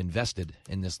kind of like invested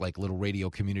in this like little radio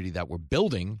community that we're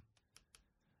building.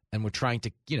 And we're trying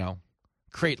to, you know,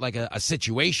 create like a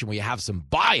situation where you have some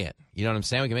buy-in. You know what I'm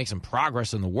saying? We can make some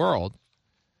progress in the world.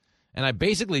 And I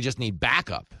basically just need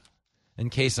backup in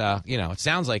case, you know, it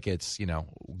sounds like it's, you know,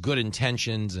 good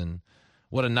intentions and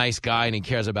what a nice guy and he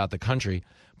cares about the country.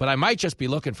 But I might just be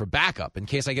looking for backup in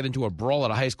case I get into a brawl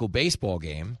at a high school baseball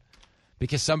game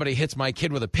because somebody hits my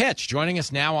kid with a pitch. Joining us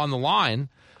now on the line,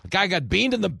 a guy got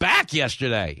beamed in the back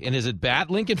yesterday in his at-bat.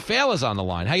 Lincoln Failer's on the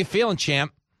line. How you feeling,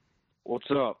 champ?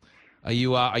 What's up? Are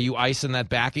you icing that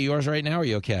back of yours right now? Are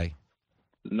you okay?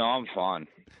 No, I'm fine.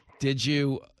 Did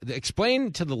you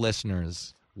explain to the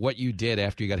listeners what you did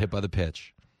after you got hit by the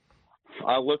pitch?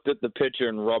 I looked at the pitcher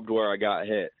and rubbed where I got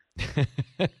hit.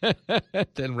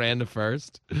 Then ran to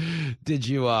first. Did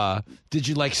you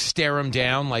like stare him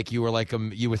down like you were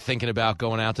you were thinking about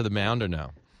going out to the mound or no?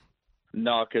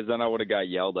 No, because then I would have got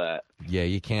yelled at. Yeah,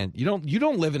 you can't. You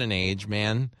don't live in an age,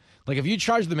 man. Like if you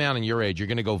charge the mound in your age, you're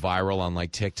gonna go viral on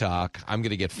like TikTok. I'm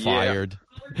gonna get fired.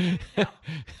 Yeah.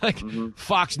 Like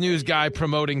Fox News guy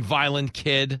promoting violent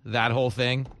kid, that whole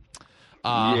thing.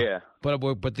 Yeah.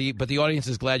 But the audience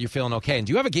is glad you're feeling okay. And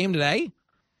do you have a game today?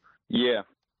 Yeah.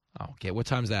 Okay. What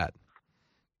time's that?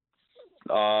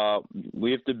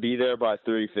 We have to be there by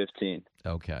 3:15.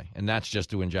 Okay, and that's just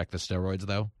to inject the steroids,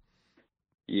 though.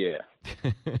 Yeah.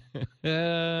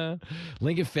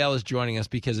 Lincoln Failer is joining us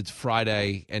because it's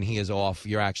Friday and he is off.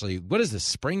 You're actually, what is this,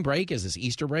 spring break? Is this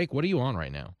Easter break? What are you on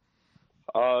right now?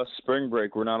 Spring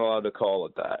break. We're not allowed to call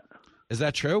it that. Is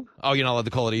that true? Oh, you're not allowed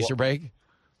to call it Easter break?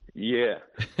 Yeah.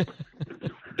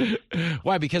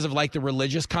 Why? Because of like the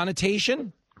religious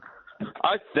connotation?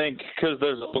 I think because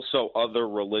there's also other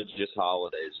religious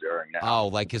holidays during that. Oh,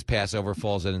 like his Passover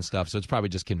falls in and stuff. So it's probably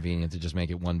just convenient to just make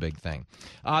it one big thing.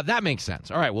 That makes sense.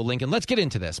 All right, well, Lincoln, let's get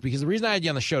into this because the reason I had you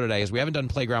on the show today is we haven't done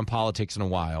playground politics in a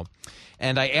while.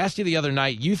 And I asked you the other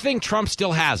night, you think Trump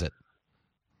still has it?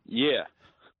 Yeah.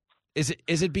 Is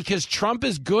it because Trump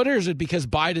is good or is it because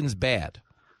Biden's bad?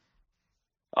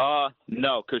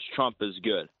 No, because Trump is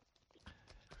good.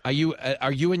 Are you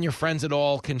and your friends at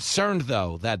all concerned,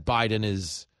 though, that Biden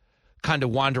is kind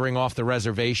of wandering off the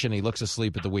reservation? He looks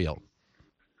asleep at the wheel.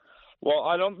 Well,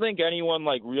 I don't think anyone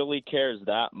really cares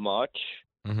that much,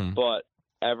 but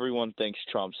everyone thinks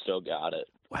Trump still got it.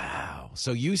 Wow.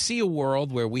 So you see a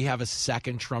world where we have a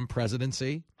second Trump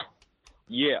presidency?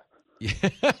 Yeah.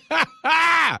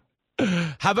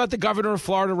 How about the governor of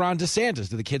Florida, Ron DeSantis?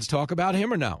 Do the kids talk about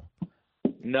him or no?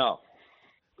 No.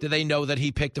 Do they know that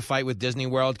he picked a fight with Disney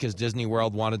World because Disney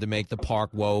World wanted to make the park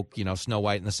woke, Snow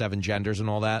White and the Seven Genders and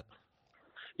all that?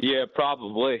 Yeah,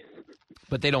 probably.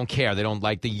 But they don't care. They don't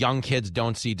the young kids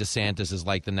don't see DeSantis as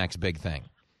like the next big thing.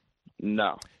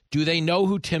 No. Do they know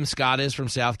who Tim Scott is from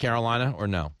South Carolina or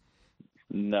no?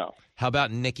 No. How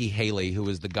about Nikki Haley, who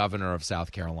is the governor of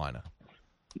South Carolina?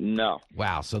 No.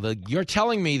 Wow. So you're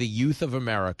telling me the youth of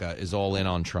America is all in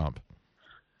on Trump?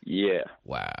 Yeah.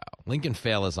 Wow. Lincoln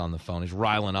Failer's on the phone. He's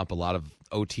riling up a lot of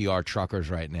OTR truckers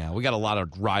right now. We got a lot of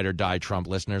ride or die Trump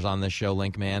listeners on this show,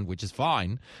 Link Man, which is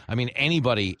fine. I mean,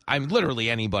 literally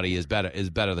anybody is better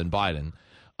than Biden.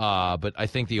 But I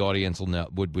think the audience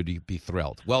would be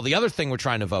thrilled. Well, the other thing we're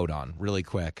trying to vote on really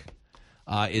quick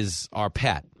is our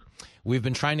pet. We've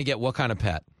been trying to get what kind of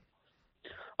pet?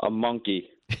 A monkey.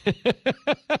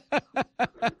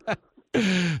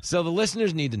 So the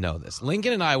listeners need to know this.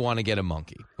 Lincoln and I want to get a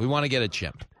monkey. We want to get a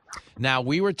chimp. Now,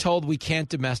 we were told we can't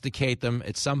domesticate them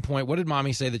at some point. What did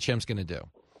Mommy say the chimp's going to do?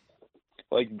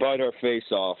 Bite our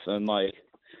face off and,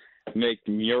 make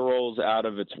murals out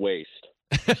of its waste.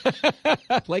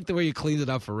 I like the way you cleaned it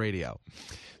up for radio.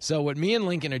 So what me and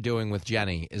Lincoln are doing with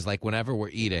Jenny is, whenever we're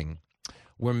eating,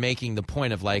 we're making the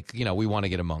point of we want to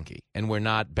get a monkey and we're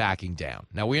not backing down.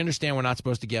 Now, we understand we're not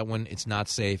supposed to get one. It's not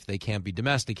safe. They can't be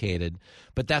domesticated,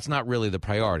 but that's not really the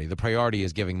priority. The priority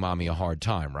is giving Mommy a hard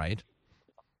time, right?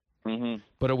 Mm-hmm.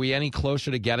 But are we any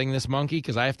closer to getting this monkey?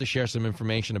 Because I have to share some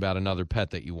information about another pet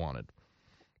that you wanted.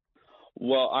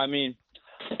 Well, I mean,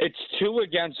 it's 2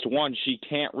 against 1. She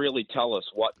can't really tell us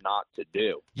what not to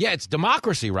do. Yeah, it's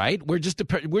democracy, right? We're just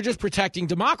protecting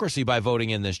democracy by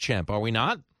voting in this chimp, are we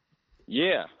not?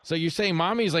 Yeah. So you're saying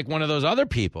Mommy's like one of those other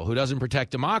people who doesn't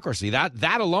protect democracy.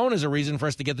 That alone is a reason for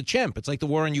us to get the chimp. It's like the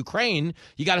war in Ukraine.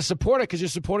 You got to support it because you're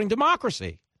supporting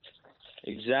democracy.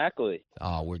 Exactly.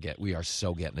 Oh, we are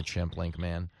so getting the chimp, Link,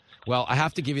 man. Well, I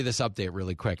have to give you this update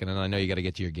really quick, and then I know you got to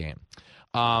get to your game.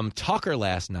 Tucker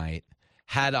last night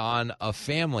had on a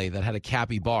family that had a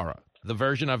capybara. The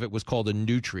version of it was called a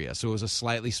nutria, so it was a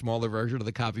slightly smaller version of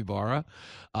the capybara.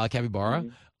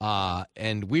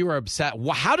 And we were upset.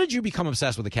 How did you become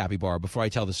obsessed with the capybara before I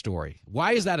tell the story?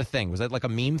 Why is that a thing? Was that like a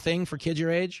meme thing for kids your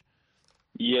age?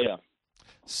 Yeah.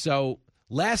 So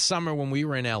last summer when we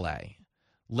were in L.A.,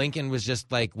 Lincoln was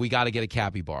just like, we got to get a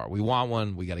capybara. We want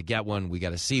one. We got to get one. We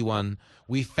got to see one.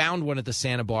 We found one at the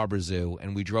Santa Barbara Zoo,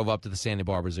 and we drove up to the Santa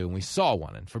Barbara Zoo, and we saw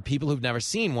one. And for people who've never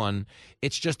seen one,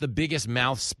 it's just the biggest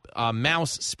mouse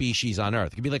species on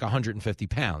Earth. It could be like 150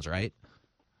 pounds, right?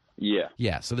 Yeah.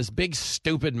 Yeah, so this big,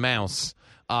 stupid mouse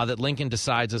that Lincoln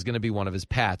decides is going to be one of his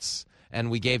pets. And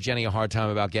we gave Jenny a hard time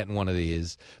about getting one of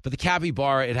these. But the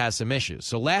capybara, it has some issues.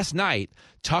 So last night,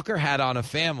 Tucker had on a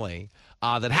family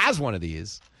that has one of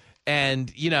these.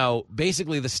 And, you know,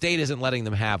 basically the state isn't letting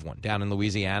them have one down in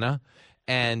Louisiana.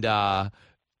 And,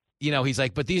 you know, he's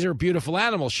like, but these are beautiful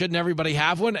animals. Shouldn't everybody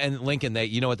have one? And Lincoln,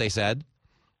 you know what they said?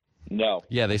 No.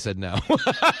 Yeah, they said no.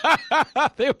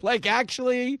 They were like,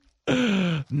 actually,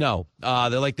 no.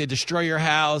 They're like, they destroy your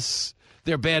house.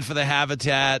 They're bad for the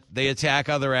habitat. They attack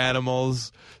other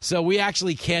animals. So we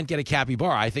actually can't get a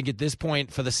capybara. I think at this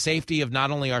point, for the safety of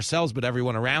not only ourselves but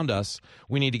everyone around us,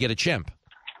 we need to get a chimp.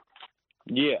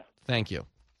 Yeah. Thank you.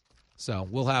 So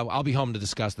I'll be home to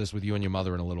discuss this with you and your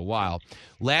mother in a little while.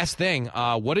 Last thing,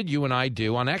 what did you and I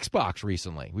do on Xbox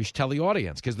recently? We should tell the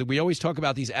audience because we always talk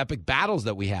about these epic battles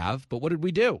that we have, but what did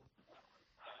we do?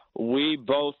 We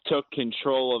both took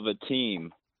control of a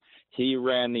team. He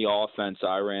ran the offense,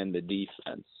 I ran the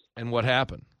defense. And what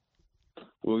happened?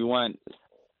 We went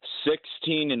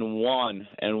 16-1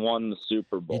 and won the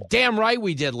Super Bowl. You're damn right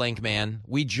we did, Link, man.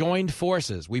 We joined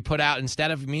forces. We put out,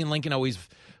 instead of me and Lincoln always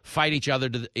fight each other,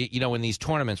 in these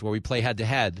tournaments where we play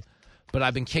head-to-head, but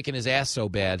I've been kicking his ass so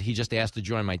bad, he just asked to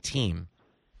join my team.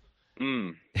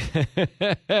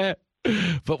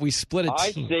 But we split a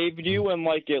team. I saved you in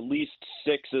like at least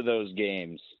 6 of those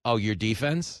games. Oh, your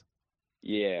defense?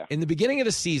 Yeah. In the beginning of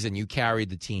the season, you carried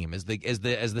the team. As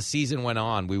the season went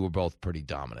on, we were both pretty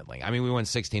dominantly. I mean, we went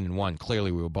 16-1.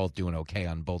 Clearly, we were both doing okay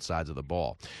on both sides of the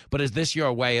ball. But is this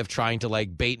your way of trying to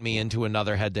like bait me into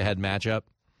another head-to-head matchup?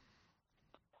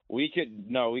 We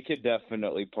could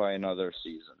definitely play another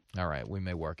season. All right, we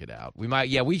may work it out. We might.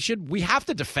 Yeah, we should. We have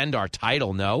to defend our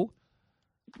title. No.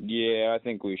 Yeah, I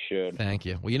think we should. Thank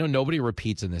you. Well, nobody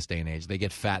repeats in this day and age. They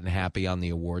get fat and happy on the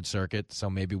award circuit. So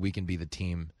maybe we can be the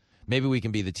team. Maybe we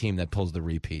can be the team that pulls the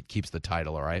repeat, keeps the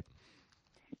title, all right?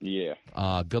 Yeah.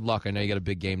 Good luck. I know you got a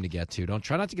big game to get to.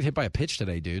 Try not to get hit by a pitch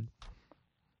today, dude.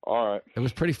 All right. It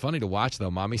was pretty funny to watch,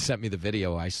 though. Mommy sent me the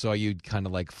video. I saw you kind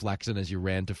of like flexing as you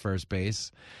ran to first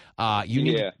base. You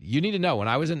need to know when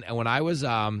I was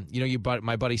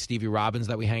my buddy Stevie Robbins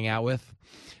that we hang out with.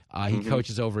 He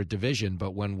coaches over at Division,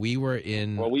 but when we were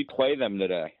in, we play them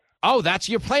today. Oh,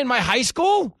 you're playing my high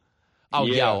school? Oh,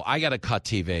 yeah. Yo, I got to cut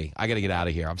TV. I got to get out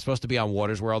of here. I'm supposed to be on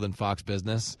Waters World and Fox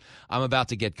Business. I'm about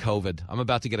to get COVID. I'm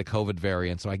about to get a COVID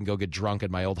variant so I can go get drunk in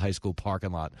my old high school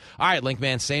parking lot. All right, Link,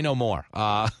 man, say no more.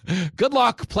 Good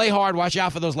luck. Play hard. Watch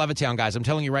out for those Levittown guys. I'm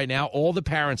telling you right now, all the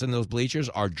parents in those bleachers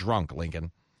are drunk,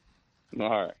 Lincoln. All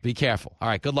right. Be careful. All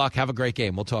right, good luck. Have a great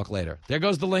game. We'll talk later. There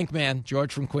goes the Link, man.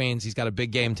 George from Queens. He's got a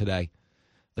big game today.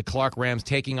 The Clark Rams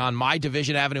taking on my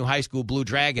Division Avenue High School Blue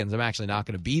Dragons. I'm actually not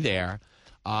going to be there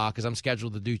because I'm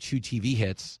scheduled to do 2 TV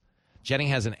hits. Jenny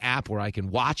has an app where I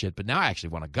can watch it, but now I actually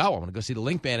want to go. I want to go see the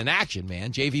Link Band in action,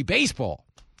 man. JV Baseball.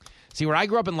 See, where I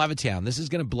grew up in Levittown, this is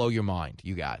going to blow your mind,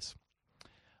 you guys.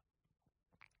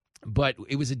 But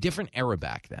it was a different era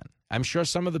back then. I'm sure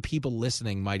some of the people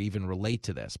listening might even relate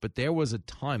to this, but there was a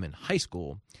time in high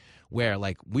school where,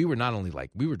 like, we were not only, like,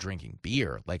 we were drinking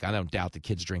beer. Like, I don't doubt the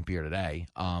kids drink beer today,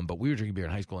 but we were drinking beer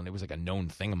in high school, and it was, like, a known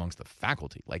thing amongst the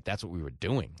faculty. Like, that's what we were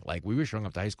doing. Like, we were showing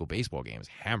up to high school baseball games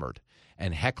hammered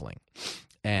and heckling.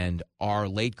 And our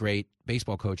late, great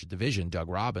baseball coach at Division, Doug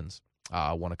Robbins,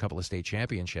 won a couple of state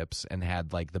championships and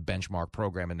had, like, the benchmark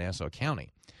program in Nassau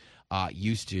County.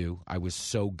 I was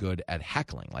so good at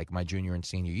heckling, like my junior and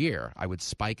senior year, I would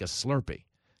spike a Slurpee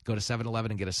go to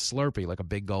 7-Eleven and get a Slurpee, like a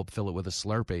big gulp, fill it with a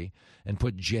Slurpee, and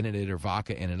put gin in it or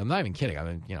vodka in it. I'm not even kidding. I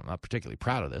mean, I'm not particularly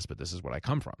proud of this, but this is where I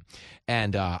come from.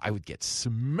 And I would get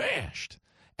smashed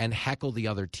and heckle the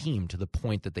other team to the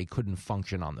point that they couldn't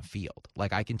function on the field.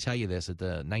 Like, I can tell you this, at the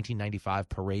 1995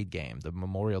 parade game, the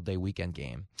Memorial Day weekend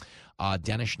game,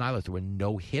 Dennis Schneider threw a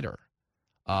no-hitter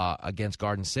against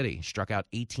Garden City, struck out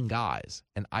 18 guys,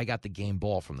 and I got the game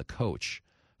ball from the coach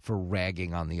for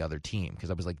ragging on the other team because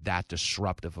I was like that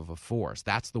disruptive of a force.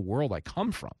 That's the world I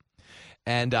come from.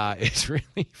 And it's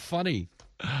really funny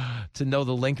to know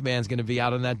the Link Man's going to be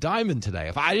out on that diamond today.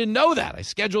 If I didn't know that, I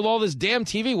scheduled all this damn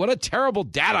TV. What a terrible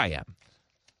dad I am.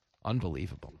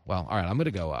 Unbelievable. Well, all right, I'm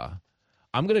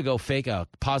going to go fake a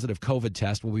positive COVID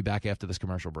test. We'll be back after this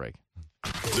commercial break.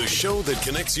 The show that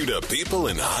connects you to people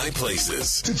in high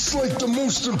places. It's like the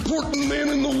most important man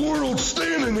in the world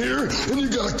standing here, and you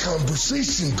got a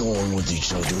conversation going with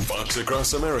each other. Fox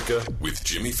Across America with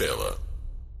Jimmy Fallon.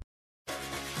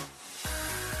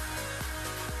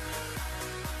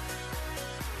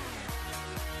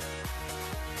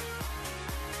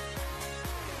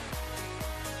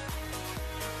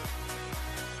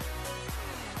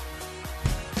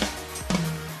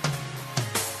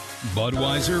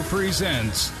 Budweiser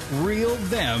presents Real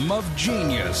Them of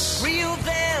Genius. Real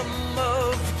them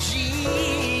of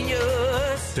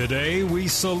genius. Today we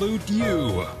salute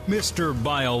you, Mr.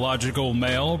 Biological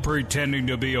Male pretending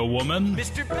to be a woman.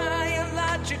 Mr.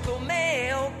 Biological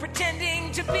Male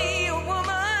pretending to be a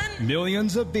woman.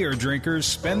 Millions of beer drinkers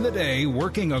spend the day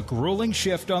working a grueling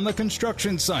shift on the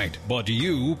construction site, but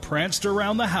you pranced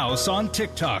around the house on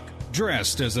TikTok,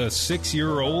 dressed as a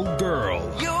 6-year-old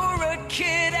girl. You're a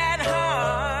kid at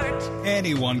heart.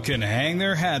 Anyone can hang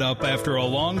their hat up after a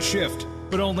long shift,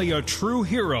 but only a true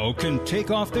hero can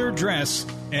take off their dress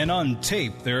and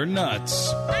untape their nuts.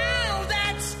 Ow,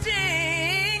 that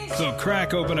stings! So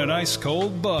crack open an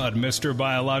ice-cold Bud, Mr.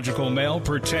 Biological Male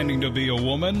pretending to be a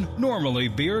woman. Normally,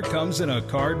 beer comes in a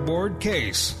cardboard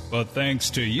case, but thanks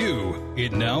to you,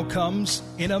 it now comes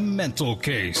in a mental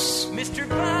case. Mr.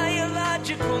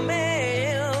 Biological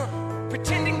Male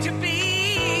pretending to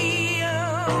be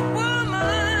a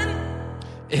woman.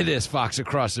 It is Fox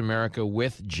Across America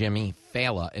with Jimmy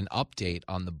Fallon. An update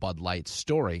on the Bud Light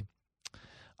story.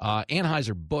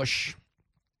 Anheuser-Busch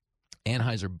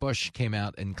came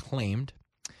out and claimed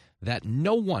that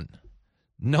no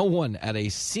one at a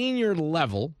senior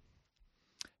level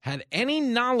had any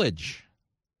knowledge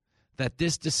that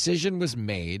this decision was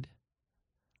made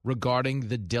regarding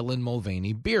the Dylan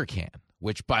Mulvaney beer can,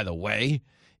 which, by the way,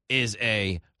 is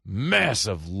a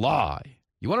massive lie.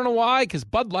 You want to know why? Because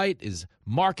Bud Light's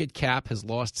market cap has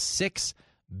lost $6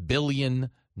 billion.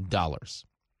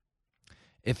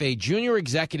 If a junior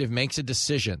executive makes a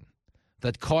decision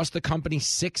that cost the company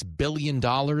 $6 billion,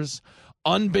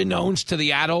 unbeknownst to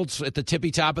the adults at the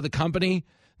tippy top of the company,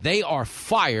 they are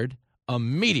fired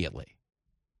immediately.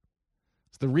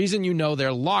 The reason you know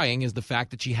they're lying is the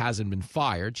fact that she hasn't been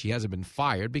fired. She hasn't been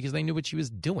fired because they knew what she was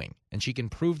doing, and she can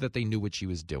prove that they knew what she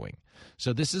was doing.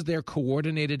 So this is their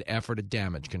coordinated effort at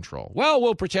damage control. Well,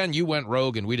 we'll pretend you went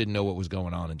rogue and we didn't know what was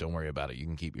going on, and don't worry about it. You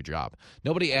can keep your job.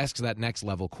 Nobody asks that next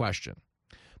level question.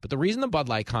 But the reason the Bud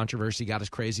Light controversy got as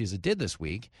crazy as it did this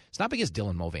week, it's not because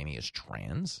Dylan Mulvaney is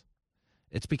trans.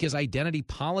 It's because identity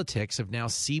politics have now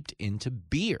seeped into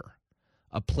beer,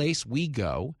 a place we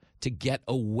go to get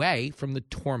away from the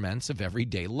torments of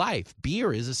everyday life.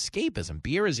 Beer is escapism.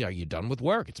 Beer is, are you done with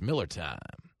work? It's Miller time.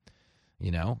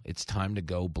 You know, it's time to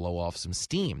go blow off some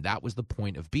steam. That was the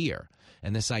point of beer.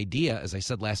 And this idea, as I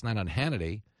said last night on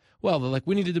Hannity, well, they're like,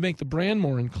 we needed to make the brand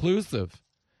more inclusive.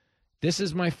 This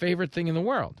is my favorite thing in the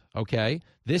world, okay?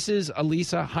 This is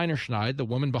Elisa Heinerschneid, the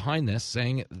woman behind this,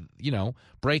 saying, you know,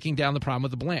 breaking down the problem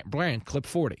with the brand, clip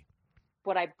 40.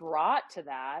 What I brought to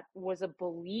that was a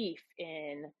belief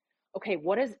in, okay,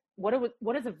 what does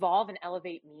evolve and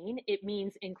elevate mean? It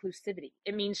means inclusivity.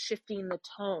 It means shifting the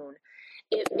tone.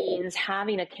 It means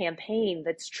having a campaign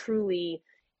that's truly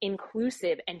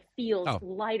inclusive and feels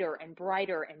lighter and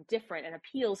brighter and different and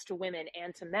appeals to women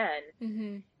and to men.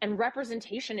 Mm-hmm. And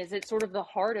representation is at sort of the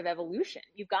heart of evolution.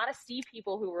 You've got to see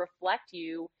people who reflect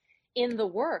you in the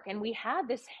work. And we had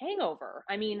this hangover.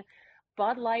 I mean,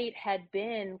 Bud Light had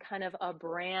been kind of a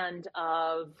brand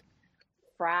of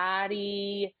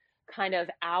fratty, kind of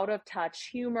out of touch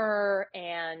humor.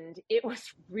 And it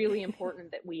was really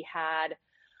important that we had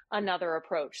another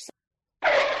approach.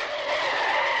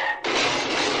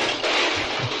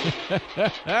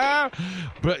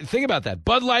 But think about that.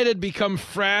 Bud Light had become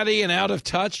fratty and out of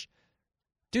touch.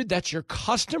 Dude, that's your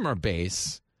customer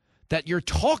base that you're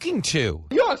talking to.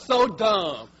 You are so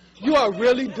dumb. You are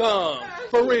really dumb.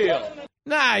 For real.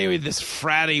 Nah, you're this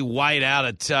fratty, white,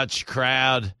 out-of-touch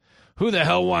crowd. Who the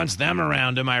hell wants them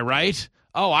around, am I right?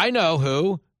 Oh, I know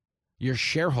who. Your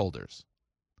shareholders.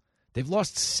 They've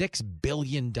lost $6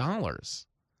 billion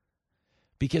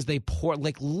because they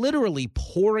literally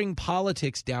pouring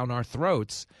politics down our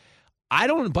throats.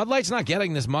 Bud Light's not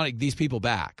getting these people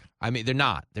back. I mean, they're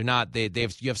not.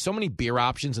 You have so many beer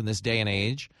options in this day and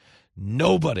age.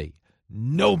 Nobody,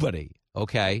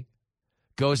 okay,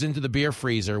 goes into the beer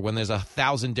freezer when there's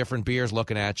 1,000 different beers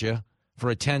looking at you for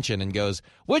attention and goes,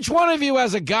 which one of you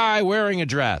has a guy wearing a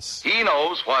dress? He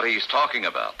knows what he's talking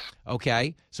about.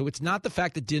 Okay, so it's not the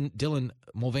fact that Dylan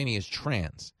Mulvaney is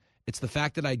trans. It's the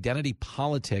fact that identity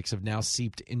politics have now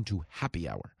seeped into happy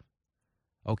hour.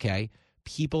 Okay,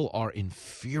 people are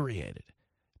infuriated.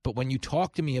 But when you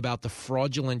talk to me about the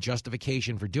fraudulent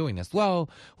justification for doing this, well,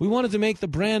 we wanted to make the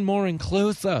brand more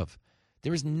inclusive.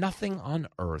 There is nothing on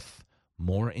earth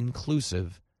more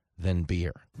inclusive than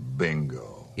beer.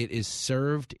 Bingo. It is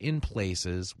served in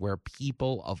places where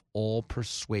people of all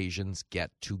persuasions get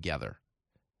together.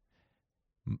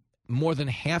 More than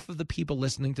half of the people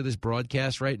listening to this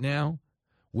broadcast right now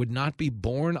would not be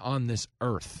born on this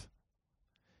earth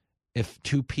if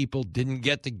two people didn't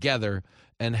get together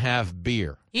and have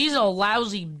beer. He's a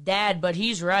lousy dad, but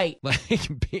he's right.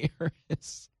 Beer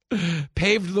has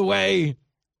paved the way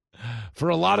for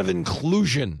a lot of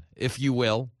inclusion, if you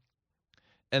will.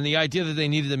 And the idea that they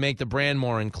needed to make the brand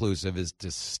more inclusive is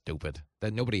just stupid.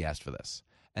 That nobody asked for this.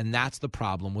 And that's the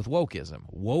problem with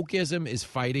wokeism. Wokeism is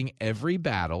fighting every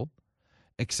battle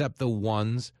except the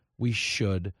ones we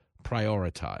should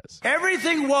prioritize.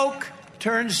 Everything woke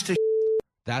turns to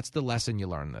That's the lesson you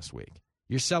learned this week.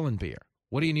 You're selling beer.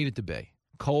 What do you need it to be?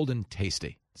 Cold and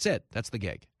tasty. That's it. That's the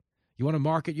gig. You want to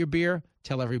market your beer?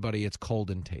 Tell everybody it's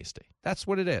cold and tasty. That's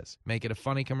what it is. Make it a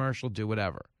funny commercial. Do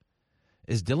whatever.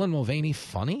 Is Dylan Mulvaney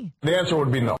funny? The answer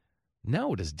would be no.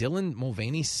 No. Does Dylan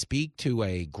Mulvaney speak to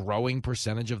a growing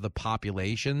percentage of the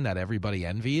population that everybody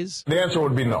envies? The answer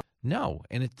would be no. No.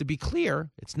 And to be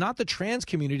clear, it's not the trans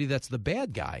community that's the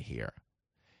bad guy here.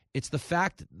 It's the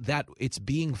fact that it's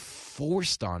being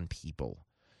forced on people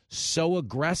so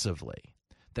aggressively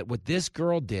that what this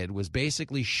girl did was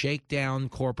basically shake down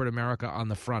corporate America on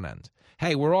the front end.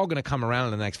 Hey, we're all going to come around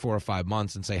in the next 4 or 5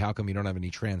 months and say, how come you don't have any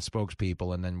trans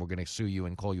spokespeople? And then we're going to sue you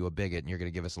and call you a bigot and you're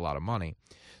going to give us a lot of money.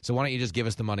 So why don't you just give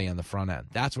us the money on the front end?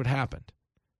 That's what happened.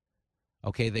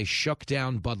 Okay, they shook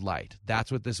down Bud Light.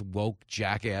 That's what this woke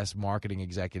jackass marketing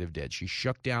executive did. She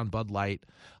shook down Bud Light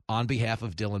on behalf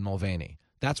of Dylan Mulvaney.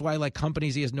 That's why, like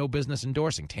companies he has no business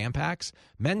endorsing. Tampax,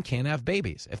 men can't have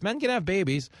babies. If men can have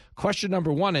babies, question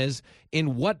number one is,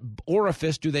 in what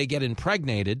orifice do they get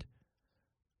impregnated?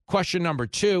 Question number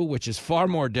two, which is far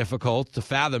more difficult to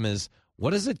fathom, is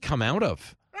what does it come out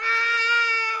of? No!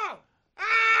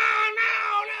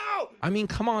 I mean,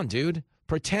 come on, dude.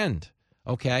 Pretend,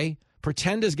 okay?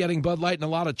 Pretend is getting Bud Light in a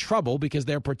lot of trouble because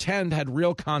their pretend had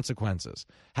real consequences.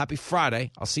 Happy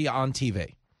Friday. I'll see you on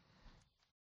TV.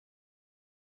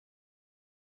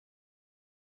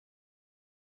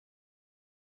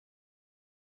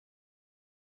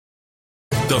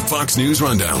 The Fox News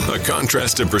Rundown, a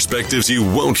contrast of perspectives you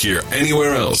won't hear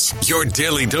anywhere else. Your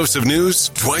daily dose of news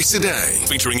twice a day,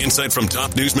 featuring insight from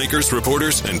top newsmakers,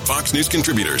 reporters, and Fox News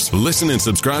contributors. Listen and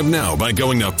subscribe now by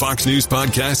going to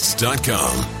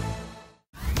foxnewspodcasts.com.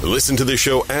 Listen to the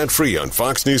show ad-free on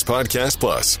Fox News Podcast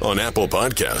Plus, on Apple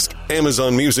Podcast,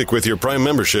 Amazon Music with your Prime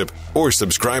membership, or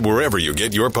subscribe wherever you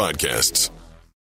get your podcasts.